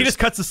temperatures. But he just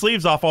cuts the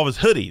sleeves off all of his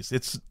hoodies.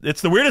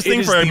 It's the weirdest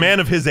thing for a man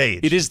of his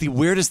age. It is the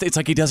weirdest. It's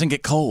like he doesn't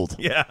get cold.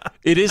 Yeah.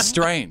 It is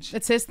strange.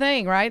 It's his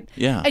thing, right?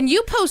 Yeah. And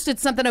you posted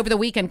something over the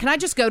weekend. Can I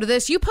just go to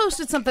this? You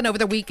posted something over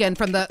the weekend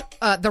from the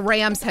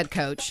Rams head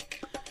coach,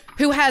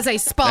 who has a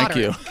spotter.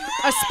 Thank you.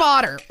 A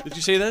spotter. Did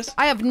you see this?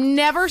 I have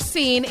never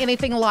seen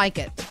anything like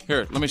it.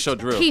 Here, let me show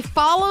Drew. He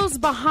follows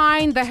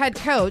behind the head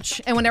coach,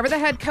 and whenever the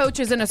head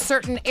coach is in a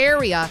certain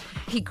area,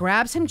 he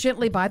grabs him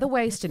gently by the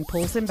waist and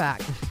pulls him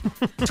back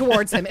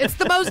towards him. It's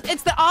the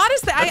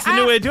oddest thing. That's the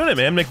new way of doing it,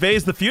 man.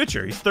 McVay's the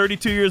future. He's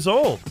 32 years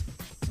old.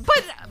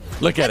 But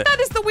look at it. That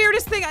is the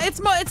weirdest thing. It's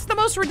the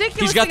most ridiculous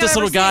thing He's got this I've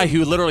little ever guy seen.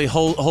 who literally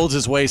holds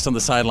his waist on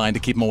the sideline to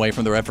keep him away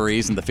from the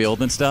referees and the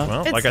field and stuff.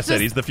 Well, like I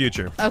said, he's the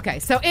future. Okay,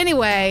 so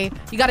anyway,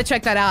 you got to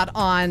check that out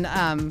on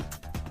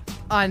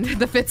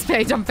the Fitz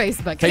page on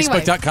Facebook.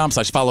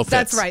 Facebook.com/follow Fitz.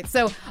 That's right.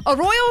 So a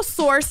royal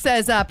source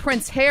says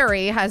Prince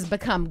Harry has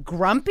become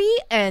grumpy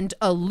and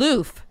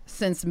aloof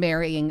since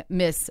marrying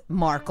Miss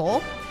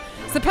Markle.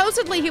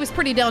 Supposedly, he was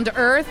pretty down to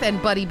earth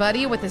and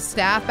buddy-buddy with his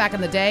staff back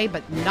in the day,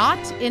 but not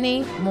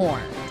anymore.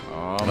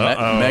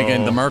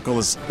 Meghan the Merkel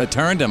has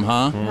turned him,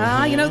 huh?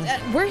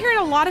 We're hearing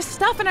a lot of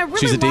stuff, and I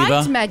really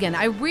liked Meghan.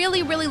 I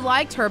really, really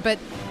liked her, but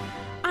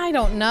I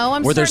don't know.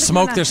 Where there's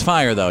smoke, there's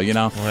fire, though, you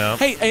know? Well.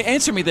 Hey,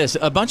 answer me this.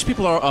 A bunch of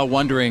people are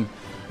wondering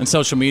on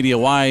social media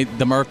why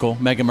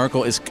Meghan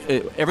Merkel is,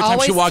 every time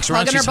she walks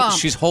around,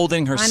 she's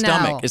holding her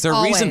stomach. Is there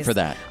a reason for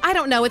that? I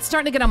don't know. It's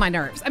starting to get on my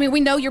nerves. I mean, we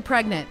know you're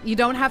pregnant. You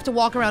don't have to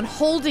walk around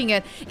holding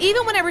it.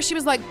 Even whenever she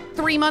was like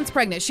 3 months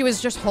pregnant, she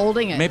was just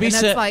holding it. Maybe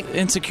it's an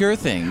insecure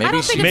thing.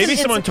 Maybe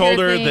someone told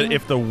her that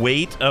if the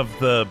weight of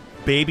the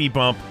baby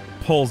bump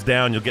pulls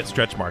down, you'll get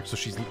stretch marks. So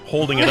she's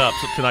holding it up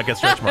to not get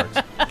stretch marks.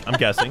 I'm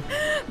guessing.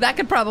 That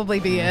could probably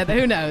be it.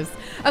 Who knows?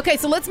 Okay,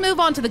 so let's move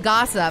on to the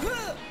gossip.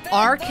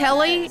 R.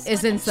 Kelly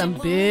is in some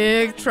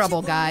big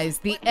trouble, guys.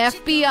 The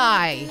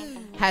FBI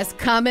has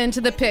come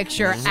into the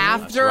picture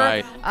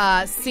after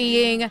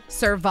seeing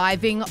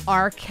Surviving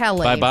R.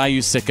 Kelly. Bye-bye,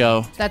 you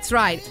sicko. That's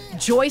right.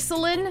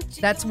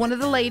 Joycelyn, that's one of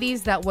the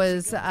ladies that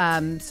was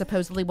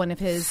supposedly one of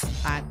his,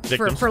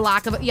 for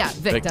lack of,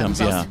 victims.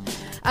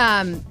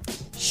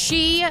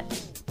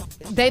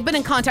 They've been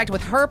in contact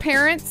with her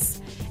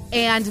parents,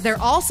 and they're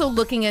also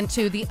looking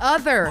into the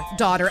other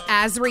daughter,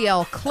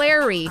 Azriel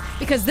Clary,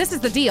 because this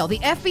is the deal. The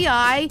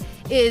FBI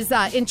is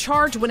in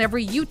charge whenever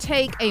you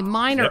take a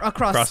minor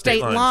across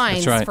state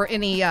lines for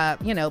any, bad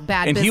business.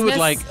 And he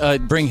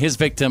would bring his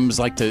victims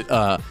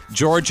to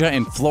Georgia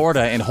and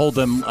Florida and hold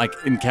them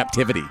in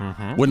captivity.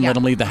 Wouldn't let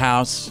them leave the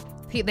house.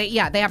 They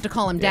have to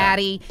call him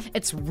daddy.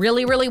 It's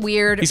really, really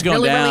weird. He's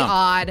going down. Really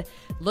odd.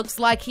 Looks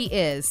like he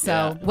is.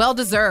 So well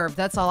deserved.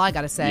 That's all I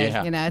got to say.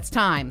 Yeah. It's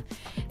time.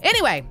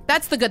 Anyway,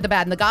 that's the good, the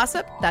bad, and the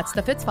gossip. That's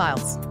the Fitz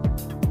Files.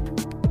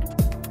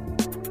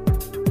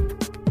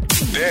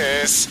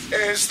 This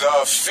is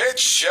the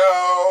Fitz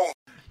Show.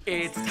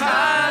 It's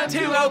time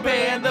to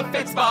open the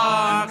Fitz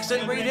box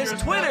and read his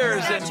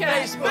Twitters and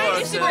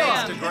Facebooks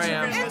and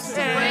Instagrams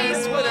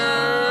and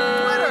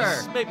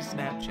Twitter. Maybe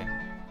Snapchat.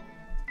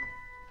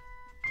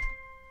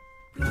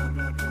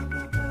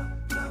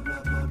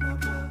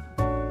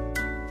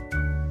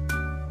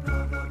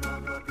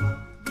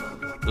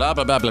 Blah,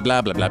 blah, blah, blah,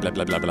 blah, blah, blah, blah,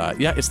 blah, blah, blah.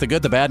 Yeah, it's the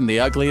good, the bad, and the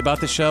ugly about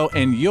the show,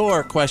 and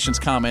your questions,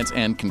 comments,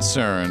 and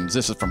concerns.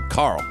 This is from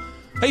Carl.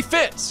 Hey,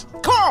 Fitz.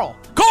 Carl.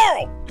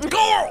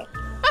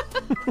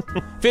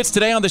 Fitz,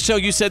 today on the show,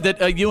 you said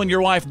that you and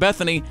your wife,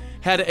 Bethany,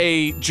 had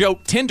a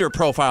joke Tinder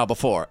profile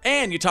before,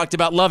 and you talked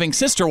about loving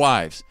sister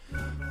wives.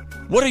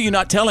 What are you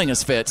not telling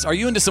us, Fitz? Are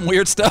you into some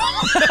weird stuff?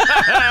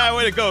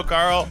 Way to go,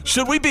 Carl.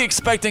 Should we be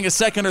expecting a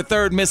second or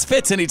third Miss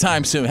Fitz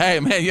anytime soon? Hey,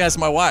 man, you asked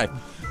my wife.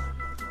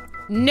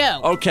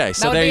 No. Okay,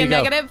 so there you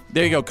go. Negative?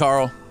 There you go,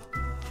 Carl.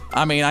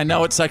 I mean, I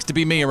know it sucks to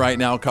be me right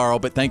now, Carl,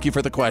 but thank you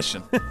for the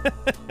question.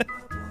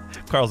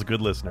 Carl's a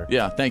good listener.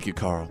 Yeah, thank you,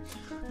 Carl.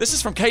 This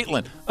is from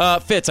Caitlin.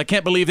 Fitz, I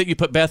can't believe that you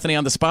put Bethany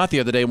on the spot the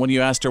other day when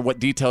you asked her what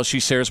details she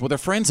shares with her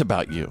friends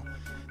about you.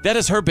 That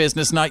is her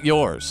business, not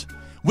yours.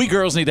 We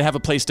girls need to have a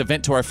place to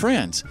vent to our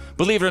friends.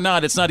 Believe it or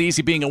not, it's not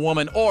easy being a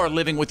woman or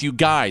living with you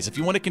guys. If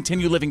you want to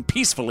continue living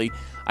peacefully,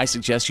 I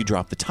suggest you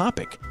drop the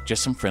topic.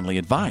 Just some friendly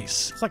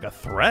advice. It's like a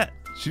threat.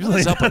 She's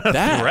What's like up with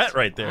that? Threat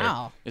right there.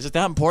 Wow. Is it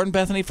that important,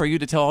 Bethany, for you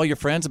to tell all your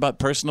friends about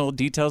personal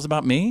details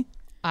about me?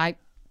 I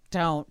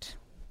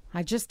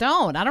just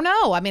don't. I don't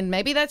know. I mean,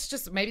 maybe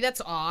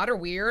that's odd or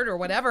weird or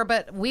whatever,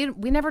 but we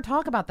never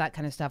talk about that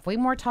kind of stuff. We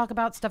more talk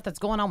about stuff that's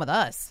going on with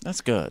us.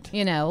 That's good.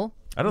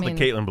 I don't think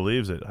Caitlin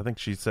believes it. I think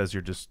she says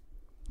you're just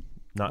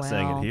not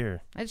saying it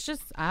here. It's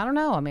just, I don't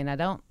know. I mean,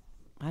 I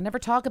never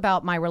talk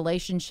about my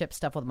relationship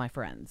stuff with my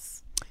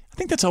friends. I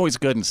think that's always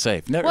good and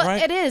safe.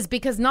 Right? It is,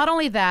 because not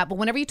only that, but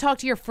whenever you talk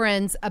to your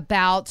friends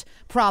about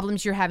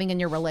problems you're having in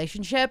your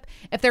relationship,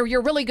 if they're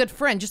your really good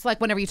friend, just like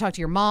whenever you talk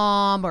to your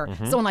mom or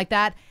someone like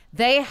that,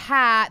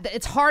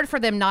 it's hard for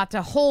them not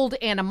to hold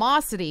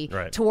animosity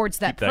towards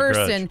that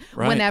person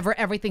whenever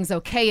everything's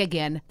okay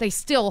again. They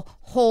still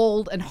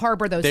hold and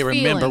harbor those feelings.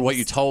 They remember what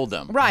you told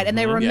them. Right, and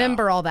they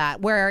remember all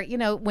that. Where,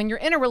 when you're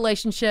in a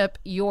relationship,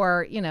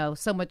 you're,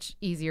 so much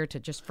easier to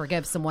just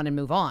forgive someone and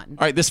move on.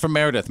 All right, this from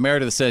Meredith.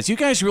 Meredith says, you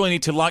guys really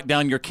need to lock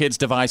down your kids'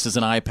 devices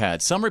and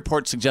iPads. Some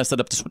reports suggest that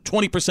up to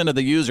 20% of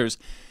the users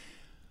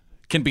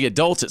can be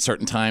adults at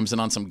certain times and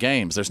on some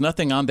games. There's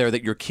nothing on there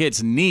that your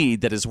kids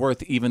need that is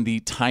worth even the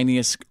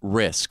tiniest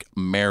risk.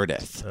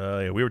 Meredith.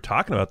 Yeah, we were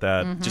talking about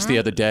that just the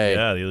other day.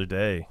 Yeah, the other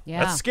day.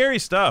 Yeah. That's scary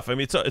stuff. I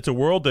mean, it's a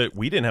world that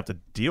we didn't have to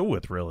deal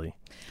with, really.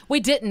 We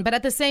didn't, but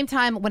at the same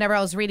time, whenever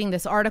I was reading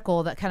this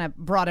article that kind of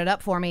brought it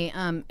up for me,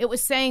 it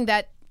was saying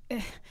that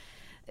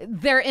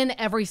they're in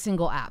every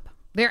single app.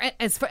 They're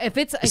as far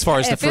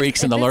as the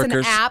freaks and the lurkers. If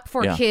it's an app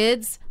for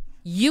kids,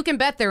 you can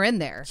bet they're in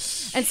there.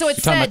 And so it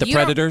said, talking about the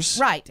predators?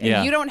 Right.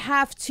 And you don't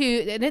have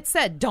to, and it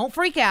said, don't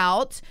freak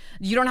out.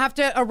 You don't have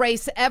to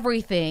erase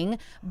everything,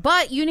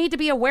 but you need to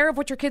be aware of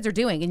what your kids are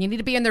doing, and you need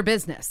to be in their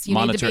business. You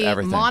need to be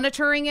everything.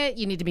 Monitoring it.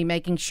 You need to be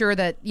making sure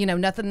that,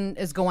 nothing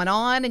is going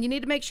on, and you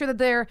need to make sure that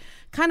they're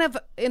kind of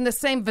in the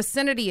same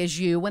vicinity as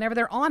you whenever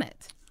they're on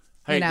it.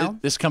 Hey,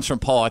 this comes from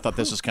Paul. I thought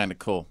this was kind of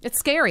cool. It's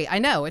scary. I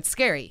know. It's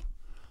scary.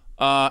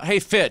 Hey,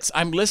 Fitz,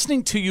 I'm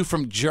listening to you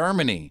from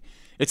Germany.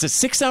 It's a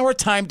 6-hour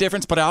time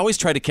difference, but I always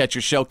try to catch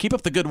your show. Keep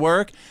up the good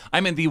work.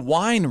 I'm in the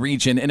wine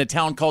region in a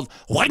town called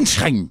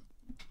Weinstein.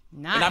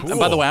 Nice. And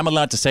by the way, I'm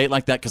allowed to say it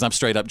like that because I'm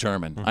straight up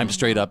German. I'm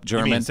straight up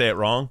German. You mean say it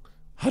wrong?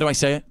 How do I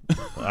say it?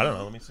 I don't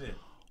know. Let me see it.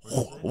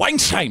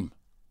 Weinstein.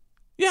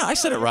 Yeah, I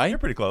said it right. You're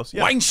pretty close.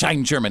 Yeah.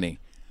 Weinstein, Germany.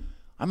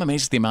 I'm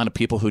amazed at the amount of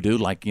people who do,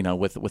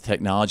 with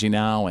technology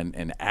now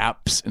and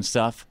apps and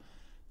stuff.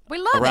 We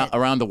love it.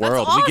 Around the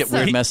world. That's awesome. We get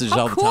weird messages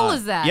all the time. How cool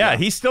is that? Yeah,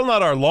 he's still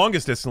not our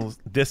longest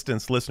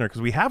distance listener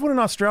because we have one in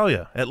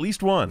Australia. At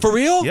least one. For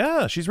real?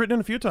 Yeah, she's written in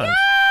a few times.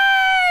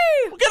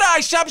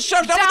 G'day, shove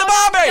with the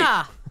Barbie.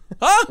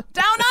 Huh?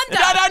 Down under.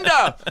 Down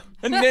under.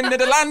 And then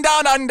the land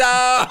down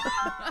under.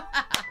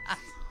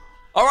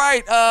 All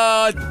right,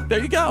 there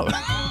you go.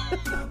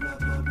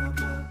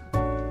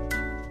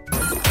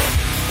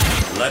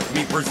 Let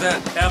me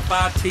present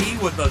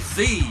FIT with a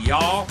Z,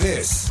 y'all.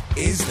 This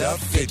is the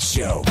Fitz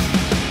Show.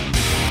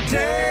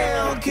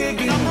 Tail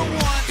kicking.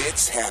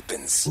 Fitz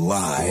happens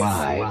live.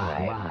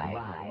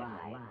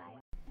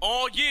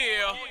 Oh,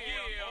 yeah.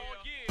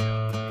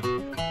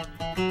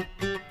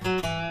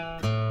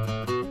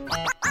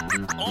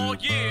 Oh,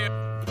 yeah.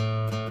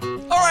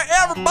 All right,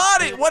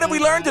 everybody, what have we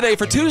learned today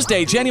for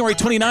Tuesday, January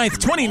 29th,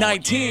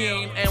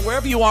 2019? And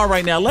wherever you are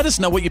right now, let us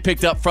know what you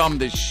picked up from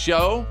the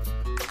show.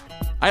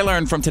 I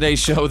learned from today's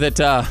show that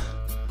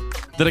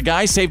a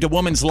guy saved a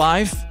woman's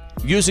life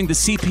using the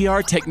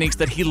CPR techniques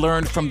that he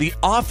learned from The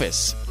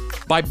Office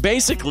by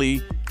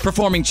basically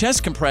performing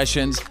chest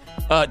compressions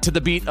to the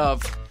beat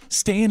of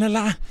 "Staying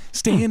Alive,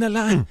 Staying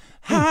Alive,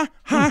 ha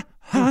ha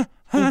ha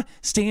ha,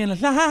 Staying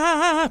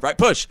Alive." Right,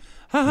 push.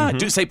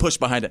 Do say push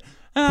behind it.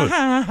 Push,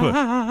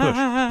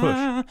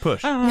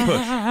 push.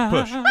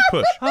 I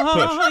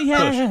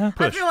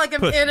feel like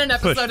I'm in an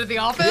episode of The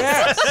Office.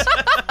 Yes.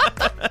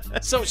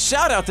 So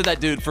shout out to that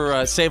dude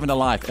for saving a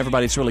life.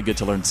 Everybody, it's really good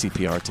to learn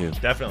CPR too.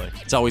 Definitely.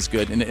 It's always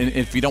good. And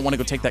if you don't want to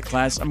go take that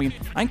class, I mean,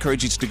 I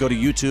encourage you to go to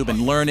YouTube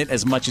and learn it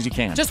as much as you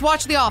can. Just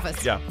watch The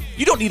Office. Yeah.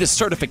 You don't need a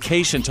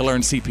certification to learn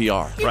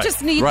CPR. You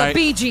just need the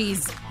Bee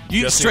Gees.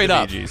 You just straight need the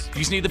up. Bee Gees. You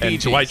just need the Bee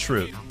Gees. And Dwight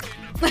Schrute.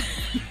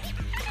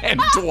 And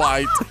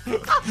Dwight.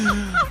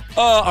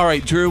 All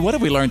right, Drew, what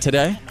have we learned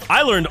today?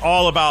 I learned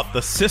all about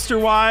The Sister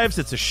Wives.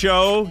 It's a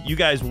show. You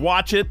guys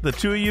watch it, the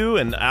two of you,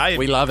 and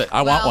We love it.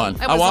 I want one.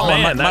 I want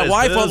one. My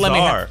wife won't let me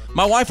bizarre.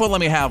 my wife won't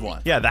let me have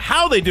one. Yeah, the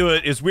how they do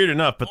it is weird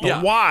enough, but the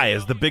Yeah. why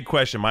is the big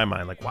question in my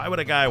mind. Like, why would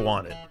a guy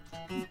want it?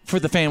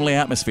 For the family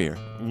atmosphere.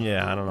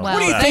 Yeah, I don't know. Well,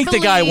 What do you I think the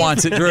guy believe-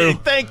 wants it, Drew?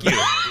 Thank you.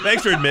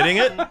 Thanks for admitting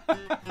it.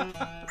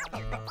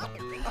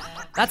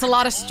 That's a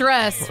lot of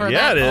stress for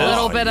Yeah, that it is.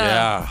 little bit of.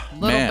 Yeah,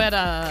 Little man. bit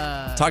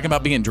of. Talking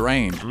about being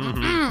drained.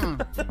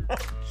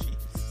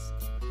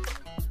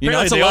 You know,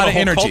 Apparently it's a they own lot a of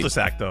whole energy.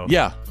 cul-de-sac, though.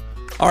 Yeah.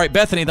 All right,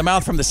 Bethany, the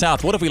mouth from the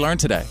south. What have we learned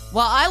today?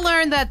 Well, I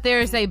learned that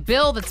there's a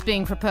bill that's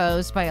being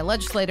proposed by a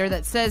legislator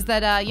that says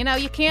that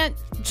you can't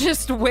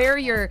just wear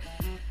your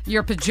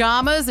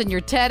pajamas and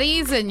your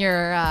teddies and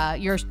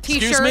your t-shirts.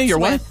 Excuse me, your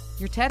what? with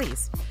your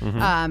teddies.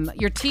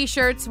 Your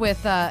t-shirts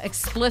with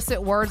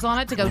explicit words on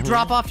it to go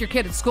drop off your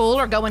kid at school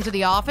or go into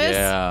the office.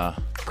 Yeah.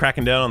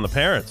 Cracking down on the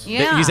parents.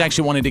 Yeah. He's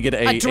actually wanting to get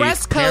a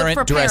dress code parent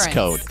for dress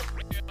parents. code.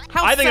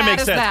 How I think it sad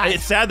makes is sense. that?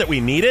 It's sad that we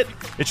need it.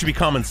 It should be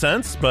common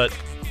sense, but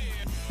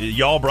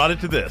y'all brought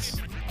it to this.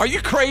 Are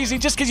you crazy?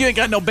 Just because you ain't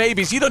got no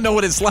babies, you don't know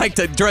what it's like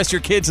to dress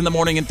your kids in the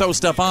morning and throw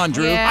stuff on,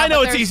 Drew. Yeah. I know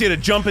but it's there's- easy to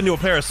jump into a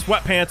pair of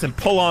sweatpants and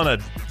pull on a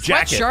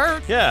jacket.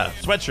 Sweatshirt. Yeah,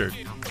 sweatshirt.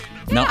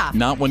 Yeah.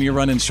 Not when you're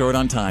running short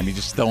on time. You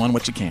just throw on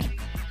what you can.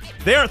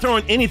 They aren't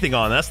throwing anything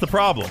on. That's the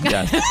problem.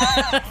 Yeah.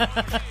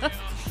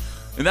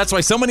 And that's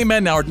why so many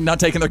men now are not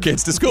taking their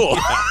kids to school.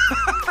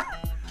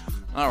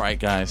 All right,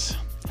 guys.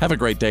 Have a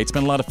great day. It's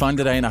been a lot of fun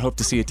today, and I hope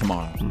to see you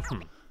tomorrow.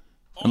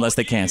 Unless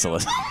they cancel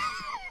us.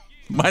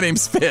 My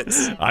name's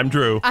Fitz. I'm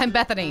Drew. I'm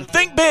Bethany.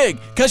 Think big,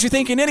 because you're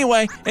thinking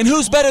anyway. And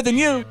who's better than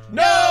you?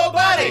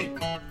 Nobody!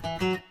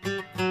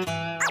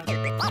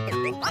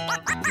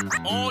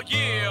 Oh,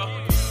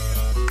 yeah.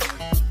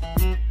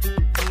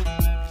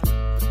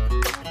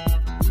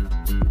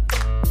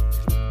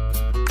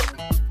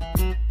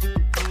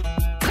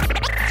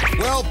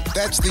 Well,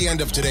 that's the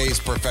end of today's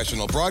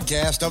professional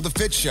broadcast of The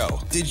Fitz Show.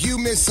 Did you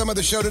miss some of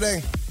the show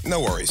today?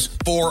 No worries.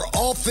 For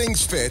all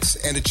things Fitz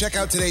and to check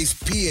out today's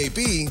PAB,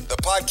 the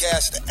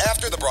podcast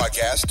after the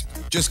broadcast,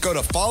 just go to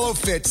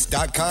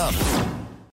followfitz.com.